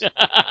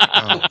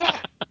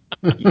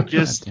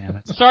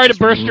it. Sorry to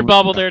burst your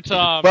bubble there,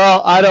 Tom.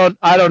 Well, I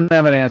don't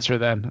have an answer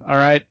then. All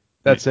right,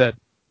 that's it.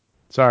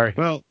 Sorry.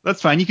 Well,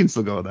 that's fine. You can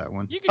still go with that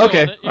one.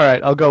 Okay. All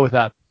right, I'll go with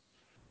that.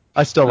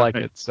 I still like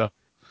it. So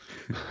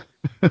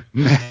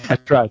I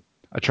tried.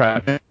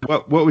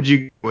 What would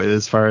you go with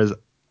as far as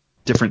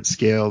different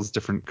scales,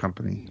 different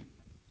company?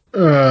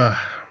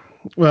 Well,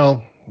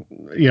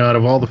 out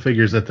of all the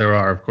figures that there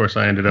are, of course,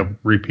 I ended up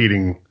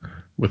repeating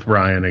with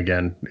Ryan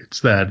again. It's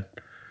the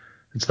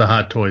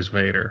Hot Toys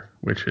Vader,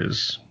 which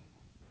is,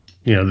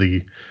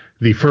 the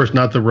first,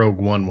 not the Rogue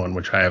One,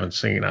 which I haven't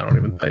seen. I don't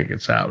even think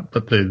it's out,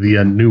 but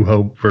the New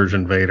Hope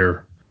version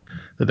Vader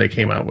that they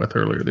came out with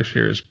earlier this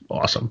year is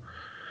awesome.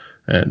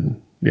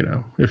 And,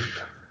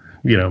 if,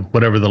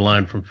 whatever the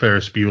line from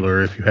Ferris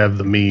Bueller, if you have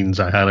the means,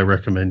 I highly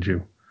recommend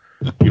you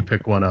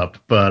pick one up.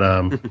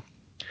 But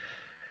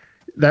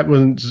that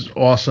one's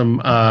awesome.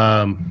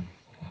 I'm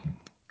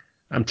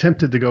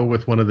tempted to go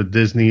with one of the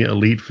Disney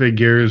Elite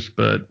figures,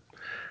 but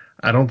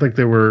I don't think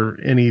there were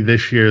any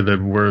this year that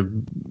were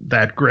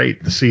that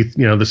great. The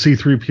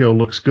C-3PO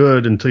looks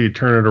good until you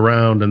turn it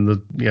around,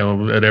 and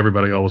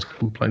everybody always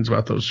complains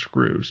about those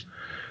screws.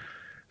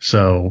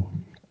 So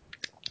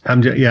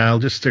I'll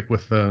just stick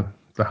with the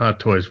Hot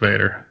Toys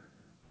Vader.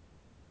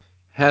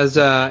 Has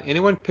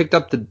anyone picked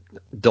up the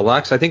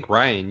Deluxe? I think,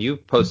 Ryan, you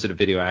posted a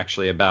video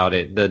actually about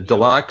it. The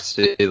Deluxe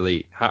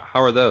Elite.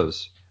 How are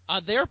those?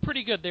 They're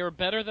pretty good. They were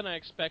better than I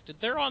expected.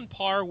 They're on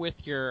par with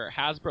your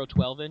Hasbro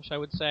 12-inch, I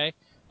would say.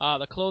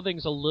 The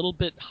clothing's a little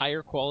bit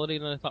higher quality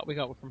than I thought we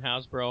got from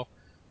Hasbro.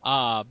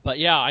 But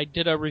yeah, I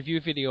did a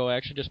review video. I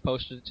actually just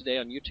posted it today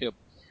on YouTube.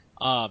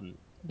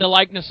 The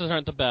likenesses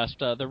aren't the best.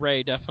 The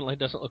Rey definitely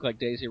doesn't look like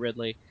Daisy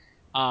Ridley.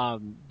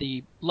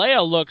 The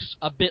Leia looks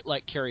a bit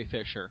like Carrie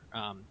Fisher.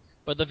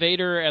 But the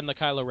Vader and the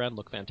Kylo Ren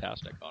look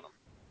fantastic on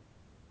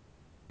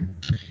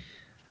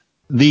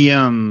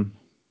them.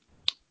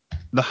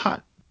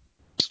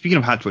 Speaking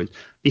of Hot Toys,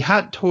 the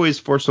Hot Toys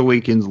Force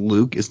Awakens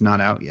Luke is not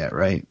out yet,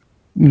 right?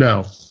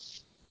 No,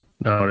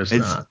 it's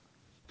not.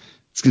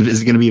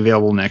 Is it going to be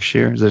available next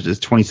year? Is it a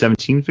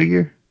 2017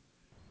 figure?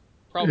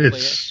 Probably.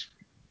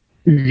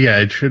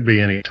 It should be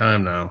any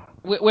time now.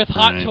 With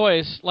Hot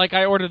Toys, like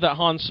I ordered that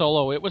Han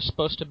Solo, it was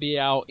supposed to be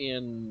out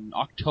in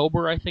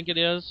October, I think it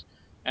is,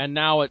 and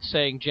now it's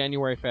saying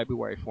January,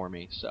 February for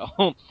me.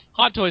 So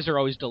Hot Toys are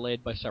always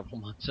delayed by several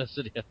months as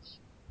it is.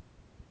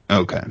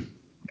 Okay.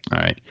 All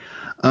right.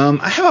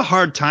 I have a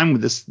hard time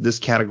with this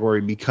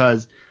category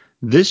because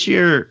this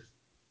year,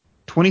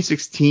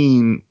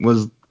 2016,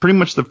 was pretty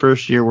much the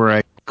first year where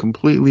I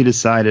completely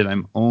decided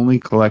I'm only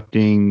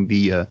collecting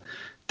the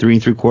 3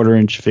 3/4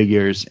 inch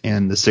figures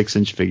and the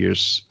 6-inch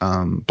figures,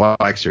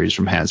 Black Series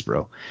from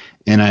Hasbro,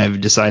 and I've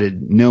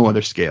decided no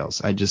other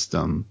scales. I just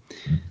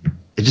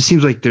it just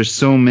seems like there's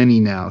so many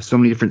now, so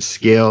many different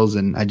scales,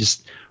 and I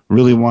just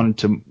really wanted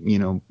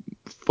to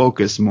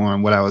focus more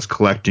on what I was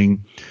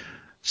collecting.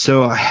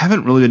 So I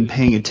haven't really been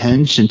paying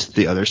attention to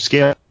the other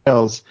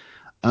scales.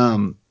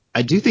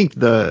 I do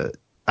think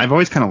I've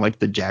always kind of liked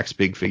the Jakks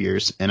Big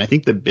Figures, and I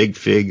think the Big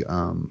Fig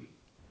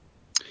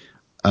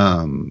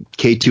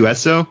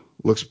K2SO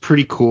looks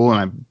pretty cool, and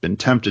I've been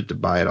tempted to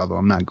buy it, although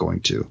I'm not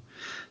going to.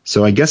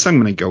 So I guess I'm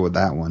going to go with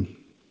that one.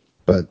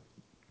 But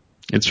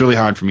it's really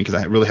hard for me because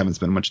I really haven't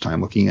spent much time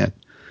looking at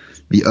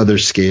the other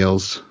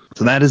scales.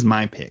 So that is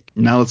my pick.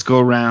 Now let's go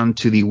around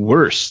to the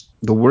worst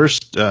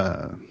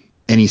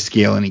any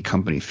scale, any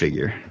company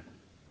figure.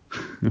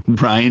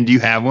 Brian, do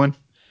you have one?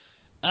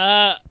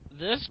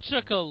 This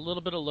took a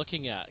little bit of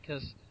looking at,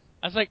 because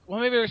I was like, well,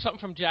 maybe there's something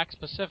from Jakks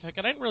Pacific.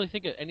 I didn't really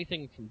think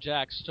anything from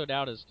Jakks stood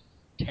out as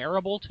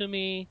terrible to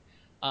me.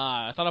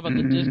 I thought about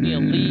the Disney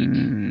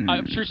Elite.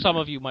 I'm sure some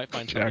of you might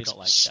find something you don't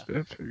like.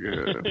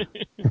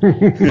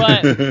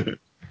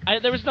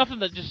 But there was nothing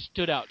that just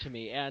stood out to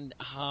me. And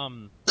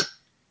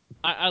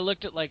I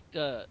looked at like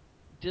the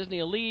Disney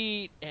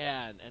Elite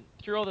and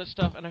through all this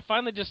stuff, and I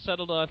finally just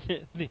settled on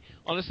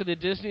honestly the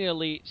Disney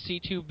Elite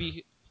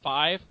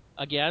C2B5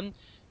 again,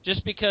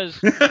 just because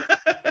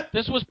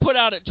this was put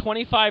out at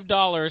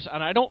 $25,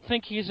 and I don't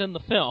think he's in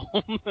the film.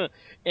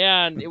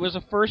 And it was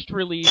a first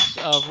release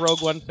of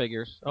Rogue One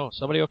figures. Oh,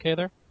 somebody okay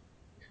there?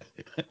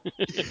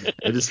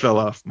 I just fell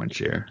off my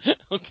chair.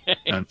 Okay.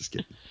 No, I'm just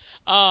kidding.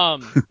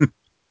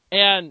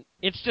 And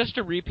it's just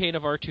a repaint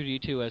of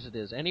R2-D2 as it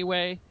is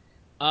anyway.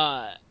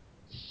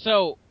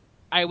 So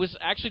I was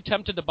actually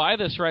tempted to buy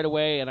this right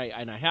away, and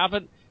I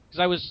haven't, because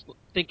I was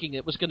thinking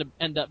it was going to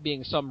end up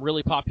being some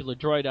really popular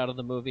droid out of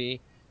the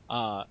movie.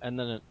 And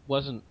then it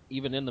wasn't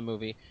even in the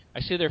movie.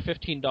 I see they're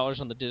 $15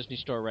 on the Disney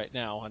Store right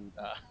now, and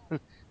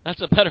that's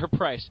a better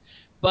price.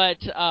 But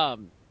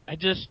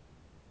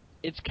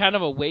it's kind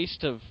of a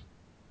waste of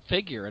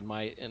figure in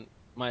my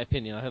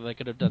opinion. I think they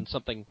could have done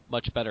something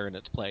much better in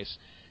its place.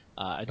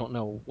 I don't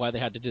know why they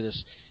had to do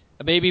this.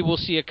 Maybe we'll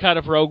see a cut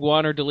of Rogue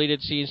One or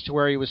deleted scenes to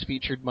where he was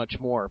featured much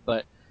more.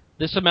 But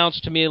this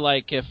amounts to me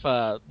like if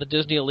the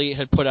Disney Elite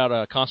had put out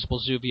a Constable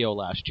Zuvio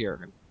last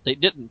year. They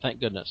didn't,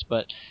 thank goodness,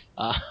 but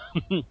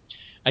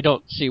I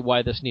don't see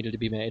why this needed to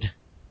be made.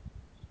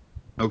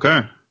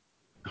 Okay.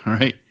 All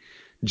right.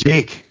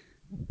 Jake.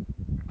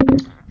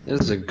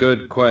 This is a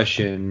good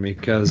question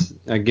because,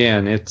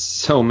 again, it's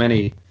so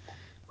many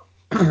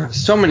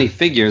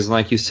figures,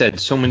 like you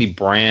said, so many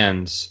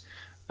brands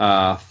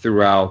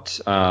throughout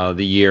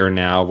the year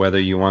now, whether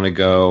you want to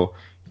go,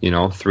 3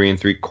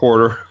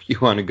 3/4, you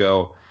want to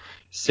go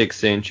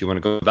 6-inch, you want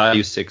to go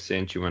value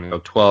 6-inch, you want to go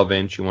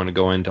 12-inch, you want to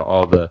go into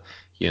all the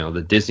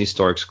the Disney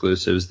Store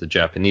exclusives, the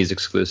Japanese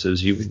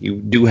exclusives. You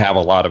do have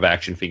a lot of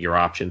action figure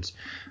options.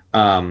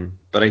 But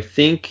I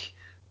think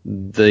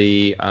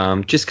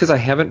just because I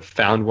haven't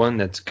found one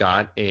that's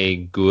got a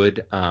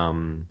good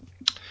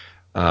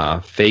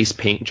face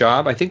paint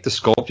job. I think the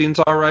sculpting's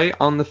all right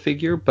on the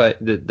figure, but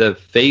the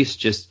face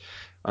just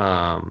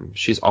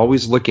she's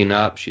always looking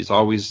up, she's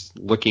always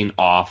looking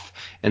off,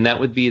 and that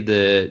would be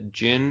the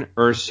Jyn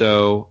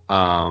Erso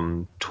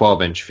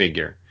 12-inch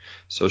figure.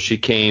 So she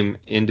came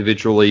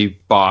individually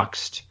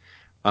boxed,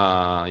 for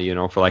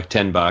like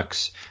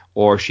 $10,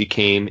 or she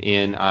came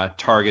in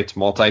Target's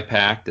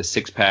multi-pack, the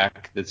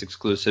 6-pack that's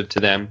exclusive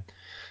to them.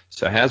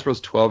 So Hasbro's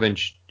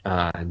 12-inch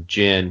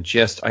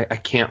Jyn, I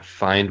can't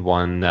find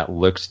one that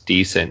looks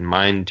decent.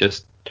 Mine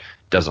just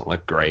doesn't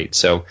look great.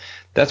 So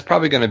that's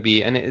probably going to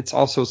be, and it's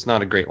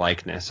not a great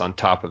likeness on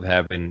top of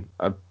having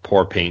a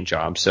poor paint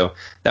job. So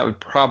that would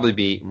probably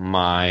be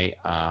my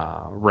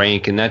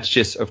rank. And that's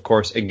just, of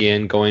course,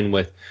 again, going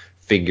with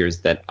figures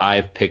that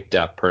I've picked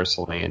up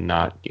personally and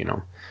not,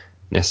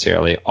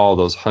 necessarily all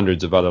those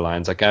hundreds of other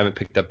lines. Like I haven't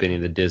picked up any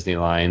of the Disney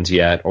lines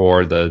yet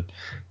or the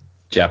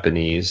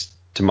Japanese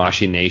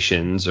Tamashii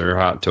Nations or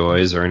Hot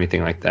Toys or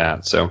anything like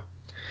that. So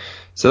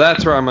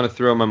that's where I'm going to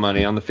throw my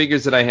money. On the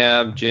figures that I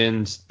have,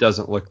 Jyn's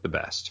doesn't look the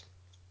best.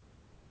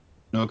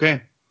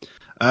 Okay.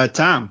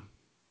 Tom.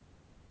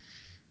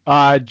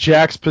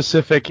 Jakks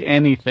Pacific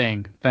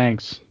anything.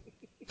 Thanks.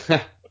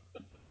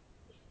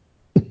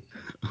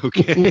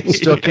 Okay.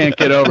 Still can't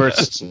get over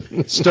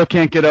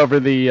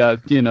the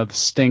the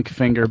stink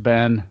finger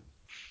Ben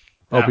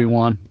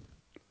Obi-Wan.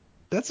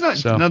 That's not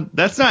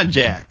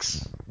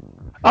Jakks.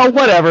 Oh,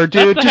 whatever,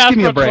 dude. Just give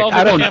me a break.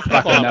 I don't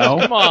fucking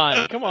know.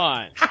 Come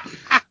on.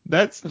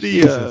 That's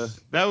the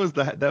that was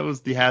the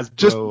Hasbro.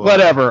 Just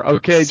whatever.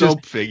 Okay,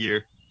 soap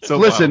figure.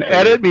 Listen,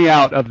 edit me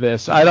out of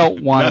this. I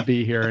don't want to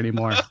be here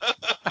anymore.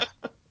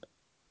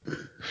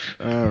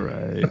 All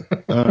right.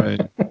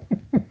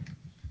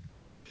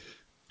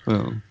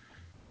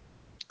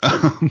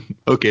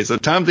 Okay, so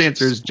Tom's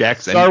answer is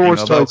Jakks. Star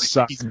Wars toys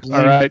suck.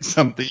 All right,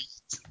 something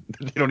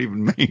that they don't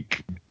even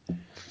make.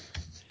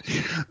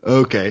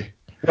 Okay,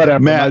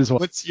 whatever. Matt,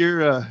 what's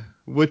your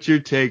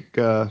take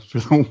for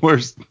the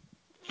worst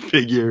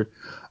figure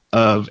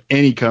of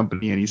any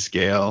company, any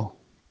scale.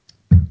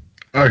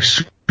 Are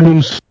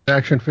Scooms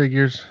action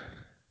figures?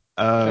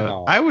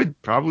 No. I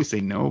would probably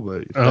say no,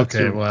 but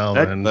okay, well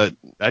then, but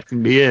that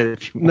can be it.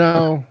 If you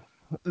no,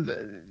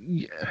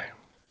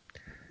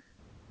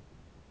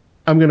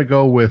 I'm gonna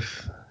go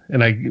with,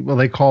 and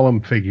they call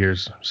them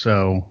figures.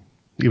 So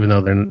even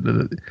though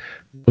they're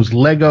those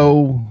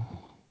Lego,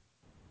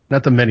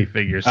 not the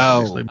minifigures,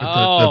 obviously,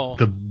 but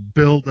the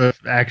build of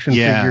action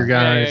figure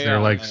guys. Yeah. They're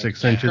like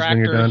 6 inches when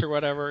you're done, or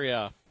whatever.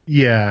 Yeah.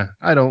 Yeah,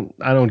 I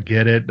don't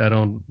get it. I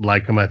don't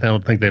like them. I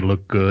don't think they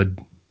look good.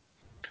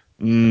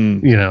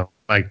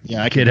 My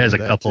kid has a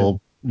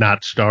couple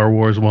not Star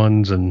Wars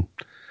ones, and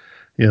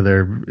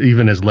they're,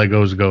 even as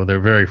Legos go, they're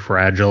very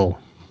fragile.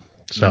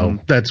 So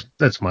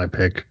that's my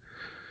pick.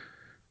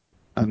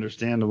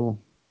 Understandable.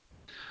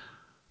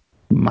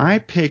 My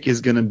pick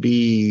is going to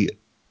be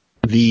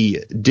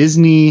the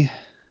Disney.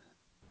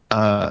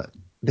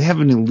 They have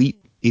an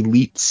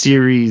Elite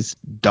Series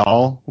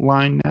doll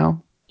line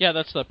now. Yeah,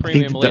 that's the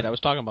Premium Elite. I was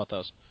talking about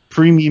those.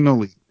 Premium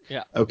Elite.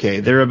 Yeah. Okay,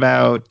 they're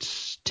about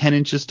 10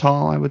 inches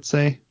tall, I would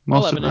say.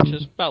 Most 11 of them.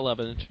 inches. About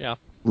 11 inches, yeah.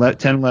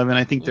 10, 11.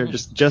 I think they're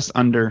just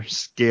under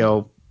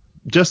scale,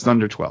 just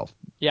under 12.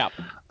 Yeah.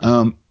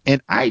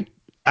 And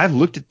I've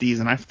looked at these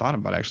and I've thought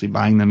about actually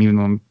buying them, even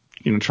though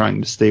I'm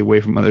trying to stay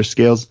away from other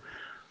scales.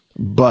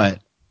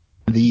 But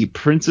the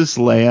Princess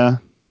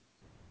Leia,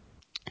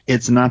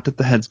 it's not that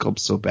the head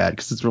sculpt's so bad,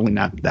 because it's really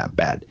not that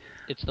bad.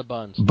 It's the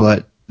buns.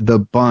 But the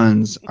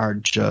buns are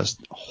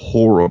just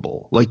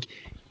horrible. Like,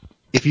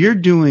 if you're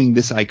doing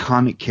this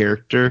iconic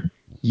character,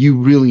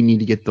 you really need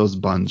to get those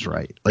buns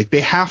right. Like,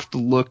 they have to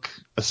look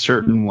a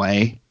certain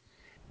way.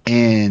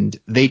 And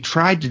they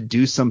tried to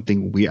do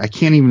something weird. I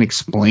can't even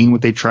explain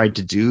what they tried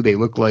to do. They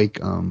look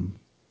like, I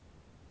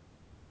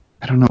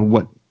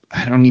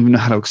don't even know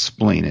how to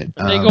explain it.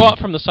 They go up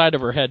from the side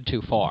of her head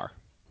too far.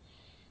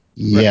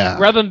 Yeah.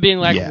 Rather than being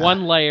like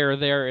one layer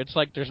there, it's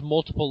like there's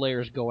multiple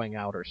layers going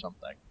out or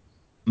something.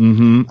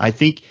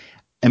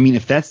 I mean,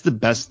 if that's the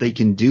best they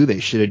can do, they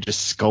should have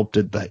just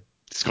sculpted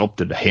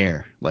the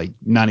hair, like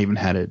not even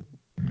had it,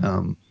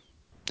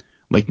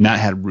 like not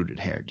had rooted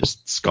hair,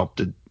 just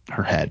sculpted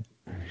her head,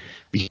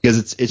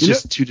 because it's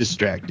just too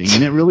distracting,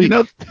 and it really,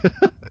 that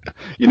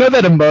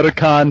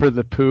emoticon for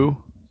the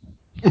poo.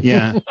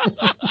 Yeah,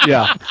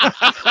 yeah.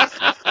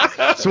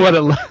 That's what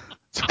it.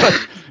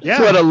 That's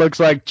what it looks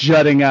like,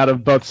 jutting out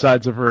of both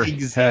sides of her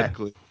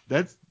exactly.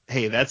 Head.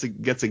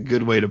 That's a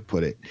good way to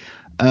put it.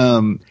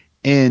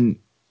 And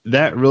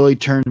that really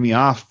turned me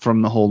off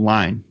from the whole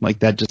line. Like,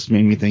 that just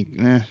made me think,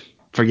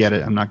 forget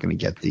it. I'm not going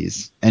to get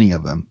any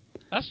of them.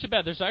 That's too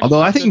bad. There's actually,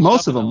 although I think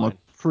most of them look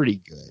pretty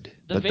good.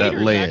 The Vader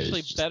is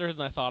actually better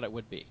than I thought it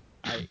would be.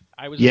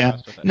 I was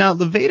impressed with it. Now,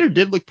 the Vader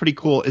did look pretty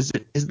cool. Is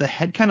the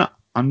head kind of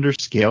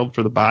underscaled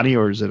for the body,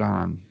 or is it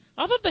on?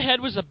 I thought the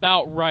head was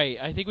about right.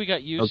 I think we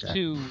got used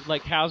to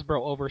like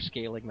Hasbro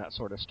overscaling that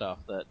sort of stuff.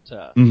 That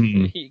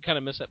you kind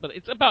of miss it, but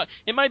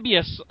it might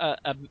be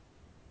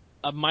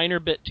a minor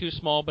bit too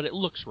small, but it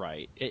looks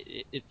right.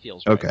 It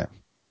feels right. Okay.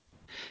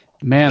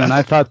 Man, and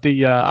I thought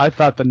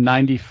the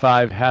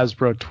 95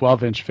 Hasbro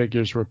 12-inch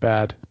figures were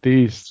bad.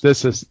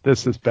 This is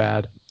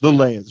bad. The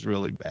Leia's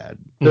really bad.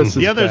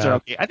 The others are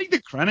okay. I think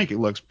the Krennic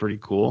looks pretty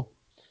cool.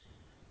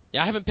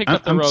 Yeah, I haven't picked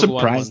up the Rogue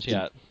One ones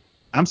yet.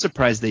 I'm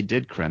surprised they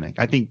did Krennic.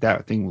 I think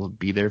that thing will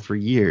be there for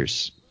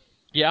years.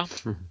 Yeah.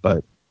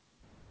 But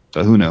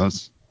who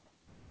knows?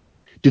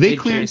 Do they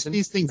clearance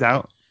these things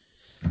out?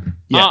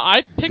 Yeah.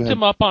 I picked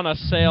them up on a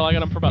sale. I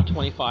got them for about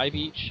 $25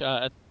 each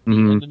at the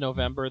end of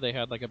November. They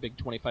had like a big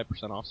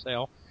 25% off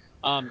sale.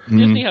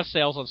 Disney has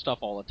sales on stuff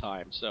all the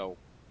time, so.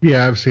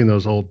 Yeah, I've seen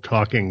those old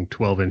talking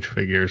 12-inch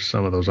figures.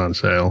 Some of those on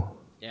sale.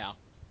 Yeah.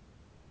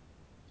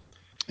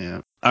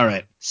 Yeah. All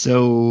right.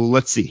 So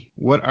let's see.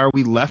 What are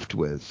we left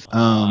with?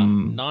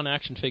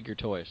 Non-action figure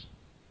toys.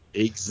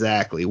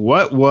 Exactly.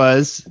 What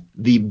was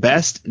the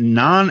best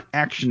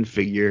non-action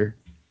figure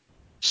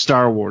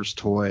Star Wars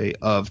toy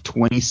of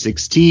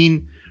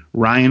 2016?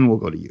 Ryan, we'll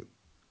go to you.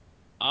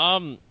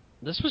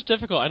 This was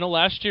difficult. I know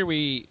last year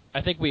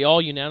I think we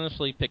all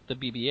unanimously picked the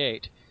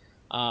BB-8.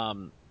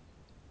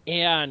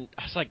 And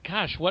I was like,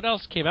 gosh, what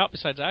else came out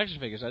besides action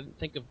figures? I didn't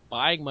think of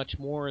buying much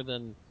more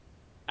than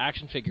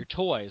action figure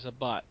toys. I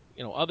bought,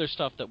 other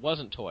stuff that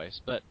wasn't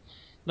toys. But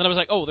then I was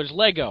like, oh, there's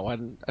Lego.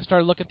 And I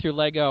started looking through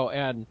Lego,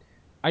 and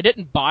I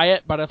didn't buy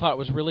it, but I thought it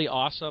was really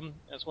awesome.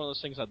 It's one of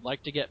those things I'd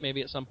like to get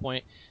maybe at some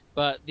point.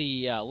 But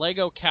the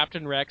Lego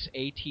Captain Rex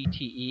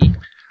ATTE.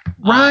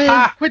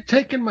 Ryan, quit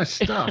taking my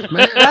stuff,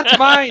 man. That's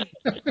mine.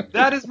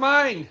 That is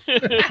mine.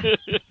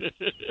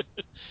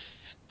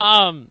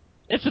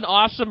 It's an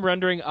awesome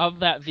rendering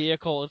of that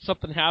vehicle. It's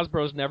something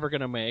Hasbro's never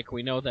going to make.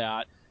 We know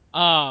that.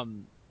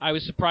 I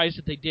was surprised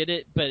that they did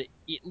it, but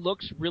it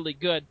looks really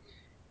good.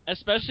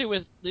 Especially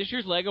with this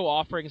year's Lego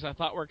offerings, I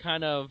thought were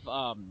kind of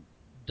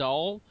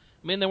dull.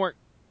 I mean, they weren't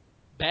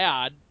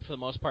bad for the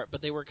most part,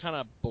 but they were kind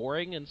of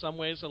boring in some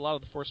ways. A lot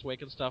of the Force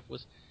Awakens stuff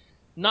was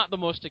not the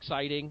most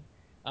exciting.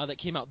 that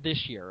came out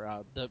this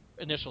year. The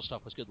initial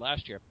stuff was good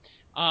last year.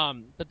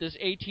 But this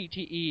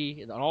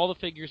ATTE and all the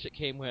figures it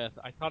came with,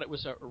 I thought it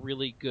was a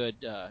really good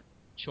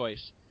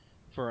choice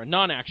for a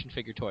non-action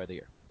figure toy of the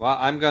year. Well,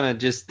 I'm going to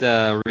just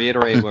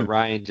reiterate what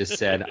Ryan just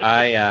said.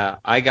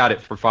 I got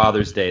it for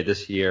Father's Day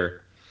this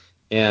year,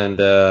 and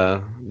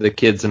the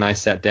kids and I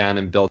sat down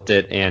and built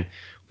it, and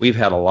we've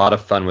had a lot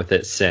of fun with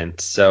it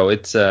since. So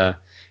of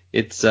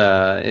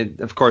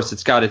course,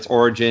 it's got its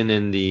origin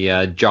in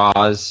the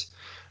Jaws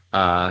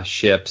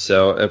ship.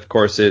 So of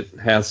course, it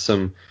has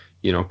some,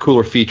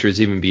 cooler features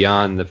even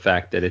beyond the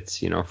fact that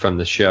it's, from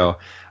the show.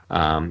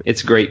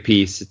 It's a great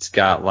piece. It's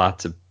got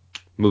lots of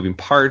moving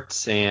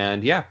parts,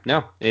 and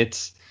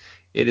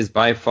it is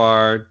by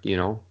far,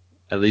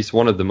 at least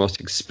one of the most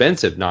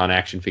expensive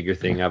non-action figure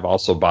thing I've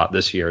also bought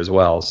this year as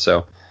well.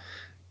 So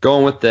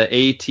going with the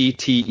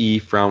ATTE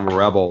from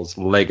Rebels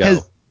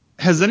Lego.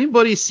 Has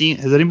anybody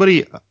seen?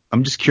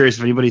 I'm just curious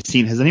if anybody's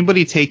seen. Has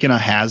anybody taken a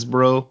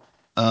Hasbro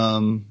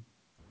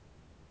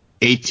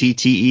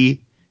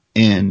ATTE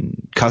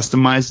and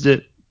customized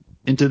it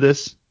into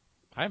this?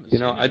 I haven't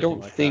seen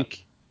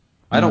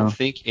I don't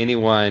think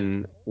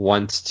anyone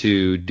wants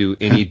to do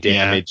any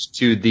damage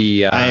to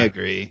the. I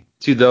agree.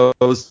 To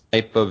those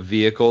type of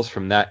vehicles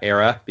from that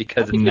era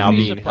because it's now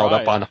being held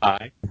up on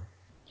high.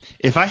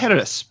 If I had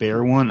a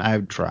spare one, I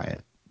would try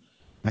it.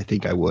 I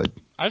think I would.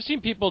 I've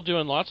seen people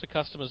doing lots of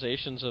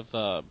customizations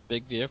of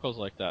big vehicles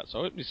like that, so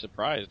I wouldn't be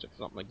surprised if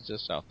something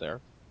exists out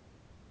there.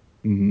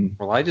 Mm-hmm.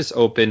 Well, I just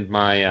opened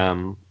my.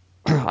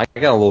 I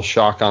got a little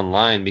shock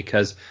online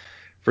because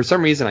for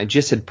some reason I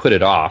just had put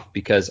it off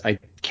because I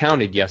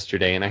counted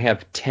yesterday and I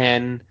have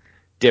 10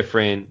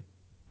 different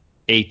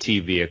AT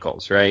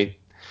vehicles, right?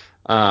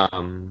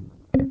 And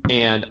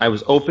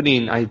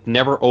I've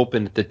never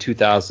opened the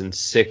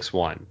 2006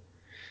 one.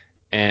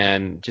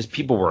 And just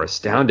people were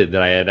astounded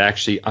that I had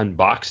actually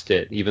unboxed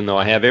it, even though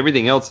I have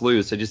everything else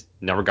loose. I just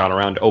never got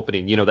around to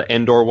opening, the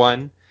Endor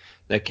one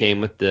that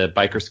came with the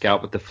Biker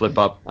Scout with the flip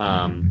up,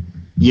 mask.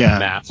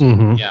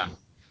 Mm-hmm. Yeah.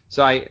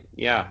 So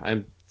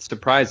I'm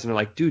surprised. And they're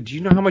like, dude, do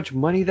you know how much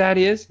money that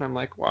is? And I'm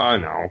like, well,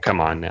 no,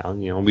 come on now.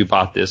 We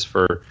bought this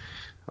for,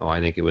 I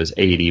think it was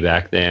 $80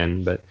 back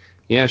then, but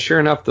yeah, sure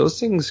enough, those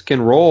things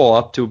can roll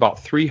up to about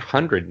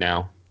 $300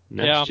 now. And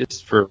that's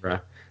just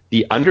for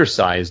the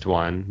undersized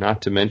one,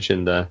 not to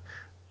mention the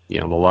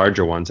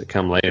larger ones that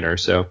come later.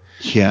 So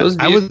those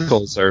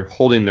vehicles are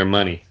holding their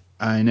money.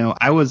 I know.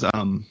 I was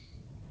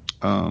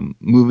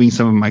moving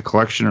some of my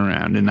collection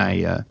around, and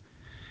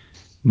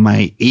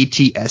my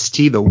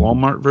ATST, the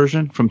Walmart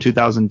version from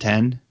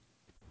 2010,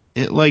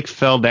 it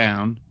fell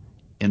down,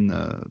 and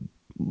the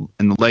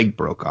leg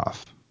broke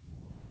off.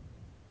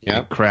 Yeah,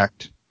 it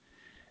cracked.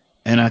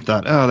 And I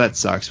thought, oh, that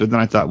sucks. But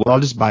then I thought, well, I'll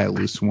just buy a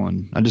loose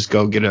one. I'll just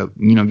go get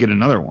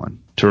another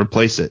one to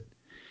replace it.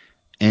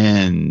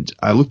 And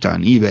I looked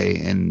on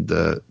eBay, and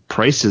the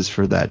prices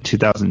for that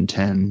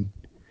 2010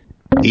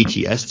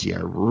 ATST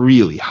are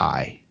really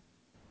high,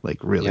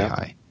 really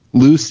high.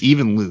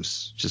 Even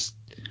loose. Just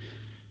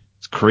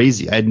it's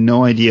crazy. I had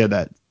no idea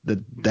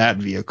that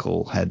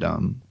vehicle had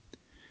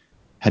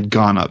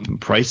gone up in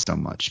price so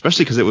much,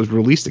 especially because it was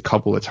released a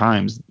couple of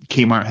times.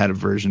 Kmart had a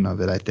version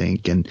of it, I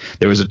think, and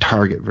there was a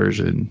Target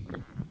version,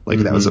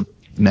 that was a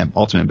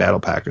Ultimate Battle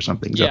Pack or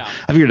something. So I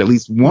figured at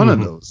least one of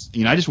those.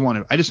 I just want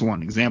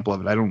an example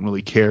of it. I don't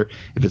really care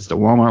if it's the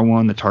Walmart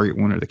one, the Target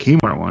one, or the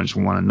Kmart one. I just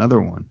want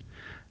another one.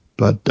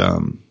 But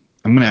I'm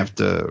gonna have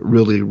to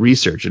really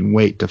research and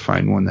wait to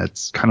find one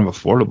that's kind of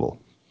affordable.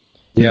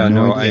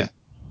 Yeah,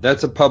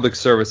 that's a public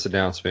service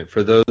announcement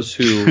for those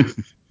who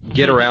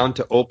get around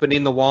to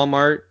opening the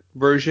Walmart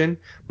version.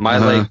 My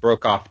leg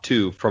broke off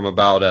too from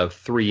about a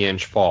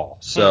 3-inch fall.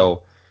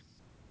 So,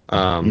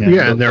 and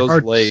they're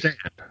hard to stand.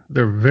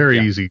 They're very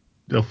easy.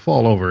 They'll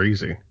fall over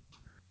easy.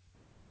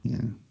 Yeah.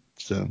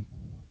 So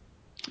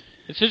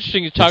it's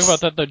interesting you talk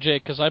about that though,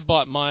 Jake, because I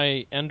bought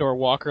my Endor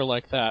Walker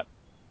like that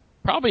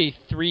probably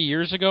 3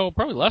 years ago,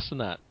 probably less than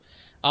that.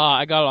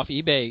 I got it off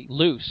eBay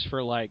loose for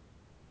 $40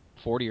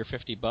 or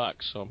 $50.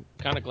 So I'm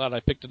kind of glad I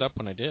picked it up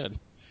when I did.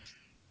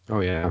 Oh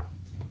yeah.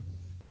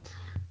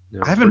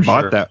 No, I haven't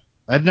bought that.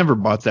 I'd never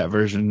bought that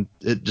version.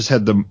 It just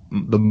had the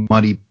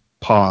muddy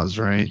paws,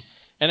 right?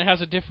 And it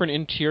has a different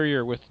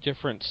interior with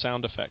different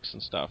sound effects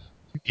and stuff.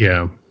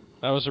 Yeah.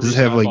 That was the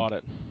reason I bought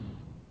it.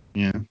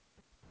 Yeah.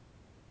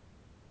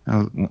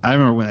 I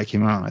remember when that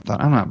came out, and I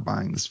thought, I'm not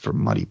buying this for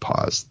muddy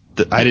paws.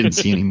 I didn't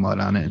see any mud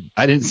on it.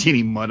 I didn't see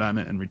any mud on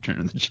it in Return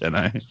of the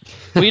Jedi.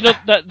 Well,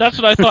 that's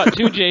what I thought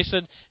too,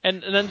 Jason.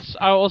 And then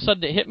all of a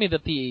sudden it hit me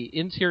that the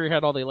interior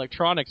had all the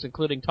electronics,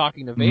 including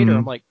talking to Vader.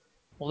 I'm like,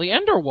 well, the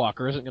Endor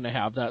Walker isn't going to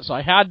have that, so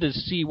I had to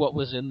see what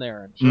was in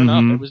there. And sure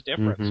enough, it was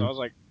different. So I was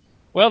like,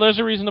 well, there's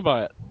a reason to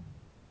buy it.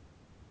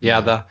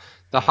 Yeah,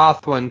 the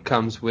Hoth one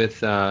comes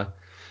with a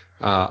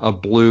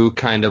blue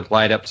kind of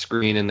light up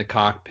screen in the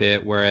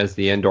cockpit, whereas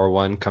the Endor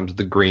one comes with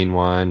the green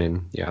one.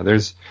 And yeah,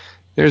 there's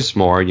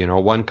more.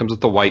 One comes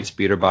with the white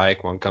speeder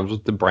bike, one comes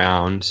with the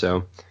brown.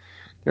 So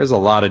there's a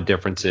lot of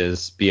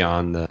differences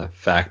beyond the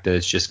fact that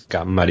it's just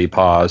got muddy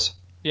paws.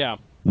 Yeah.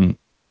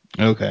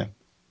 Okay.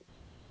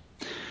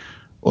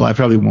 Well, I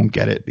probably won't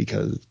get it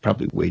because it's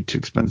probably way too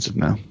expensive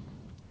now.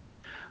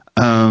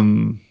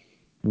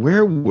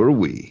 Where were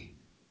we?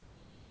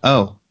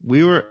 Oh,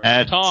 we were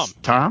at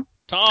Tom.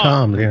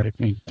 Tom, yeah.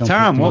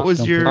 Tom, what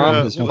was your? Tom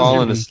has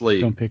fallen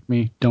asleep. Don't pick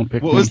me. Don't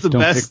pick me. What was the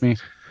Don't best? pick me.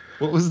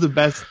 What was the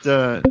best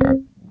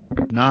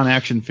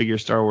non-action figure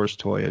Star Wars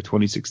toy of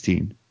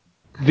 2016?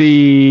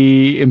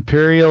 The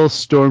Imperial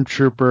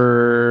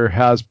Stormtrooper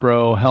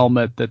Hasbro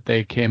helmet that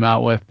they came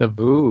out with, the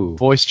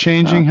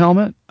voice-changing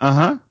helmet.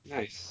 Nice.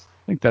 I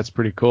think that's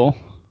pretty cool.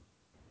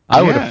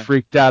 I would have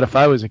freaked out if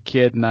I was a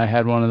kid and I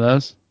had one of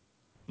those.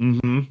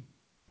 Mm-hmm.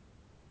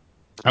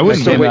 I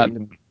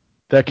wouldn't.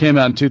 That came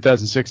out in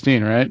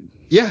 2016, right?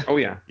 Yeah. Oh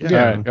yeah. All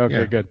right. Okay.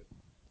 Yeah. Good.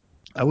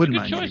 I wouldn't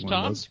Good mind choice, getting one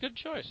of Tom. those. Good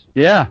choice.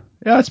 Yeah.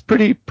 It's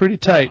pretty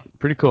tight.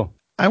 Pretty cool.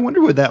 I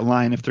wonder with that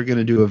line if they're going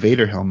to do a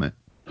Vader helmet.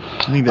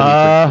 I think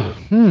that'd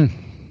be pretty cool.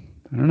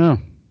 I don't know.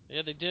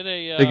 Yeah, they did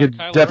a They could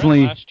Kylo definitely-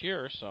 Ren last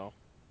year, so.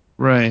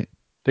 Right.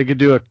 They could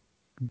do a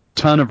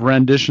ton of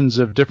renditions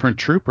of different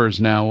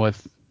troopers now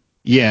with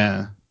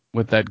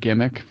that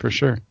gimmick for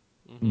sure.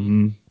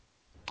 Mm-hmm.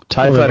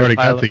 TIE Well, they've Fighter already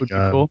got pilot would be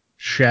the cool.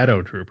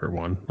 Shadow Trooper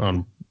one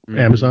on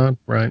Amazon,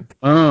 right?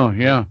 Oh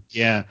yeah.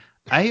 Yeah.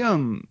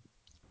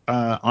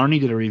 Arnie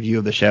did a review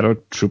of the Shadow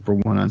Trooper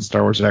one on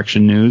Star Wars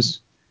Action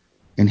News,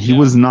 and he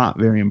was not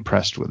very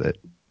impressed with it,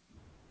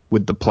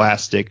 with the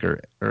plastic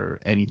or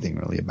anything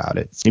really about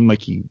it. It seemed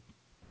like he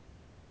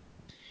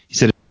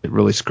said it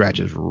really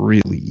scratches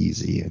really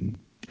easy, and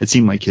it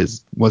seemed like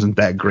his wasn't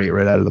that great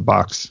right out of the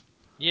box.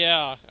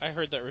 Yeah, I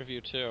heard that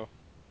review too.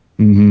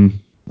 Mm-hmm.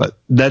 But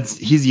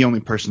he's the only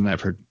person that I've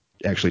heard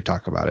actually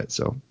talk about it,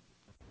 so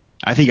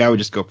I think I would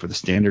just go for the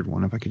standard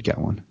one if I could get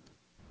one.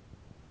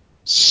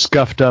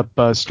 Scuffed up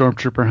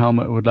Stormtrooper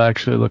helmet would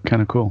actually look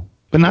kind of cool.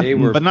 But not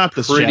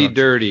the pretty Shadow.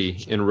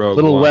 dirty in Rogue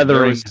Little One.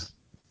 weathering.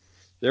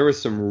 There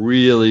was some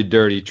really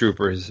dirty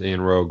troopers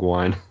in Rogue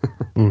One.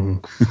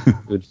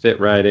 Would fit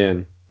right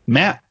in.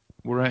 Matt,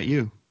 we're at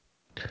you.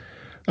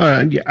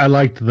 Yeah, I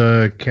liked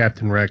the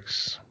Captain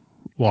Rex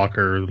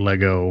Walker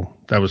Lego.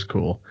 That was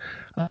cool.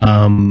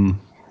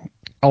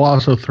 I'll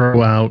also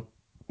throw out,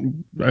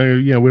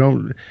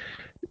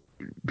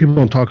 people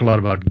don't talk a lot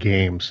about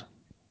games,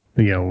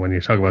 when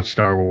you talk about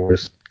Star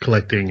Wars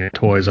collecting and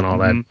toys and all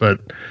that,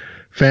 but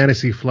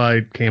Fantasy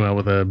Flight came out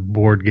with a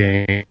board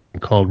game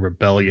called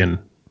Rebellion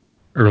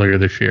earlier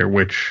this year,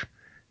 which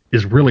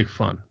is really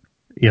fun.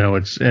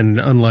 And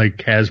unlike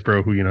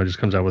Hasbro, who, just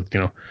comes out with,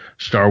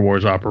 Star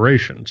Wars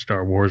Operation,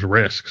 Star Wars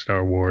Risk,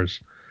 Star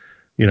Wars,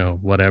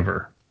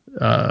 whatever.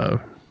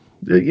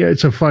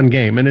 It's a fun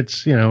game, and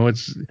it's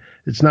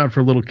not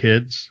for little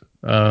kids,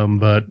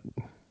 but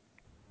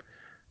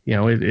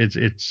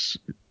it's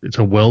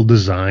a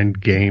well-designed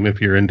game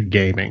if you're into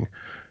gaming.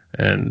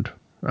 And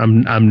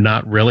I'm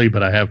not really,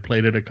 but I have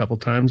played it a couple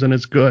times, and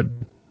it's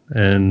good.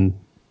 And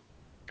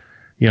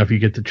if you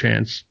get the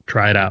chance,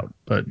 try it out.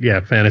 But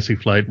yeah, Fantasy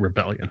Flight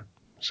Rebellion.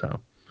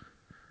 So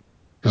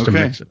just to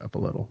mix it up a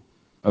little.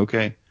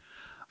 Okay.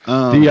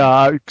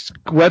 The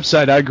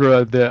website I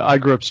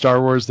grew up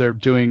Star Wars. They're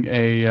doing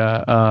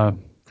a.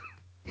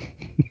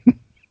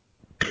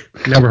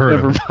 Never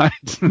heard of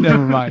it.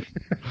 Never mind.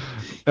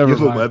 You have a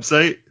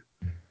website?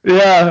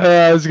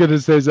 Yeah, I was going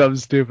to say something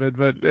stupid,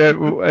 but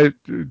the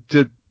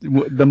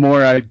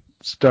more I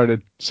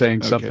started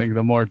saying something,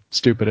 the more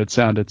stupid it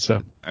sounded.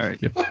 So, all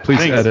right. Please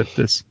edit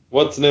this.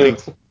 What's new?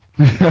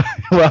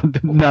 Well,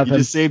 nothing. You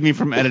just saved me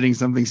from editing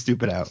something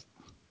stupid out.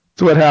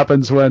 It's what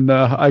happens when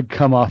I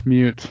come off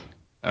mute.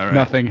 All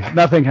right.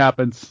 Nothing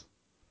happens.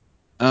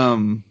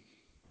 My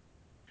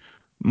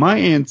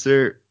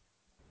answer,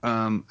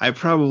 I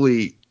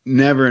probably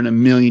never in a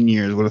million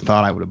years would have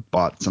thought I would have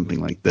bought something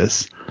like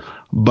this.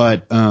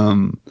 But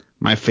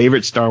my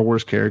favorite Star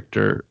Wars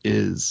character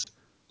is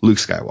Luke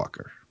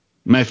Skywalker.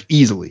 My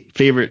easily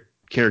favorite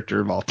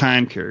character of all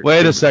time.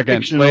 Wait a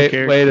second. Wait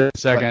a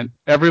second.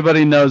 What?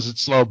 Everybody knows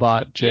it's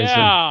Slowbot, Jason.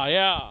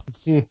 Yeah.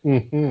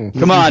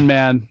 Come on,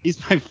 man. He's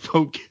my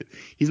focus.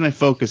 He's my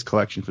focus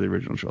collection for the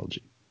original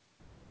trilogy.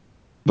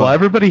 Well,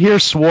 everybody here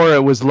swore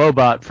it was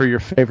Lobot for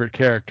your favorite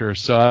character,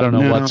 so I don't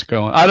know what's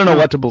going on. I don't know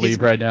what to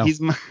believe right now.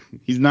 He's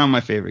not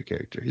my favorite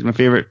character. He's my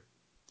favorite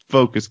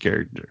focus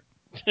character.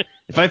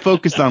 If I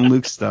focused on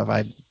Luke's stuff,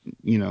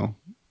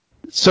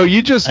 So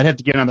you just I'd have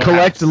to get on the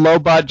collect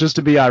Lobot just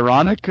to be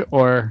ironic,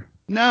 or?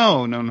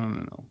 No.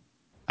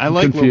 I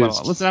like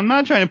confused. Lobot. Listen, I'm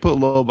not trying to put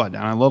Lobot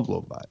down. I love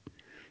Lobot.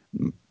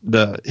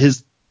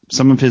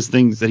 Some of his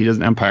things that he does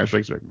in Empire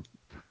Strikes Back,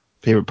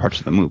 favorite parts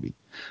of the movie.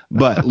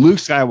 But Luke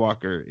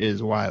Skywalker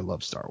is why I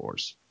love Star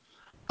Wars.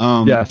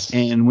 Yes.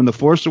 And when The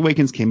Force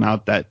Awakens came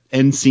out, that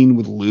end scene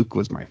with Luke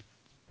was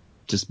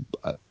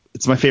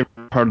it's my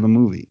favorite part of the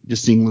movie,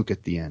 just seeing Luke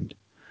at the end.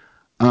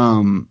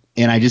 And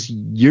I just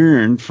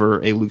yearned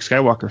for a Luke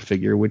Skywalker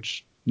figure,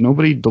 which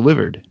nobody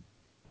delivered.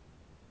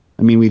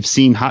 I mean, we've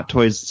seen Hot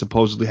Toys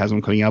supposedly has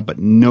one coming out, but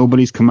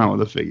nobody's come out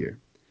with a figure.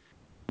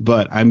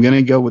 But I'm going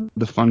to go with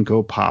the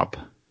Funko Pop,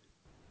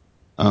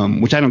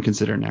 which I don't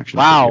consider an action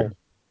figure.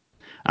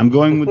 I'm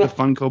going with the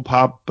Funko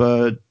Pop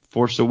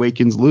Force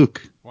Awakens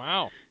Luke.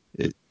 Wow.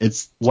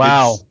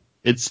 Wow.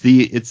 It's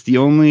the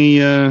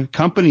only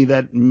company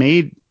that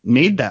made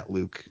that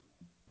Luke.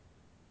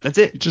 That's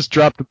it. Just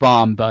dropped a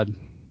bomb, bud.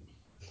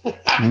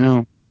 I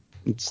know.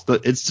 It's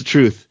the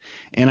truth.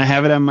 And I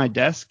have it on my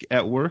desk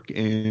at work,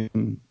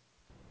 and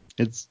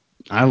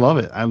I love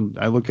it. I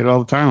look at it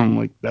all the time. I'm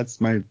like, that's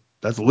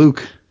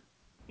Luke.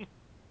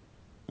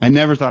 I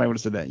never thought I would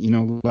have said that.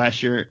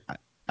 Last year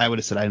I would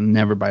have said I'd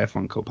never buy a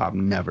Funko Pop,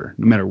 never,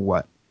 no matter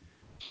what.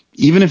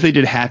 Even if they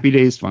did Happy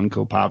Days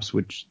Funko Pops,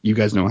 which you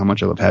guys know how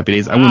much I love Happy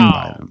Days, I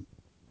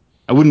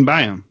wouldn't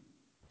buy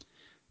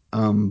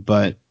them.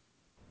 But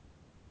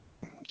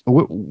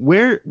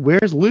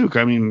where's Luke?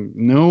 I mean,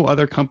 no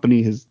other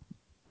company has,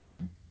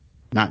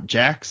 not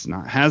Jakks,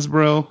 not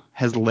Hasbro.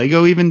 Has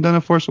Lego even done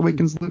a Force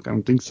Awakens Luke? I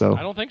don't think so.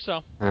 I don't think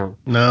so. No,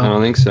 I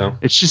don't think so.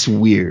 It's just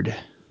weird.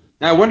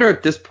 Now, I wonder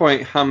at this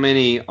point how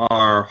many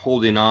are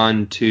holding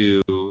on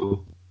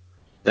to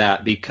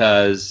that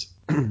because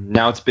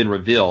now it's been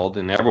revealed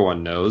and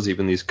everyone knows,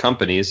 even these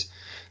companies,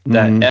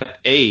 that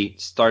Ep8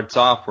 starts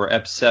off where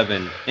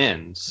Ep7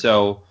 ends.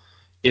 So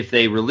if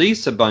they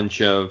release a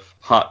bunch of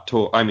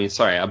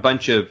a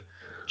bunch of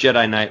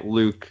Jedi Knight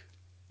Luke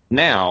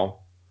now,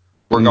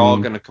 we're all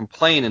going to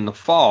complain in the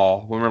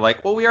fall when we're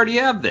like, well, we already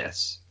have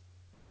this.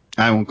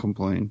 I won't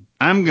complain.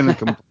 I'm going to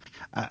complain.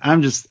 I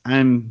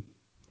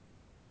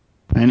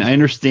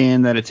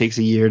understand that it takes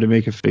a year to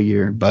make a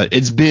figure, but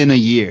it's been a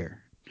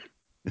year.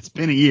 It's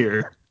been a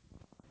year.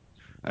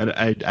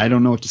 I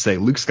don't know what to say.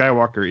 Luke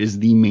Skywalker is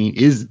the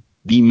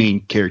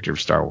main character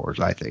of Star Wars,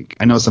 I think.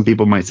 I know some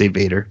people might say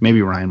Vader.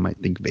 Maybe Ryan might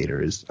think Vader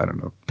is. I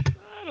don't know.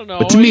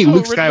 But to me,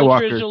 Luke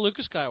Skywalker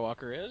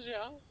is,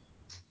 yeah.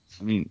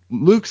 I mean,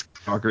 Luke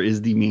Skywalker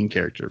is the main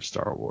character of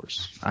Star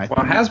Wars.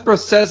 Hasbro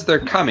says they're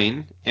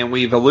coming, and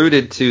we've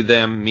alluded to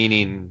them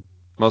meaning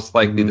most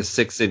likely the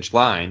 6-inch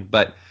line,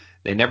 but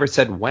they never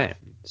said when.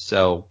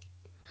 So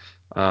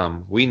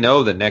we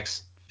know the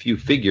next few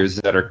figures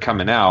that are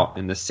coming out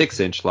in the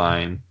 6-inch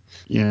line.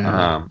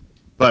 Yeah.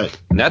 But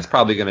that's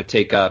probably going to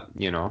take up,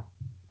 the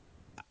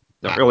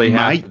early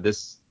half of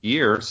this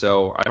year.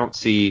 So I don't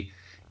see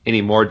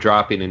any more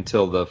dropping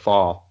until the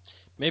fall.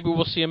 Maybe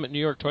we'll see him at New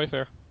York Toy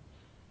Fair.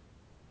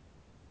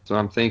 That's what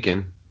I'm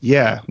thinking.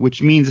 Yeah,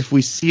 which means if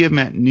we see him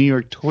at New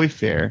York Toy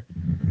Fair,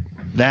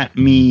 that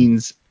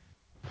means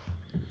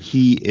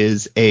he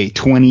is a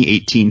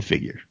 2018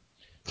 figure.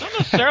 Not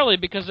necessarily,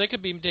 because they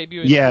could be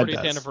debuting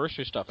 40th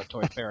anniversary stuff at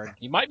Toy Fair. And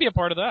he might be a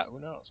part of that.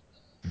 Who knows?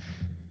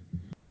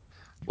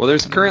 Well,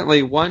 there's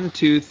currently 1,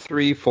 2,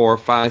 3, 4,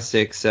 5,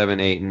 6, 7,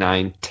 8,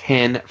 9,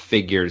 10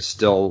 figures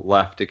still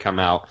left to come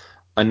out,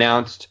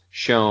 announced,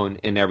 shown,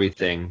 and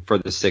everything for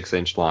the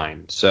 6-inch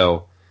line.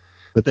 So,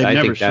 but they've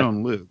never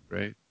shown Luke,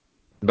 right?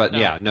 But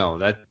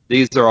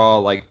these are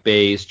all like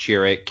Baze,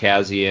 Chirrut,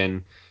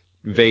 Cassian,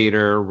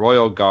 Vader,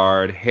 Royal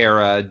Guard,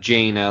 Hera,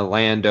 Jaina,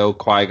 Lando,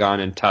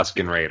 Qui-Gon, and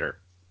Tusken Raider.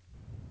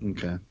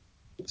 Okay.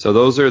 So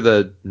those are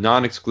the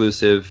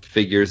non-exclusive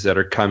figures that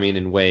are coming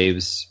in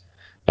waves,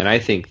 and I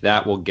think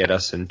that will get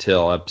us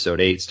until Episode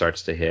 8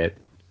 starts to hit,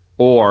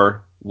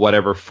 or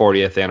whatever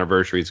 40th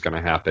anniversary is going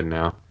to happen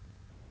now.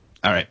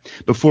 All right.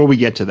 Before we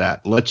get to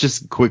that, let's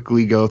just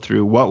quickly go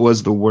through what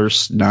was the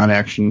worst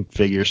non-action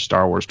figure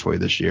Star Wars toy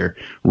this year.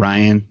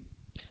 Ryan?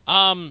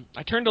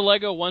 I turned to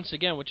Lego once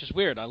again, which is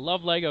weird. I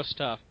love Lego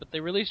stuff, but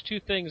they released two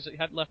things that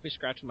had left me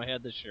scratching my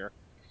head this year.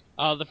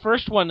 The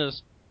first one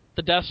is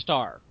the Death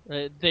Star.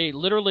 They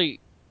literally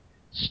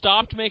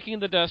stopped making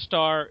the Death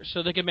Star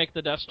so they could make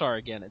the Death Star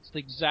again. It's the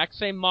exact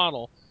same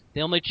model.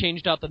 They only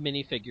changed out the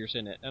minifigures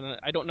in it. And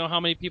I don't know how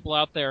many people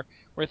out there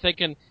were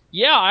thinking,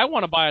 yeah, I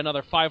want to buy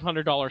another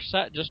 $500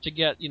 set just to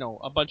get,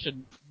 a bunch of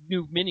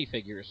new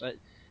minifigures. I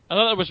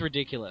thought that was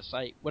ridiculous.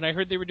 When I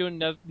heard they were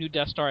doing new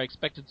Death Star, I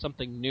expected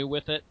something new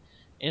with it.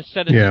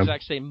 Instead, it's the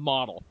exact same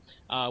model,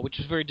 which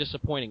is very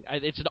disappointing.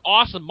 It's an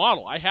awesome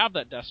model. I have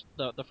that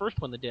the first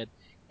one they did,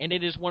 and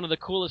it is one of the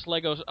coolest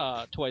Lego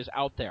toys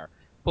out there.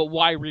 But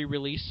why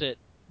re-release it?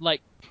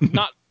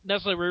 Not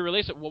necessarily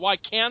re-release it. Well, why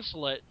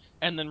cancel it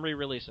and then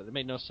re-release it? It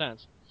made no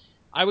sense.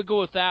 I would go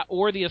with that,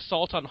 or the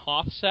Assault on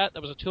Hoth set.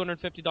 That was a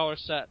 $250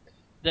 set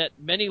that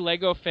many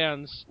Lego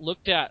fans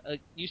looked at.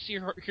 You see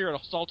here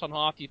at Assault on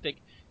Hoth, you think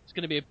it's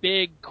going to be a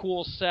big,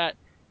 cool set.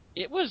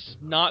 It was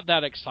not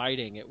that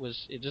exciting.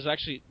 It just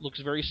actually looks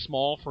very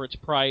small for its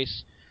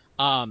price.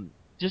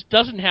 Just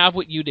doesn't have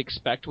what you'd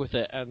expect with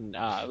it, and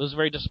it was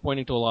very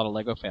disappointing to a lot of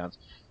Lego fans.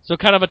 So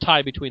kind of a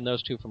tie between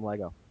those two from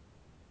Lego.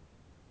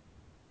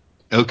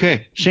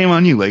 Okay, shame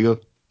on you, Lego.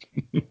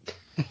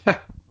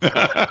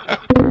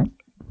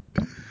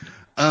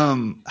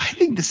 I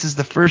think this is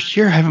the first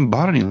year I haven't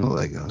bought any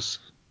Legos.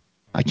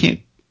 I can't.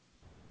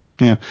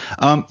 Yeah.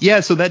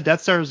 So that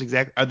Death Star is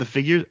exact. Are the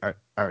figures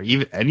are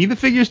even any of the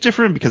figures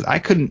different? Because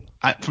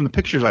from the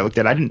pictures I looked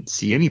at, I didn't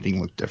see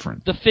anything look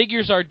different. The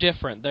figures are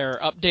different. They're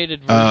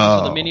updated versions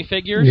of the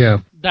minifigures. Yeah.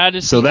 That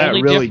is the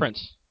only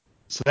difference.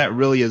 So that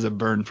really is a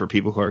burn for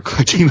people who are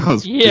collecting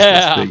those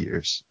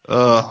figures.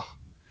 Oh,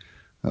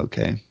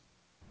 okay.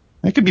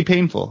 That could be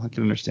painful. I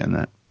can understand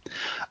that.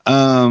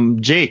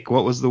 Jake,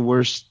 what was the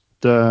worst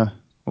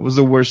What was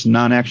the worst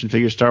non-action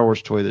figure Star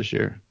Wars toy this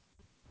year?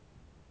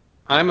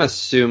 I'm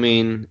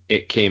assuming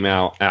it came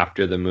out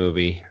after the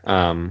movie.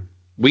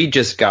 We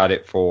just got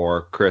it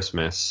for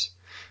Christmas.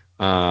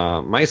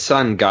 My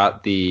son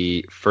got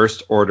the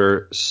First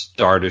Order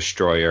Star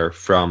Destroyer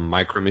from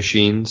Micro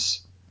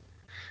Machines,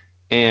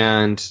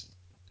 and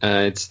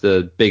it's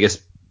the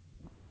biggest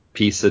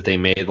piece that they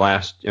made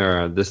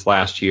this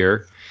last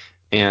year,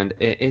 and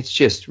it's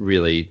just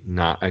really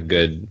not a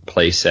good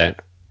playset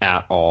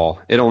at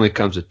all. It only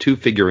comes with 2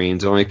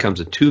 figurines. It only comes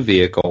with 2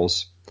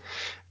 vehicles,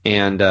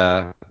 and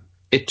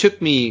it took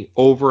me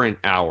over an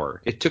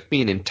hour. It took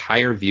me an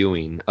entire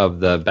viewing of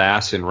the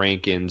Bass and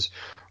Rankins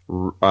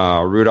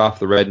Rudolph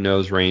the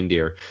Red-Nosed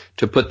Reindeer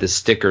to put the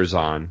stickers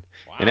on.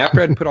 Wow. And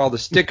after I'd put all the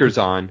stickers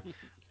on,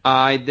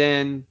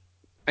 I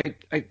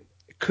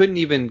couldn't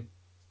even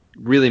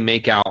really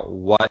make out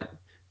what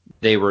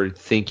they were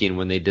thinking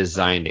when they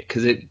designed it,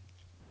 because it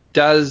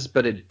does,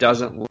 but it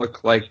doesn't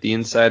look like the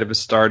inside of a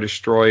Star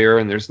Destroyer,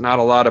 and there's not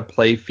a lot of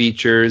play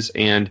features,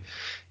 and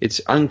it's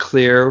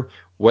unclear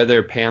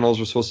whether panels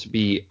were supposed to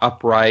be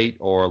upright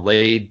or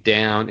laid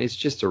down. It's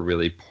just a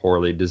really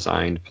poorly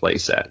designed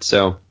playset.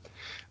 So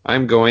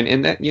I'm going,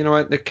 and that, you know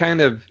what, that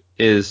kind of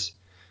is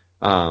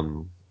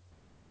par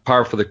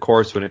for the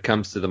course when it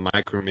comes to the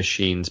Micro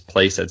Machines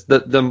playsets.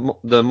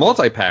 The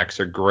multi-packs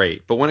are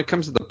great, but when it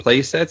comes to the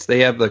playsets, they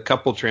have a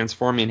couple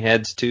transforming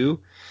heads too,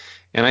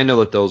 and I know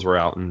that those were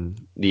out in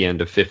the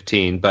end of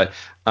 15, but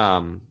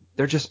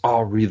they're just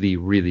all really,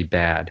 really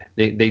bad.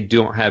 They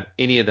don't have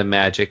any of the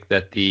magic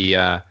that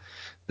the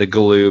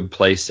Galoob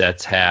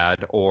playsets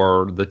had,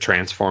 or the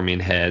transforming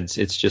heads.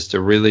 It's just a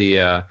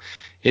really I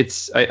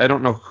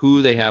don't know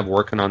who they have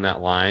working on that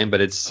line, but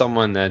it's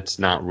someone that's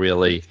not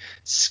really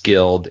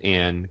skilled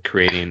in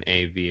creating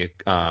a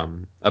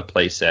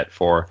playset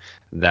for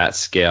that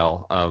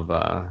scale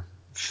of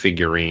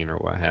figurine or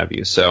what have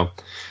you. So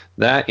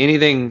that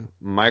anything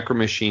Micro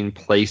Machine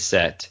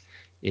playset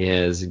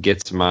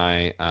gets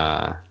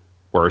my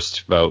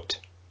worst vote.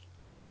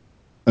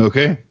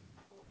 Okay.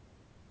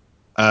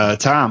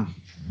 Tom,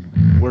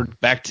 we're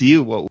back to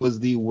you. What was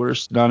the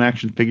worst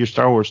non-action figure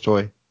Star Wars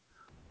toy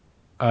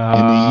in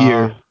the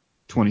year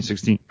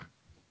 2016?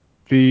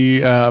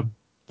 The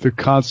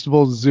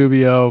Constable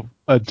Zubio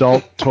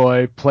adult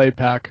toy play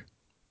pack.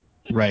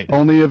 Right.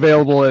 Only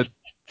available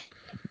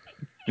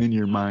in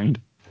your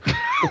mind.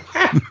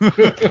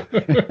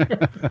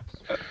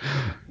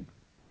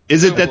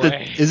 Is it that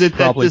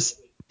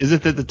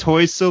the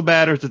toy's so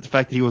bad, or is it the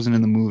fact that he wasn't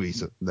in the movie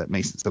that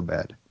makes it so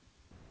bad?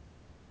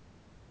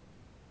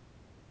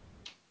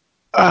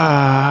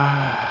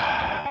 I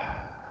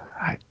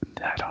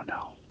don't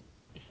know.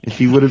 If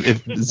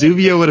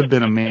Zuvio would have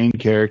been a main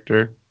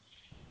character,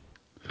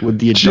 would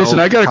the adult Jason,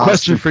 I got a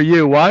question for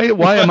you. Why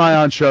am I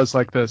on shows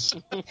like this?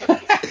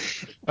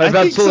 I have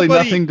absolutely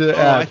nothing to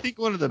add. I think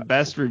one of the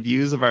best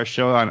reviews of our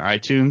show on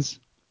iTunes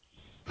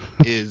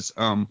is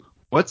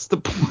what's the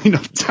point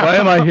of time? Why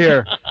am I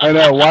here? I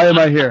know. Why am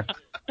I here?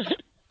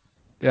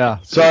 Yeah.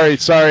 Sorry,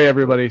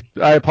 everybody.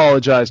 I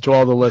apologize to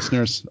all the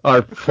listeners,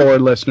 our 4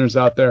 listeners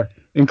out there,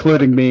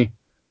 including me.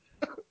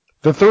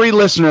 The 3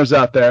 listeners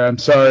out there, I'm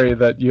sorry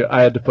that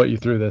I had to put you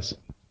through this.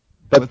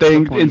 But they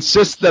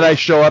insist that I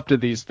show up to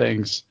these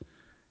things,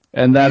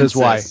 and that is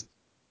why.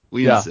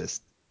 We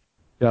insist.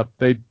 Yep.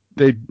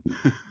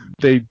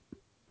 They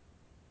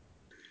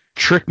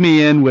trick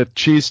me in with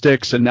cheese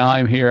sticks, and now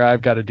I'm here.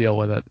 I've got to deal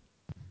with it.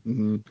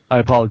 Mm-hmm. I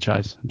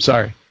apologize. I'm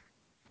sorry.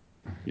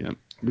 Yeah.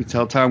 We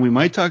tell Tom we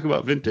might talk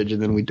about vintage,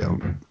 and then we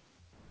don't.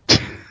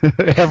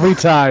 Every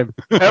time.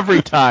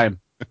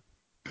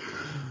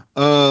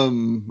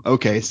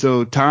 Okay,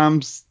 so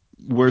Tom's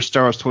worst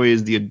Star Wars toy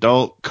is the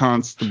adult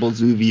Constable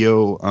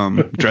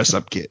Zuvio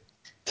dress-up kit.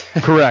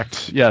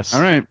 Correct. Yes.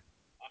 All right.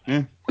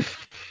 Yeah.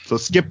 So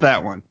skip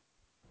that one.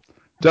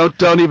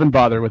 Don't even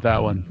bother with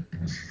that one.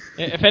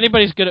 If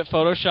anybody's good at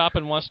Photoshop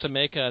and wants to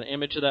make an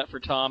image of that for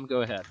Tom,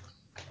 go ahead.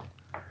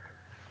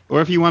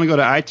 Or if you want to go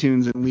to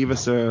iTunes and leave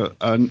us a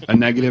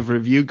negative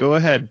review, go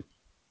ahead.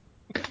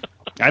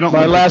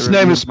 My last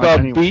name is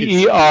spelled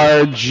Berges.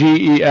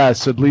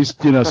 At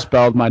least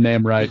spelled my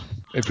name right.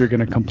 If you're going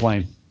to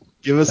complain,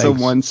 give us a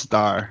 1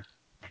 star.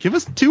 Give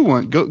us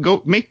 2 Go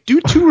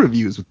do 2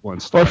 reviews with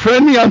 1 star. Or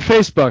friend me on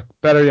Facebook.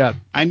 Better yet.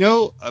 I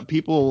know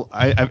people.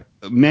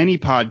 Many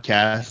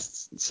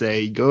podcasts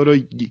say go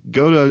to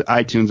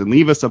iTunes and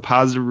leave us a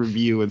positive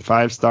review and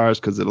 5 stars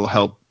because it'll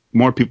help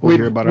more people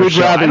hear about our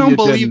show. I don't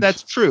believe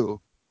that's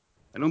true.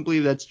 I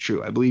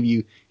believe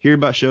you hear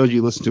about shows,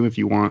 you listen to them if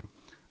you want.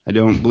 I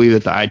don't believe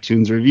that the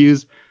iTunes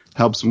reviews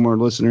helps more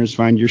listeners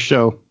find your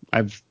show.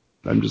 I'm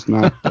just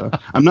not.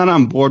 I'm not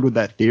on board with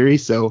that theory.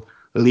 So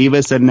leave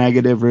us a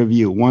negative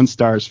review. 1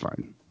 star is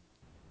fine.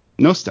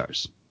 No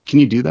stars. Can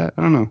you do that?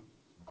 I don't know.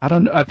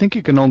 I think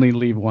you can only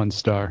leave 1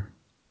 star.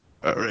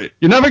 All right.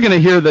 You're never going to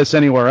hear this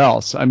anywhere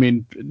else. I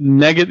mean,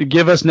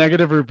 give us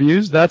negative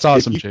reviews. That's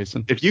awesome,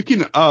 Jason. If you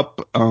can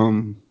up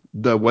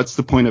the what's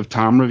the point of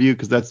Tom review,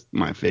 because that's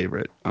my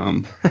favorite.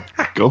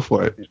 Go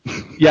for it.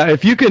 Yeah,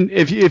 if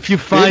you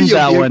find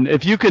that one,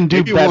 if you can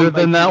do better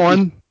than that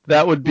one,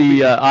 That would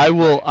be. I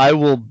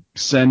will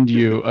send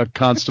you a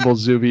Constable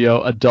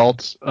Zuvio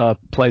adult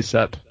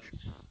playset.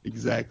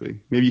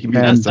 Exactly. Maybe you can be.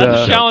 That's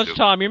a challenge,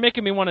 Tom. You're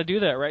making me want to do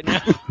that right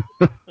now.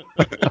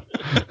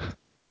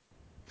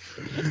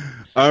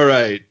 All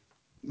right,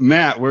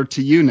 Matt. We're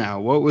to you now.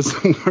 What was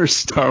the worst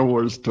Star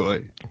Wars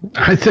toy?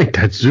 I think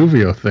that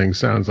Zuvio thing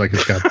sounds like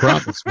it's got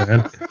problems,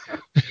 man.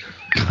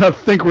 I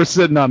think we're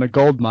sitting on a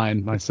gold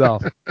mine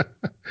myself.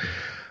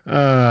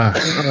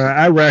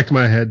 I racked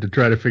my head to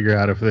try to figure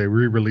out if they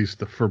re-released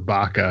the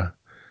Furbaka,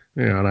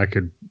 and I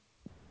could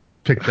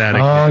pick that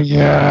again. Oh,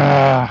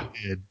 yeah.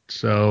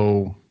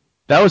 So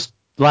that was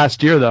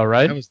last year, though,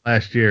 right? That was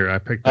last year. I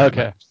picked that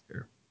last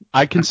year.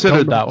 I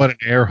considered that what an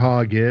air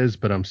hog is,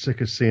 but I'm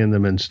sick of seeing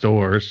them in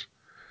stores.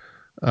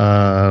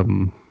 But,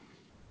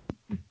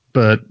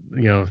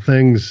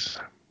 things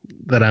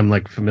that I'm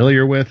like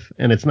familiar with,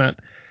 and it's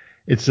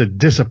a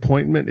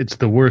disappointment. It's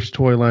the worst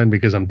toy line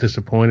because I'm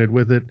disappointed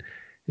with it,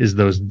 is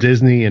those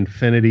Disney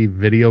Infinity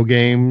video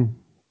game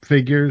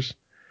figures,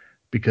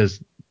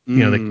 because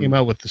they came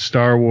out with the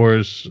Star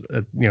Wars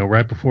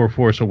right before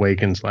Force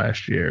Awakens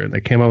last year, and they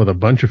came out with a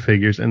bunch of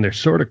figures, and they're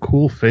sort of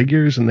cool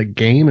figures, and the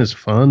game is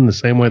fun the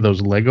same way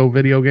those Lego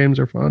video games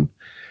are fun,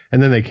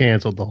 and then they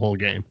canceled the whole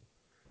game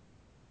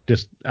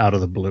just out of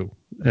the blue,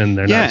 and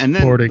they're not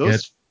supporting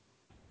it.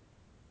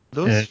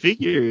 Those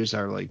figures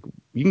are like,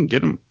 you can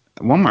get them.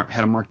 Walmart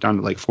had them marked down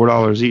to like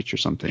 $4 each or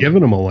something.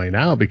 Giving them away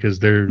now because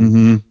they're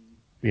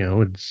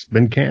it's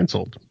been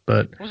canceled.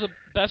 But what was the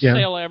best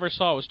sale I ever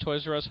saw was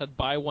Toys R Us had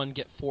buy one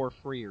get 4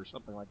 free or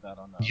something like that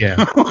on that.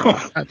 Yeah,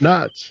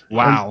 nuts.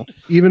 Wow.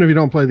 Even if you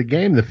don't play the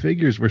game, the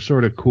figures were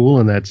sort of cool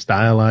in that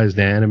stylized,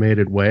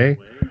 animated way,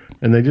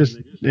 and they just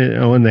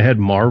and they had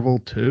Marvel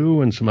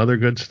too and some other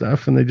good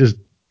stuff, and they just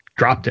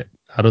dropped it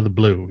out of the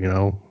blue.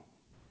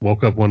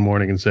 Woke up one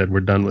morning and said,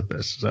 "We're done with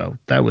this." So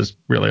that was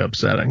really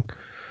upsetting.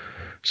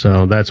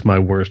 So that's my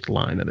worst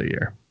line of the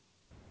year.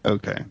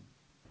 Okay.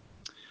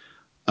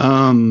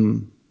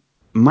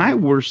 My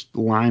worst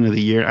line of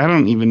the year, I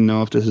don't even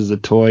know if this is a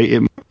toy.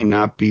 It might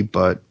not be,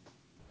 but,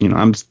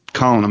 I'm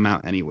calling them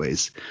out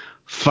anyways.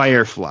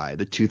 Firefly,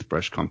 the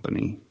toothbrush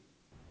company.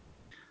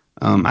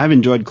 I've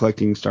enjoyed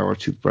collecting Star Wars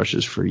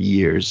toothbrushes for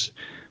years,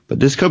 but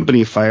this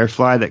company,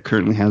 Firefly, that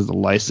currently has the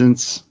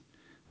license,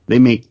 they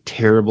make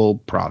terrible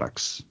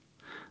products.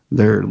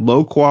 They're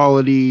low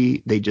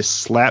quality. They just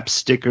slap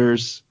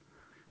stickers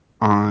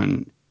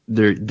on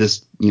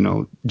this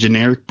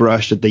generic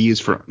brush that they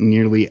use for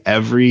nearly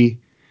every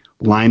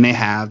line they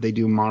have. They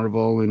do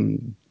Marvel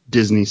and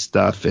Disney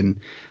stuff, and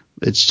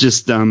it's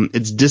just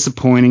it's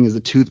disappointing as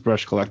a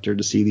toothbrush collector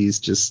to see these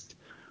just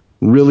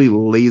really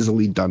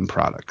lazily done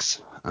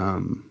products.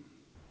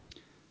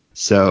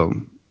 So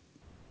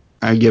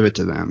I give it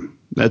to them.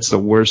 That's the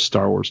worst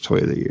Star Wars toy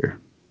of the year.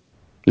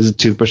 Is a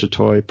toothbrush a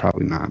toy?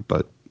 Probably not,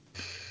 but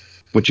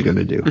what you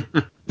gonna do?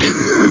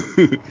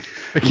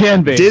 It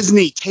can be.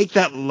 Disney, take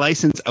that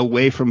license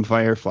away from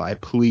Firefly,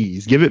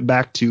 please. Give it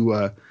back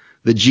to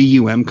the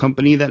GUM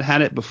company that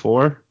had it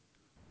before.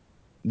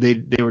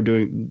 They were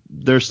doing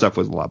their stuff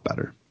was a lot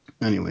better.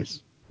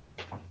 Anyways,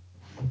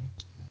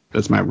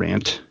 that's my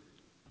rant.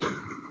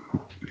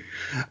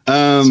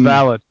 It's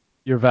valid.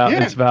 You're valid.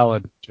 Yeah. It's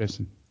valid,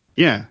 Jason.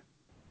 Yeah,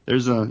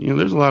 there's a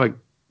lot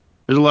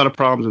of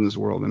problems in this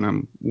world, and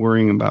I'm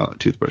worrying about a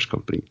toothbrush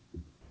company.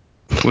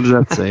 What does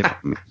that say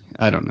about me?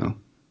 I don't know.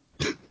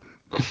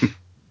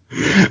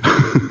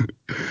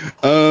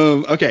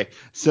 Okay,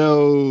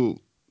 so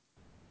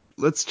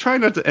let's try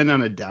not to end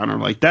on a downer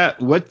like that.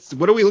 What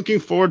are we looking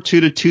forward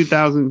to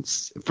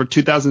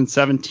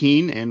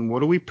 2017, and what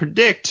do we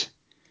predict?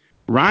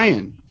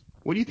 Ryan,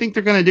 what do you think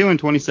they're going to do in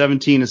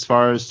 2017 as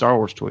far as Star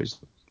Wars toys,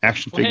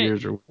 action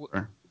figures, or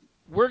whatever?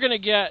 We're going to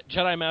get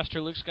Jedi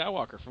Master Luke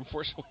Skywalker from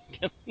Force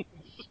Awakens.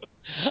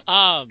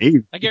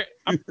 Hey.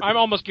 I'm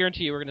almost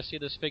guarantee you we're going to see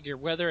this figure,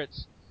 whether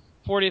it's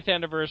 40th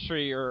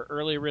anniversary or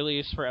early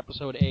release for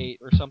Episode 8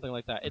 or something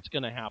like that. It's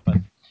going to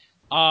happen.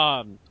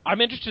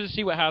 I'm interested to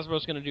see what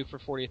Hasbro's going to do for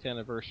 40th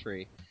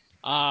anniversary.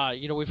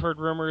 We've heard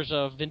rumors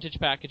of vintage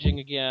packaging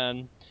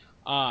again.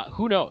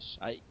 Who knows?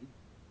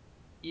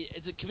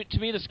 To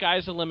me, the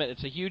sky's the limit.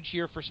 It's a huge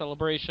year for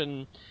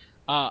celebration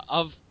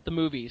of the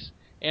movies.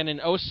 And in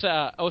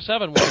 07,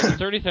 when it was the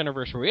 30th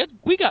anniversary,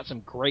 we got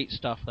some great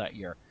stuff that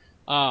year.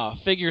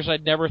 Figures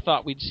I'd never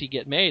thought we'd see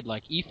get made,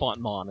 like Efont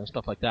Mon and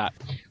stuff like that.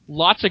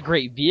 Lots of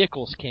great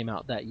vehicles came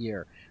out that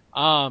year.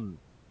 I'm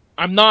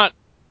not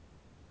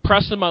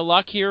pressing my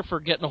luck here for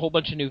getting a whole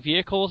bunch of new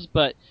vehicles,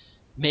 but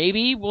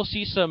maybe we'll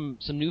see some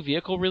new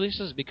vehicle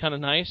releases. It'd be kind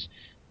of nice.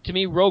 To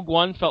me, Rogue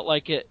One felt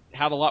like it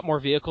had a lot more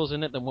vehicles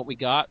in it than what we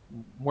got,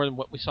 more than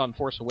what we saw in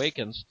Force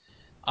Awakens.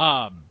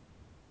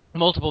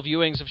 Multiple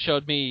viewings have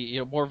showed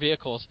me more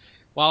vehicles.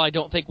 While I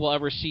don't think we'll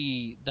ever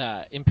see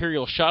the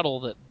Imperial shuttle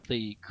that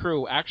the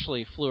crew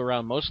actually flew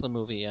around most of the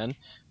movie in,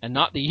 and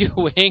not the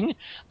U-Wing,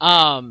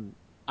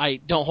 I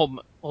don't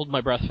hold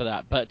my breath for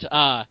that. But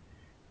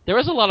there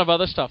was a lot of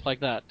other stuff like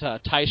that.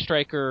 TIE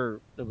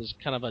Striker, that was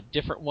kind of a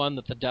different one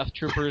that the Death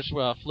Troopers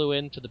flew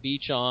into the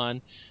beach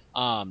on.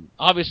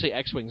 Obviously,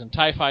 X-Wings and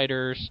TIE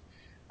Fighters.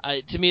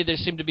 To me, there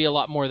seemed to be a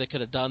lot more they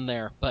could have done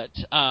there, but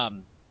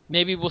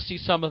maybe we'll see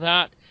some of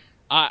that.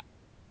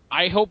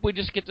 I hope we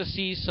just get to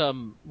see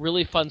some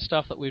really fun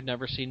stuff that we've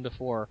never seen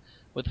before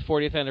with the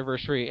 40th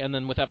anniversary, and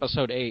then with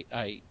Episode 8,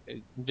 I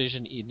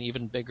envision an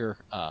even bigger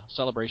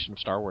celebration of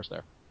Star Wars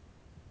there.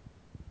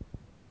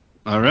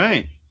 All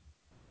right.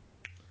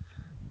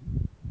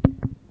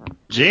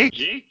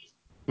 Jake,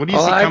 what do you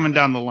see coming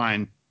down the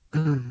line?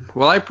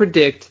 Well, I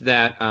predict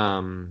that,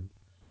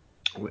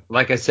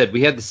 like I said,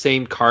 we had the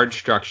same card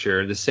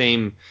structure, the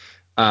same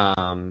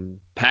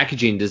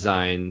packaging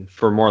design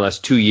for more or less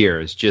 2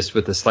 years, just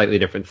with a slightly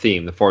different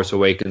theme, The Force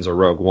Awakens or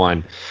Rogue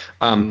One.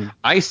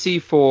 I see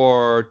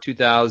for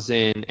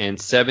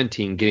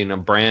 2017 getting a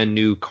brand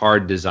new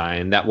card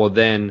design that will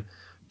then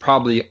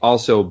probably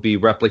also be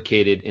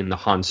replicated in the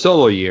Han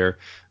Solo year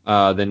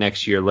the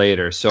next year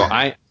later. So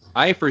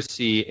I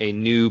foresee a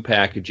new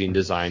packaging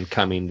design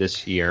coming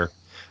this year.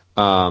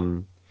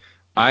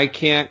 I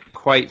can't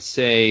quite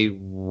say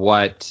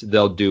what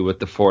they'll do with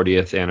the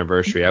 40th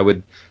anniversary. I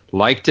would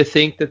like to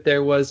think that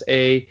there was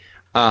going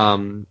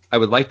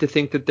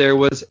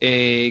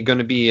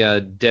to be a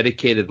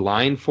dedicated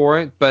line for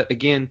it. But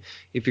again,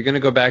 if you're going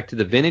to go back to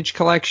the vintage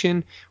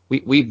collection,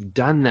 we've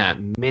done that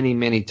many,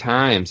 many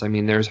times. I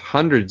mean, there's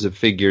hundreds of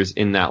figures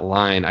in that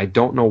line. I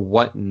don't know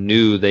what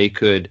new they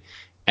could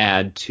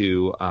add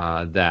to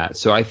that.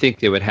 So I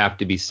think it would have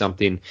to be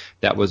something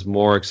that was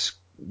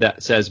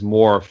that says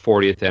more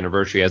 40th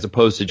anniversary, as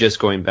opposed to just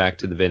going back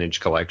to the vintage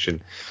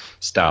collection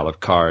style of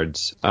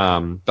cards.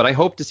 But I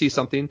hope to see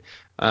something.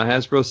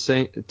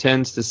 Hasbro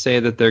tends to say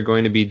that they're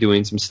going to be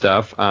doing some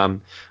stuff.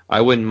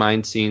 I wouldn't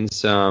mind seeing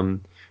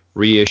some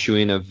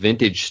reissuing of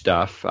vintage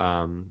stuff,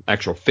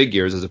 actual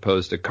figures as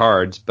opposed to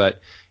cards.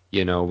 But,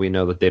 we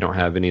know that they don't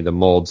have any of the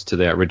molds to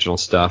the original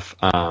stuff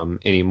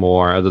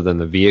anymore, other than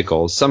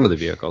some of the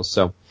vehicles.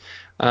 So,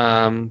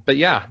 but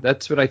yeah,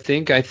 that's what I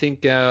think. I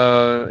think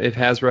if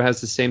Hasbro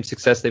has the same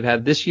success they've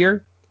had this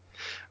year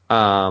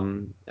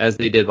as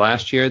they did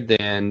last year,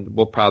 then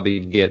we'll probably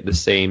get the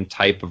same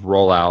type of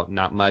rollout,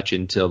 not much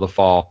until the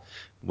fall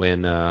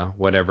when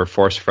whatever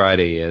Force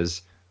Friday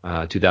is,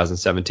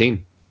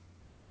 2017.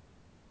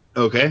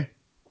 Okay.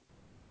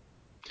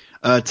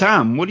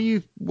 Tom, what do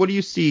you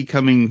see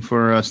coming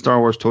for Star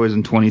Wars toys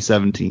in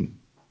 2017?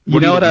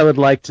 What I would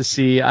like to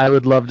see? I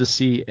would love to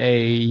see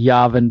a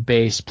Yavin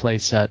base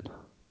playset.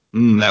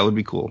 That would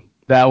be cool.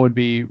 That would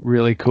be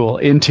really cool.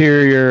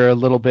 Interior a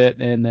little bit,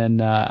 and then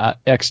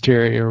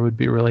exterior would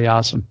be really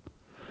awesome.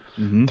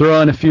 Mm-hmm.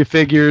 Throw in a few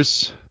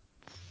figures,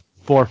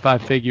 4 or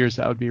 5 figures.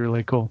 That would be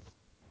really cool.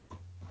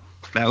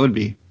 That would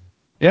be.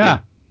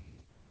 Yeah.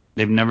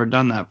 They've never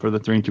done that for the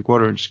 3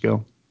 3/4 inch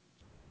scale.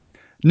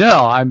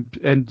 No,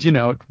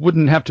 it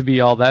wouldn't have to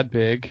be all that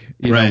big.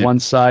 Right. One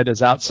side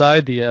is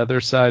outside, the other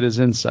side is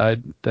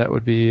inside. That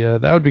would be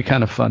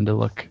kind of fun to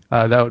look.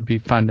 That would be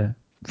fun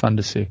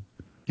to see.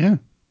 Yeah.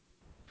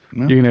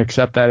 No. You're gonna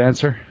accept that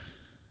answer?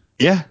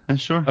 Yeah,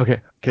 sure.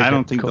 Okay. I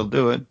don't think they'll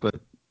do it, but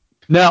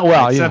no.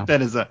 Well, accept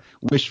that as a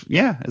wish.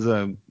 Yeah,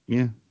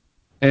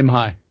 Aim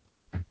high.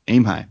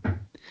 Aim high.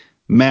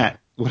 Matt,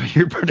 what are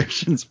your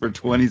predictions for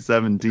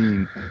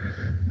 2017?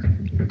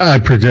 I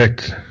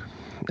predict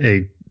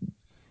a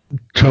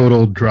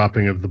total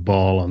dropping of the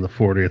ball on the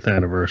 40th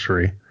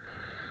anniversary.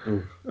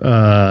 We'll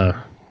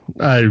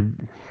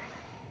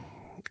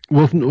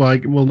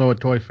know at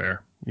Toy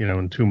Fair,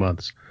 in 2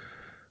 months.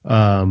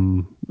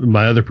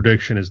 My other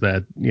prediction is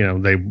that,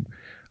 they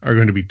are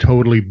going to be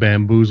totally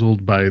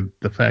bamboozled by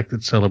the fact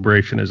that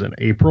Celebration is in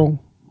April.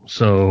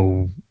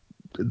 So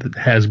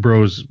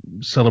Hasbro's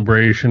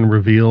Celebration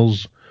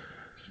reveals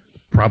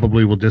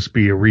probably will just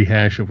be a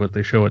rehash of what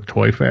they show at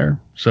Toy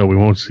Fair. So we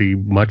won't see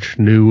much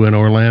new in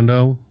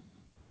Orlando.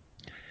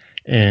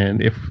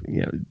 And if,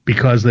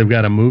 because they've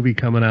got a movie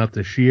coming out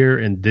this year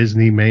and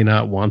Disney may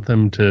not want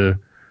them to,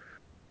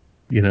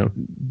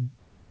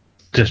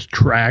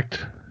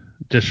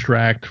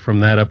 distract from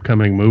that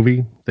upcoming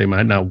movie, they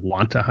might not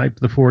want to hype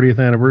the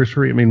 40th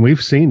anniversary. I mean, we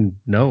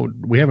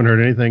haven't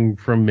heard anything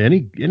from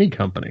any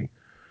company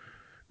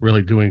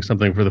really doing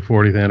something for the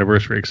 40th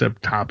anniversary,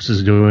 except Topps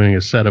is doing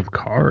a set of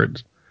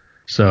cards.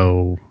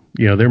 So,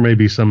 there may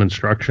be some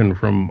instruction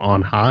from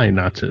on high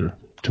not to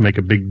make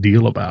a big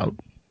deal about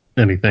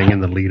anything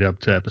in the lead up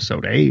to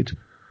Episode 8.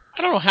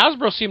 I don't know.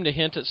 Hasbro seemed to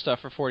hint at stuff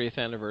for 40th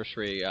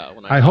anniversary.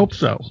 I hope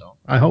so.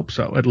 I hope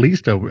so. At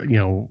least a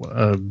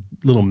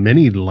little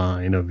mini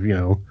line of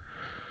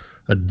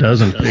a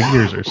dozen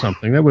figures or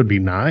something. That would be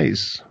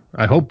nice.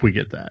 I hope we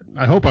get that.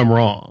 I hope I'm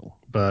wrong,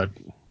 but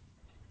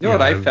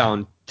what I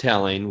found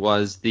telling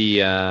was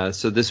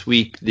so this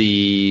week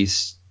the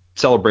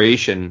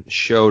Celebration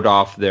showed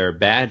off their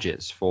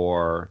badges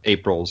for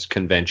April's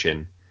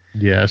convention.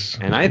 Yes,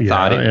 and I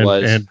thought it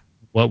was. And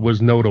what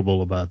was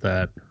notable about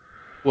that?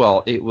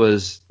 Well, it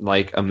was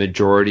like a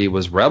majority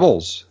was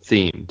Rebels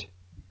themed.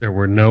 There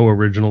were no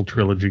original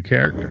trilogy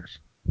characters.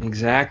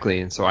 Exactly,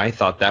 and so I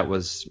thought that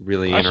was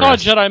really interesting. I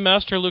saw Jedi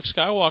Master Luke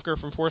Skywalker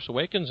from Force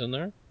Awakens in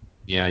there.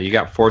 Yeah, you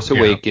got Force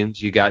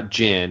Awakens, you got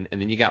Jyn,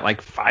 and then you got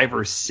like 5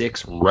 or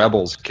 6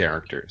 Rebels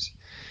characters.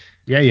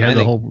 Yeah, you had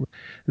the whole.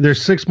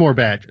 There's 6 more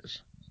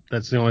badges.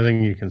 That's the only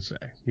thing you can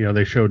say.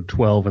 They showed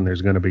 12, and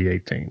there's going to be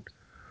 18.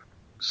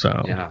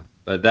 So yeah,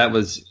 but that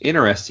was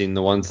interesting.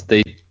 The ones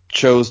they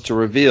chose to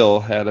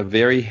reveal had a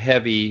very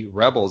heavy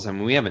Rebels. I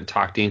mean, we haven't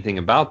talked anything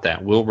about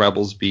that. Will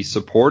Rebels be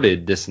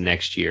supported this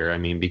next year? I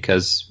mean,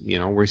 because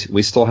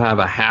we still have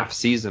a half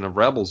season of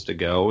Rebels to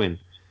go, and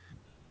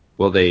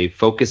will they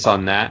focus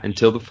on that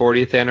until the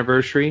 40th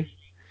anniversary?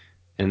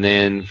 And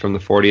then from the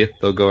 40th,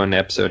 they'll go into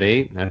episode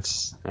 8.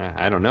 That's,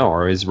 I don't know.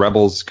 Or is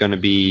Rebels going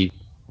to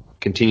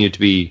continue to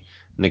be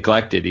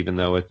neglected, even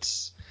though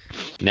it's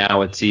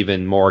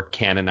even more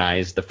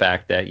canonized, the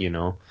fact that,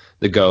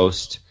 the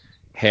Ghost,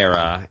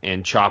 Hera,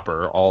 and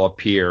Chopper all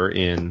appear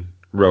in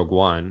Rogue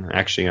One,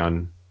 actually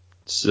on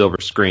silver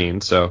screen.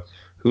 So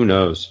who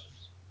knows?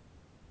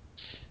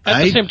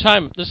 At the same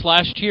time, this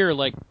last year,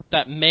 like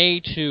that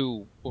May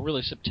to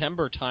really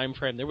September time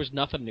frame, there was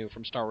nothing new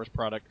from Star Wars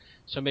product.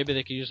 So maybe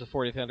they could use the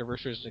 40th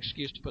anniversary as an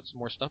excuse to put some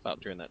more stuff out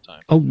during that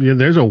time. Oh, yeah,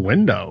 there's a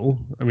window.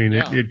 I mean,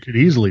 it could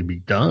easily be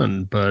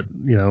done, but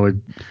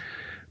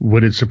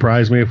would it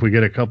surprise me if we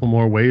get a couple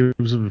more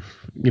waves of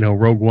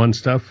Rogue One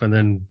stuff and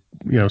then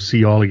see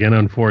you all again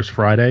on Force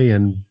Friday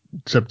in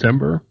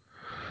September?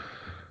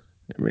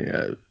 I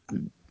mean,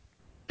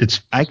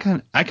 I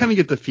kind of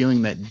get the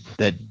feeling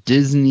that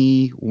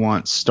Disney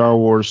wants Star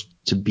Wars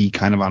to be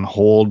kind of on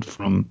hold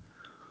from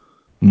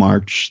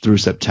March through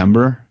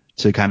September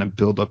to kind of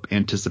build up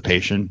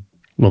anticipation.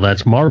 Well,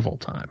 that's Marvel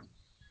time.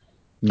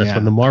 That's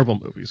when the Marvel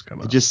movies come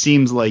out. It just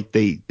seems like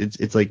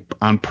it's like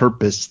on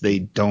purpose they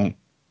don't,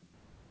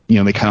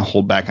 they kind of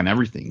hold back on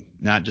everything,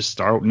 not just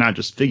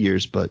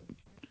figures, but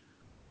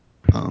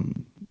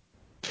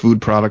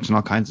food products and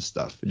all kinds of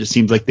stuff. It just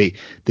seems like they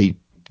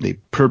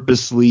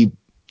purposely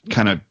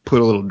kind of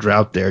put a little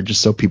drought there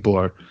just so people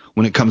are,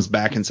 when it comes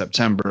back in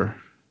September,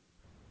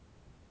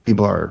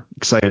 people are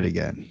excited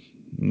again.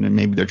 And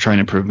maybe they're trying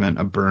to prevent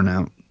a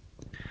burnout.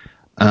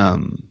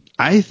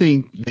 I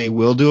think they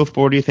will do a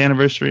 40th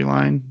anniversary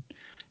line,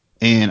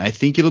 and I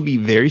think it'll be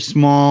very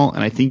small,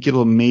 and I think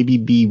it'll maybe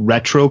be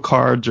retro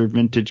cards or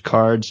vintage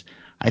cards.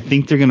 I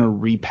think they're going to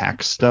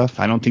repack stuff.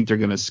 I don't think they're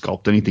going to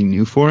sculpt anything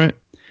new for it.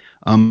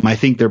 I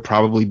think they're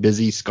probably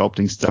busy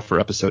sculpting stuff for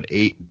episode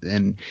 8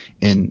 and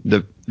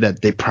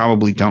that they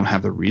probably don't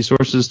have the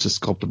resources to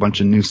sculpt a bunch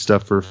of new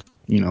stuff for, a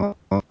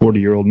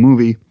 40-year-old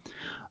movie.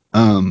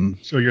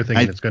 So you're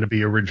thinking it's going to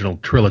be original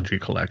trilogy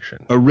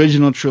collection.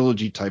 Original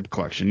trilogy type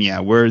collection, yeah,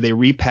 where they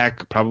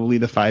repack probably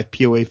the 5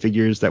 POA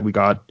figures that we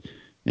got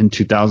in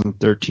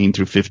 2013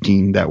 through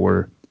 15 that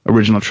were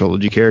original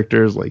trilogy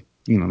characters. Like,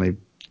 they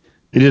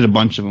did a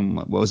bunch of them,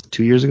 what was it,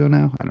 2 years ago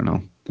now? I don't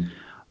know.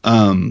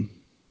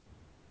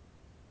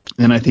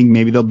 And I think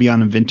maybe they'll be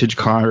on a vintage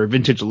card or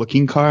vintage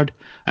looking card.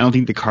 I don't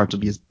think the cards will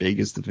be as big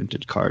as the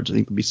vintage cards. I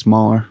think they'll be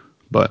smaller,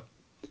 but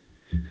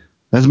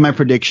that's my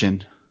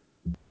prediction.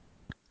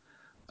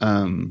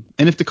 And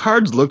if the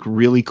cards look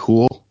really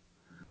cool,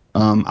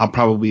 I'll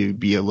probably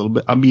be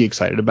I'll be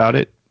excited about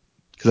it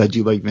because I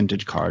do like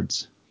vintage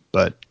cards,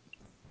 but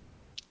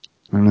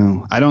I don't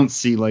know. I don't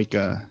see like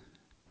the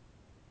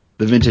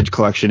vintage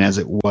collection as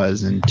it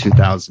was in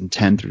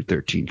 2010 through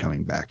 13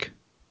 coming back.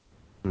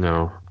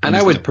 No, and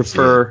I would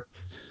prefer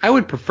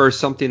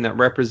something that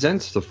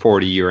represents the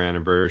 40-year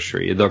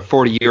anniversary, the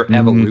 40-year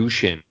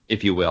evolution,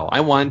 if you will.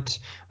 I want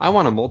a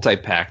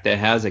multi-pack that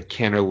has a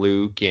Kenner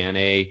Luke and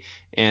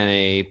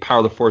a Power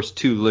of the Force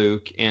 2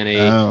 Luke and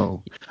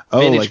a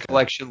vintage like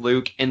collection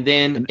Luke, and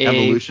then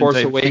a Force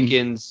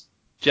Awakens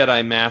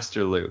Jedi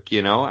Master Luke.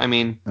 I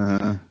mean,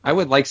 I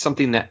would like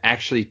something that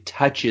actually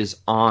touches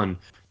on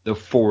the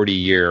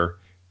 40-year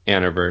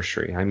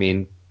anniversary. I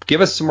mean, give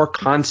us some more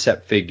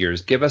concept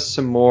figures. Give us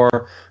some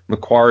more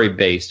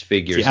Macquarie-based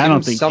figures. See, I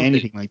don't think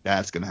anything like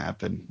that's going to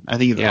happen. I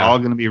think it's all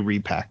going to be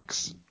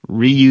repacks,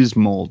 reused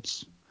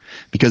molds,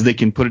 because they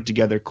can put it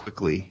together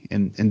quickly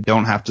and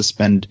don't have to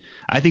spend.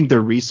 I think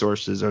their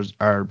resources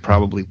are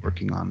probably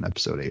working on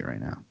episode 8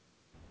 right now,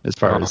 as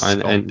far as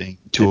sculpting,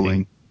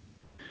 tooling.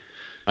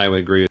 I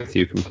would agree with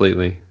you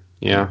completely.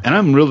 Yeah, and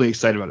I'm really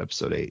excited about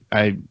episode 8.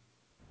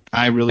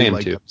 I really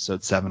like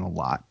episode 7 a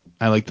lot.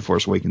 I like The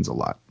Force Awakens a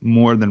lot,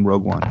 more than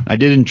Rogue One. I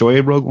did enjoy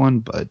Rogue One,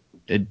 but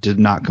it did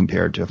not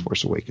compare to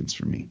Force Awakens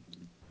for me.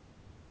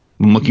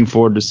 I'm looking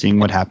forward to seeing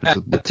what happens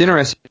with That's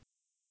interesting.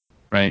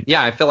 Right.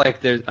 Yeah, I feel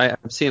like I've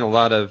seen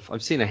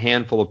a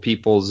handful of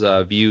people's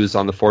views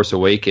on The Force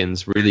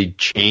Awakens really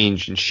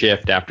change and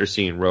shift after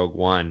seeing Rogue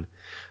One.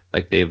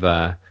 Like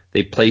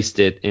they placed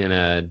it in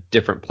a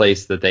different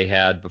place that they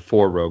had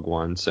before Rogue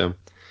One. So,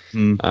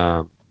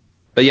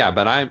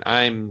 But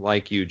I'm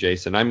like you,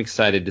 Jason. I'm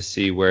excited to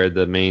see where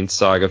the main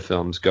saga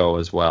films go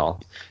as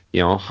well.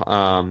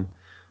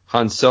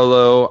 Han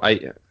Solo.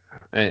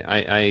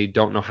 I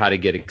don't know how to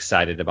get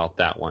excited about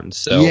that one.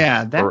 So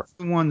yeah, that's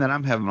the one that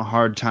I'm having a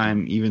hard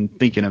time even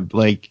thinking of.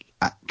 Like,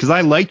 because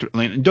I liked.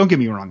 Don't get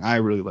me wrong,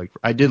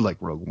 I did like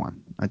Rogue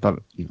One. I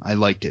thought I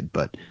liked it,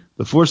 but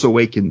The Force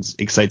Awakens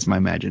excites my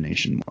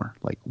imagination more.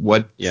 Like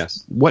what?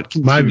 Yes. What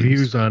continues? My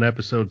views on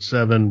Episode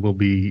 7 will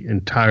be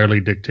entirely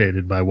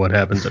dictated by what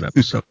happens in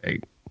Episode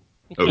 8.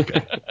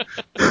 Okay.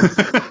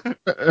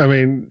 I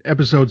mean,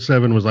 Episode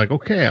 7 was like,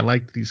 okay, I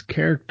like these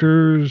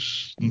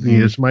characters. Mm-hmm.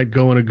 This might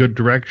go in a good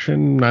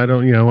direction. I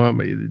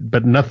don't,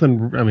 but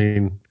nothing. I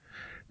mean,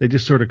 they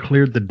just sort of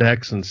cleared the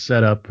decks and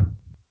set up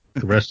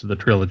the rest of the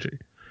trilogy.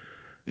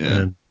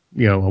 Yeah. And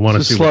I want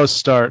to see. Slow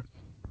start.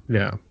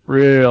 Yeah.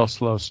 Real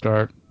slow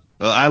start.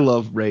 Well, I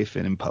love Rey,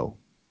 Finn, and Poe,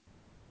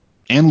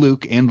 and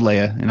Luke and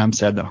Leia, and I'm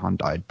sad that Han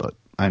died, but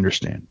I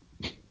understand.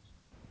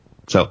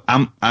 So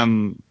I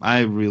want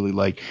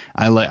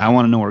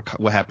to know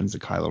what happens to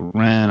Kylo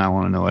Ren. I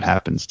want to know what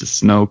happens to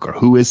Snoke, or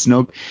who is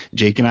Snoke.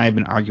 Jake and I have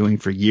been arguing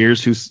for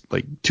years,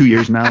 2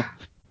 years now,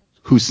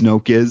 who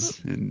Snoke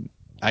is, and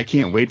I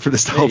can't wait for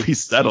this to all be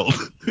settled.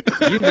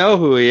 You know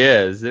who he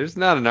is. There's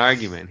not an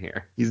argument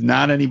here. He's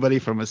not anybody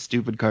from a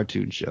stupid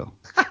cartoon show.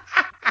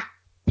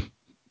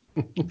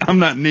 I'm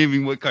not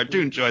naming what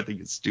cartoon show I think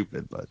is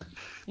stupid, but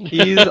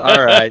he's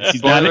all right.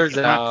 Spoilers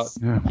out.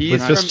 Yeah. He's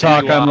With this from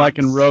talk, Ewoks. I'm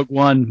liking Rogue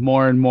One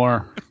more and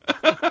more.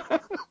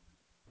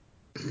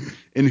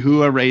 And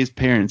who are Rey's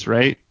parents,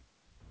 right?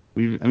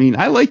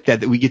 I like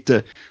that we get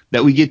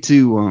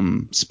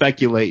to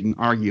speculate and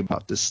argue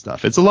about this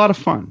stuff. It's a lot of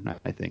fun,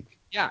 I think.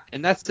 Yeah,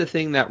 and that's the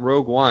thing that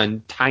Rogue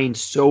One tying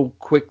so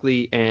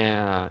quickly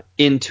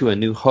into A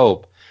New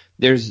Hope.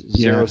 There's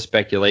zero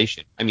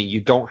speculation. I mean, you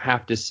don't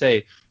have to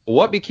say, well,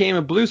 what became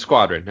of Blue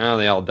Squadron? Oh,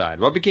 they all died.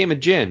 What became of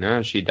Jyn?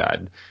 Oh, she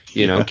died.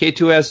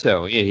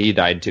 K2SO, he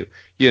died too.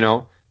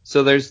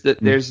 So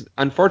there's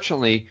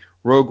unfortunately,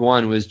 Rogue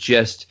One was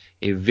just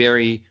a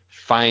very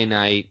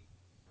finite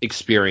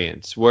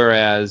experience,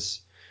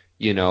 whereas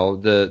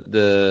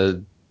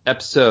the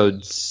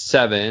episodes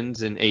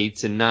 7s and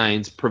 8s and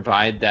 9s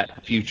provide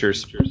that future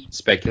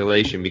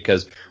speculation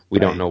because we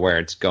don't know where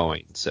it's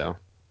going. So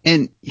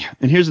and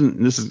this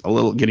is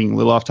getting a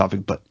little off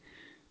topic, but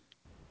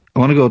I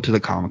want to go to the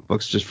comic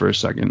books just for a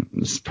second.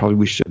 This is probably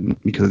we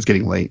shouldn't because it's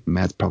getting late.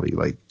 Matt's probably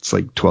it's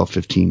like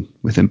 12:15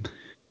 with him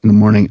in the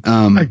morning.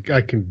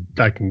 I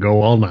can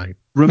go all night.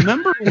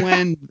 Remember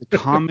when the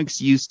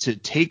comics used to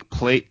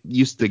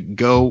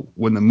go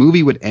when the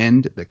movie would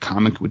end, the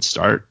comic would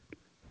start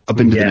up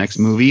into the next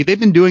movie? They've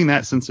been doing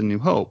that since A New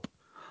Hope,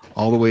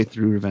 all the way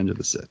through Revenge of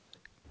the Sith.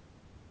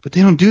 But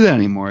they don't do that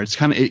anymore. It's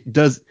it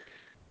does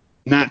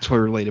not toy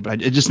related,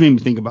 but it just made me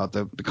think about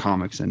the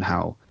comics and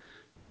how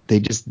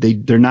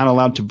they're not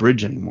allowed to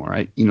bridge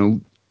anymore.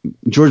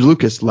 George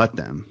Lucas let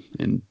them,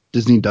 and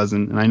Disney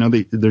doesn't. And I know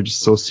they're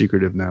just so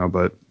secretive now,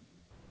 but.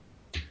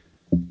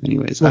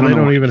 Anyways, I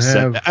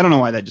don't know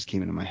why that just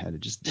came into my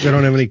head. They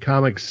don't have any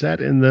comics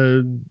set in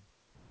the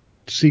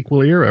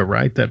sequel era,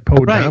 right? That Poe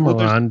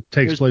Dameron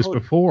takes place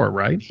before,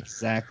 right?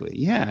 Exactly.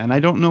 Yeah, and I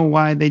don't know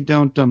why they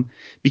don't.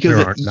 Because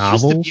there aren't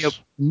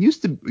novels.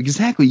 Used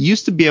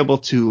to be able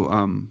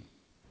to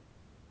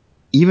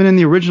even in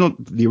the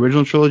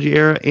original trilogy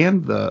era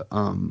and the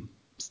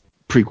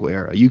prequel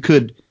era, you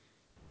could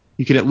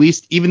at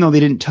least, even though they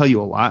didn't tell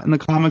you a lot in the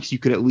comics, you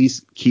could at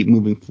least keep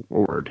moving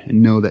forward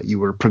and know that you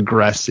were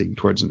progressing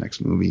towards the next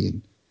movie.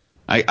 And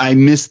I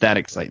miss that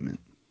excitement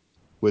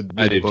with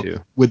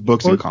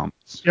books and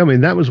comics. I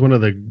mean, that was one of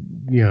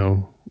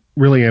the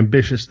really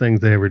ambitious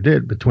things they ever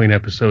did between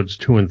episodes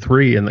 2 and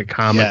 3 in the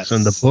comics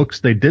and the books.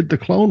 They did the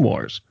Clone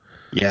Wars.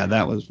 Yeah,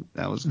 that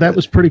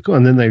was pretty cool.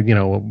 And then they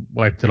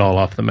wiped it all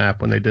off the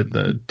map when they did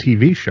the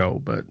TV show.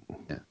 But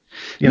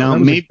now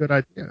maybe a good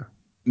idea.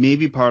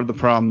 Maybe part of the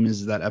problem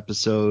is that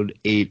episode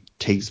 8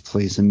 takes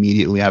place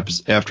immediately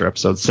after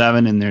episode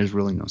 7, and there's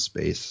really no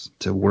space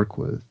to work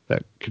with.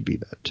 That could be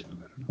that too. I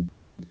don't know.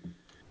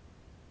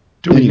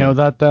 Do we know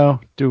that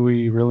though? Do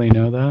we really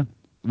know that?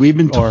 We've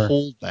been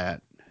told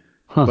that,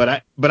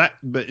 but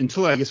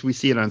until I guess we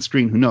see it on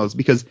screen, who knows?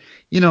 Because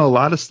a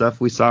lot of stuff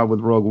we saw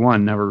with Rogue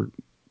One never.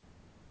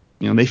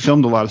 They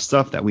filmed a lot of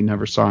stuff that we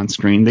never saw on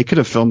screen. They could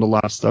have filmed a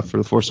lot of stuff for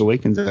The Force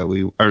Awakens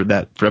for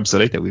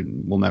episode 8 that we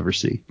will never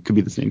see. It could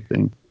be the same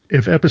thing.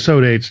 If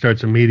episode 8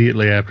 starts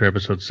immediately after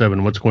episode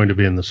 7, what's going to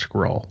be in the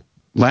scroll?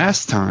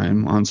 Last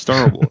time on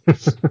Star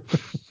Wars,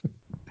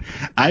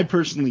 I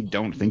personally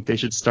don't think they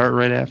should start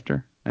right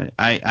after.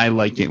 I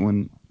like it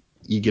when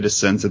you get a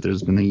sense that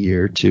there's been a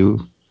year or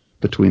two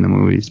between the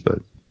movies,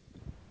 but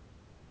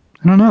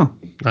I don't know.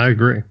 I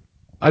agree.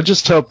 I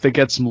just hope they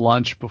get some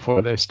lunch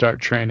before they start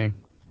training.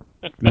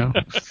 No.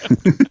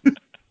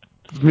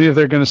 Maybe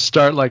they're going to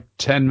start like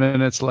 10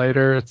 minutes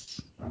later.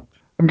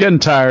 I'm getting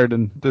tired,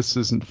 and this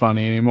isn't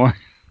funny anymore.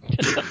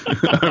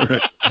 All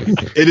right.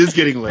 It is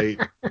getting late.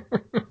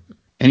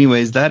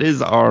 Anyways, that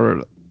is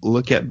our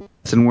look at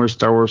best and worst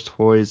Star Wars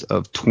toys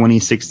of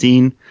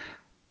 2016.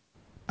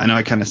 I know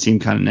I kind of seem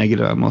kind of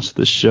negative on most of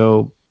this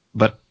show,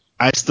 but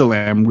I still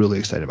am really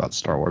excited about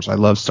Star Wars. I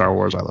love Star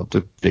Wars. I love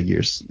the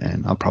figures,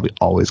 and I'll probably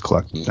always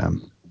collect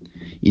them.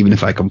 Even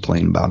if I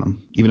complain about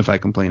them, even if I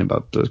complain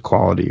about the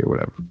quality or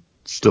whatever,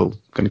 still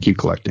going to keep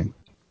collecting.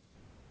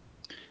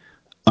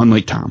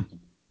 Unlike Tom,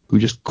 who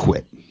just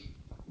quit.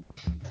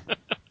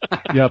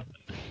 Yep.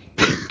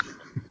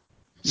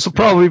 This will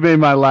probably be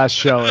my last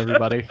show,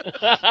 everybody.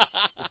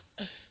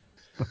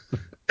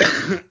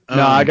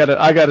 No, I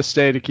gotta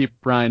stay to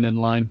keep Brian in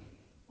line.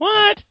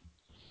 What?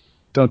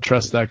 Don't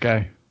trust that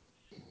guy.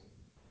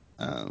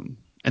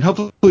 And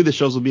hopefully the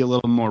shows will be a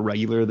little more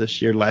regular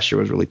this year. Last year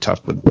was really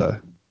tough with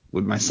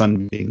my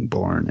son being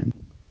born and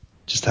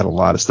just had a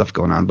lot of stuff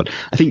going on. But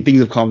I think things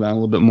have calmed down a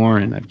little bit more,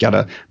 and I've got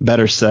a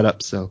better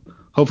setup. So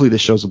hopefully the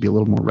shows will be a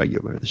little more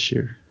regular this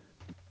year.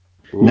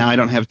 Ooh. Now I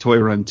don't have Toy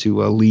Run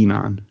to lean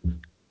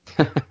on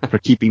for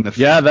keeping the.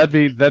 Yeah,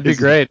 that'd be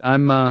great.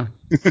 I'm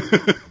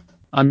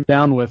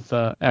down with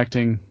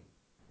acting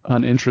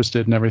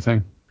uninterested and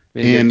everything.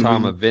 And give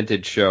Tom a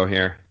vintage show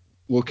here.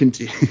 We'll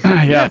continue.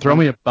 Yeah, throw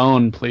me a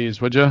bone, please,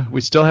 would you?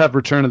 We still have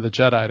Return of the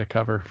Jedi to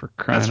cover for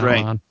crying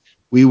out loud.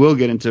 We will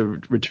get into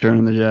Return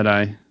of the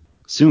Jedi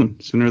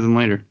sooner than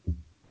later.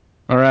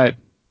 All right.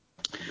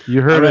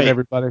 You heard it,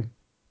 everybody.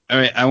 All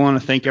right. I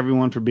want to thank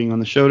everyone for being on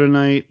the show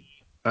tonight.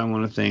 I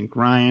want to thank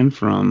Ryan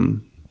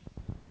from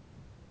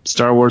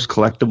Star Wars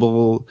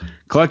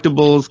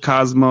Collectibles,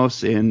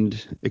 Cosmos,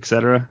 and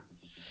etc.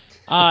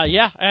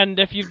 Yeah, and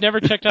if you've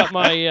never checked out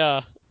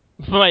my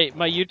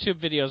my YouTube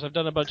videos, I've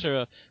done a bunch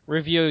of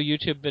review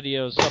YouTube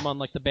videos, some on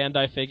like the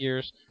Bandai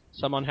figures,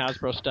 some on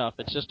Hasbro stuff.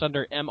 It's just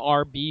under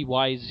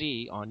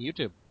MRBYZ on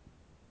YouTube.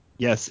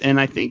 Yes, and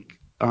I think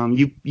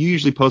you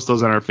usually post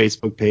those on our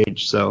Facebook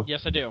page, so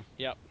yes, I do.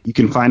 Yep. You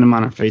can find them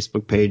on our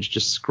Facebook page.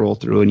 Just scroll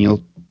through, and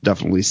you'll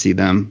definitely see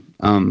them.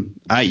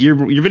 Your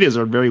videos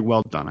are very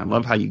well done. I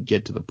love how you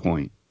get to the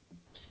point.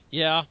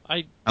 Yeah,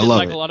 I love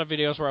like it. A lot of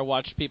videos where I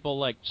watch people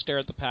like stare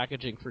at the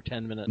packaging for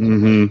 10 minutes.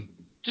 Mm-hmm.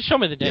 Just show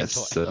me the damn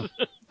toy.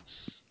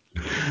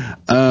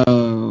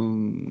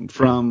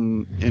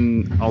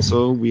 And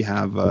also we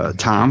have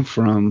Tom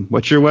from,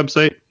 what's your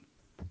website?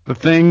 The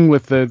thing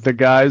with the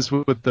guys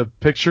with the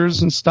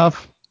pictures and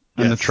stuff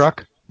and the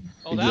truck.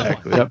 Oh,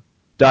 exactly. That one.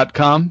 Yep.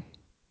 .com.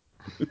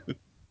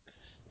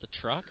 The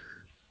truck?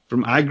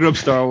 From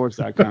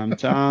iGrewUpStarWars.com.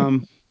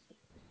 Tom.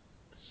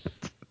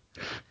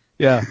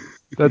 Yeah,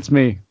 that's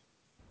me.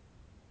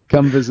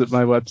 Come visit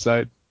my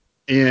website.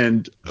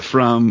 And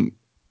from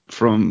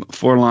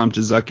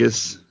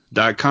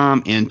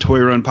forlomtozuckus.com and Toy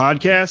Run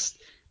Podcast.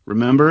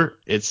 Remember,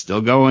 it's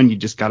still going. You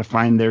just got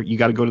to you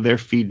got to go to their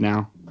feed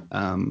now.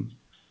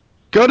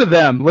 Go to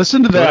them.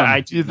 Listen to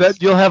them.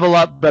 You'll have a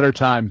lot better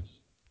time.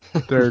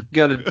 They're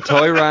go to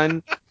Toy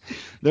Run.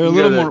 They're a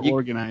little more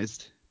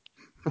organized.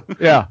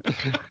 Yeah.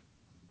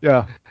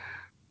 Yeah.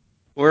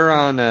 We're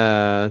on,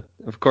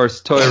 of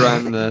course, Toy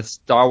Run, the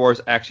Star Wars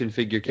Action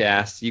Figure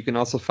Cast. You can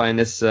also find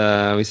us,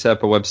 we set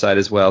up a website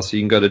as well, so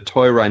you can go to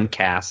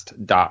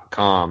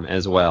toyruncast.com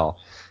as well,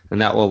 and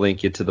that will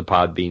link you to the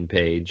Podbean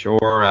page,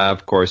 or,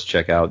 of course,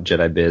 check out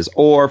Jedi Biz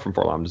or from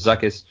Fort Lom to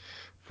Zuckus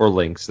for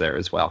links there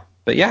as well.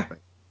 But, yeah.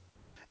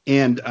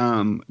 And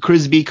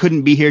Crisby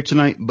couldn't be here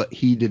tonight, but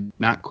he did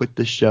not quit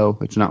the show.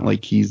 It's not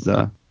like he's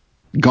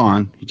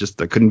gone. He just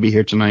couldn't be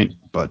here tonight,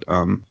 but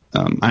I'm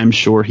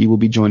sure he will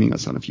be joining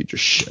us on a future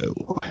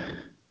show.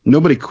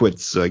 Nobody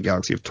quits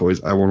Galaxy of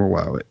Toys. I won't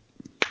allow it.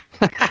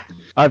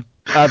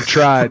 I've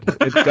tried.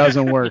 It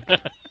doesn't work.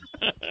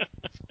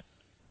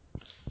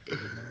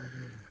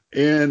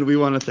 And we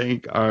want to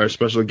thank our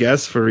special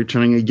guest for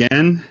returning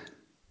again,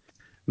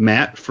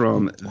 Matt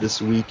from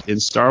This Week in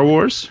Star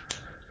Wars.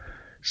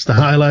 It's the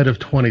highlight of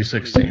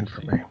 2016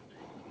 for me.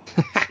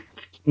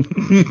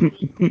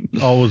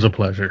 Always a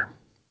pleasure.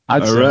 All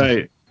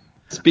right.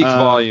 Speaks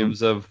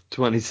volumes of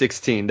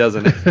 2016,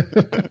 doesn't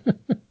it?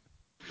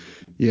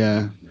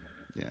 Yeah.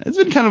 It's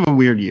been kind of a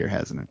weird year,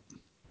 hasn't it?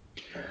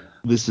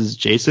 This is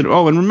Jason.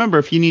 Oh, and remember,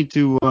 if you need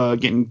to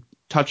get in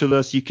touch with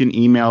us, you can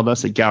email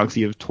us at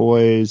Galaxy of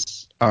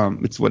Toys.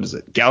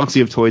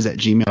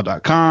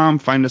 galaxyoftoys@gmail.com.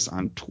 Find us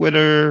on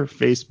Twitter,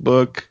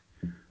 Facebook,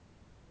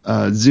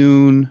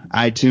 Zune,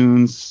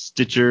 iTunes,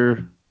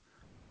 Stitcher.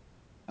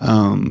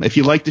 If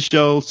you like the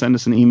show, send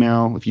us an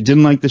email. If you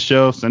didn't like the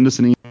show, send us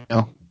an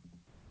email.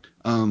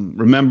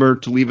 Remember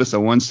to leave us a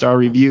 1-star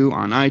review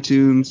on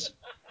iTunes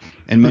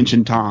and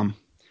mention Tom.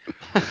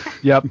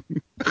 Yep.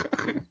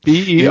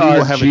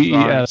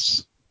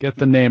 BERGES. Get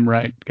the name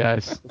right,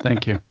 guys.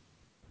 Thank you.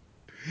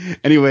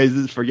 Anyways,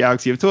 this is for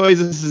Galaxy of Toys.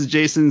 This is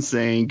Jason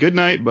saying good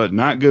night, but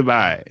not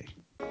goodbye.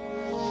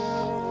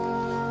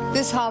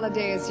 This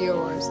holiday is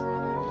yours.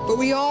 But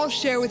we all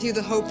share with you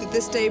the hope that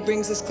this day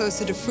brings us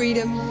closer to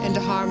freedom and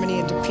to harmony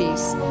and to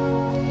peace.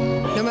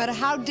 No matter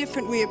how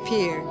different we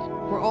appear,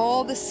 we're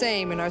all the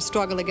same in our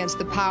struggle against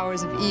the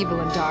powers of evil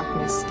and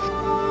darkness.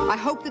 I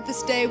hope that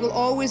this day will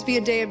always be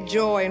a day of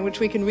joy in which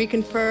we can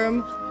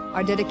reconfirm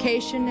our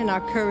dedication and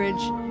our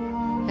courage,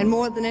 and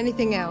more than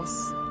anything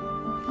else,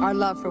 our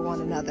love for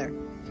one another.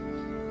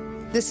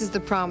 This is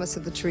the promise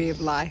of the Tree of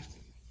Life.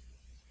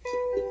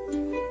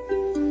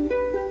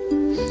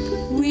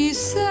 We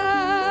celebrate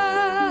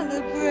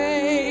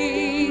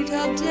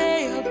a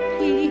day of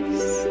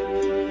peace,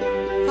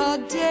 a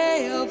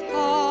day of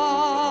harmony,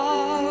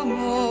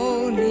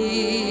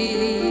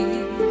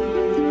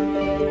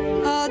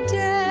 a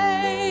day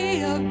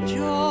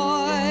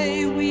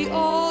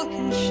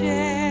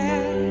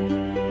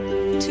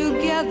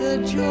share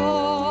the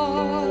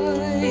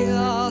joy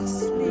of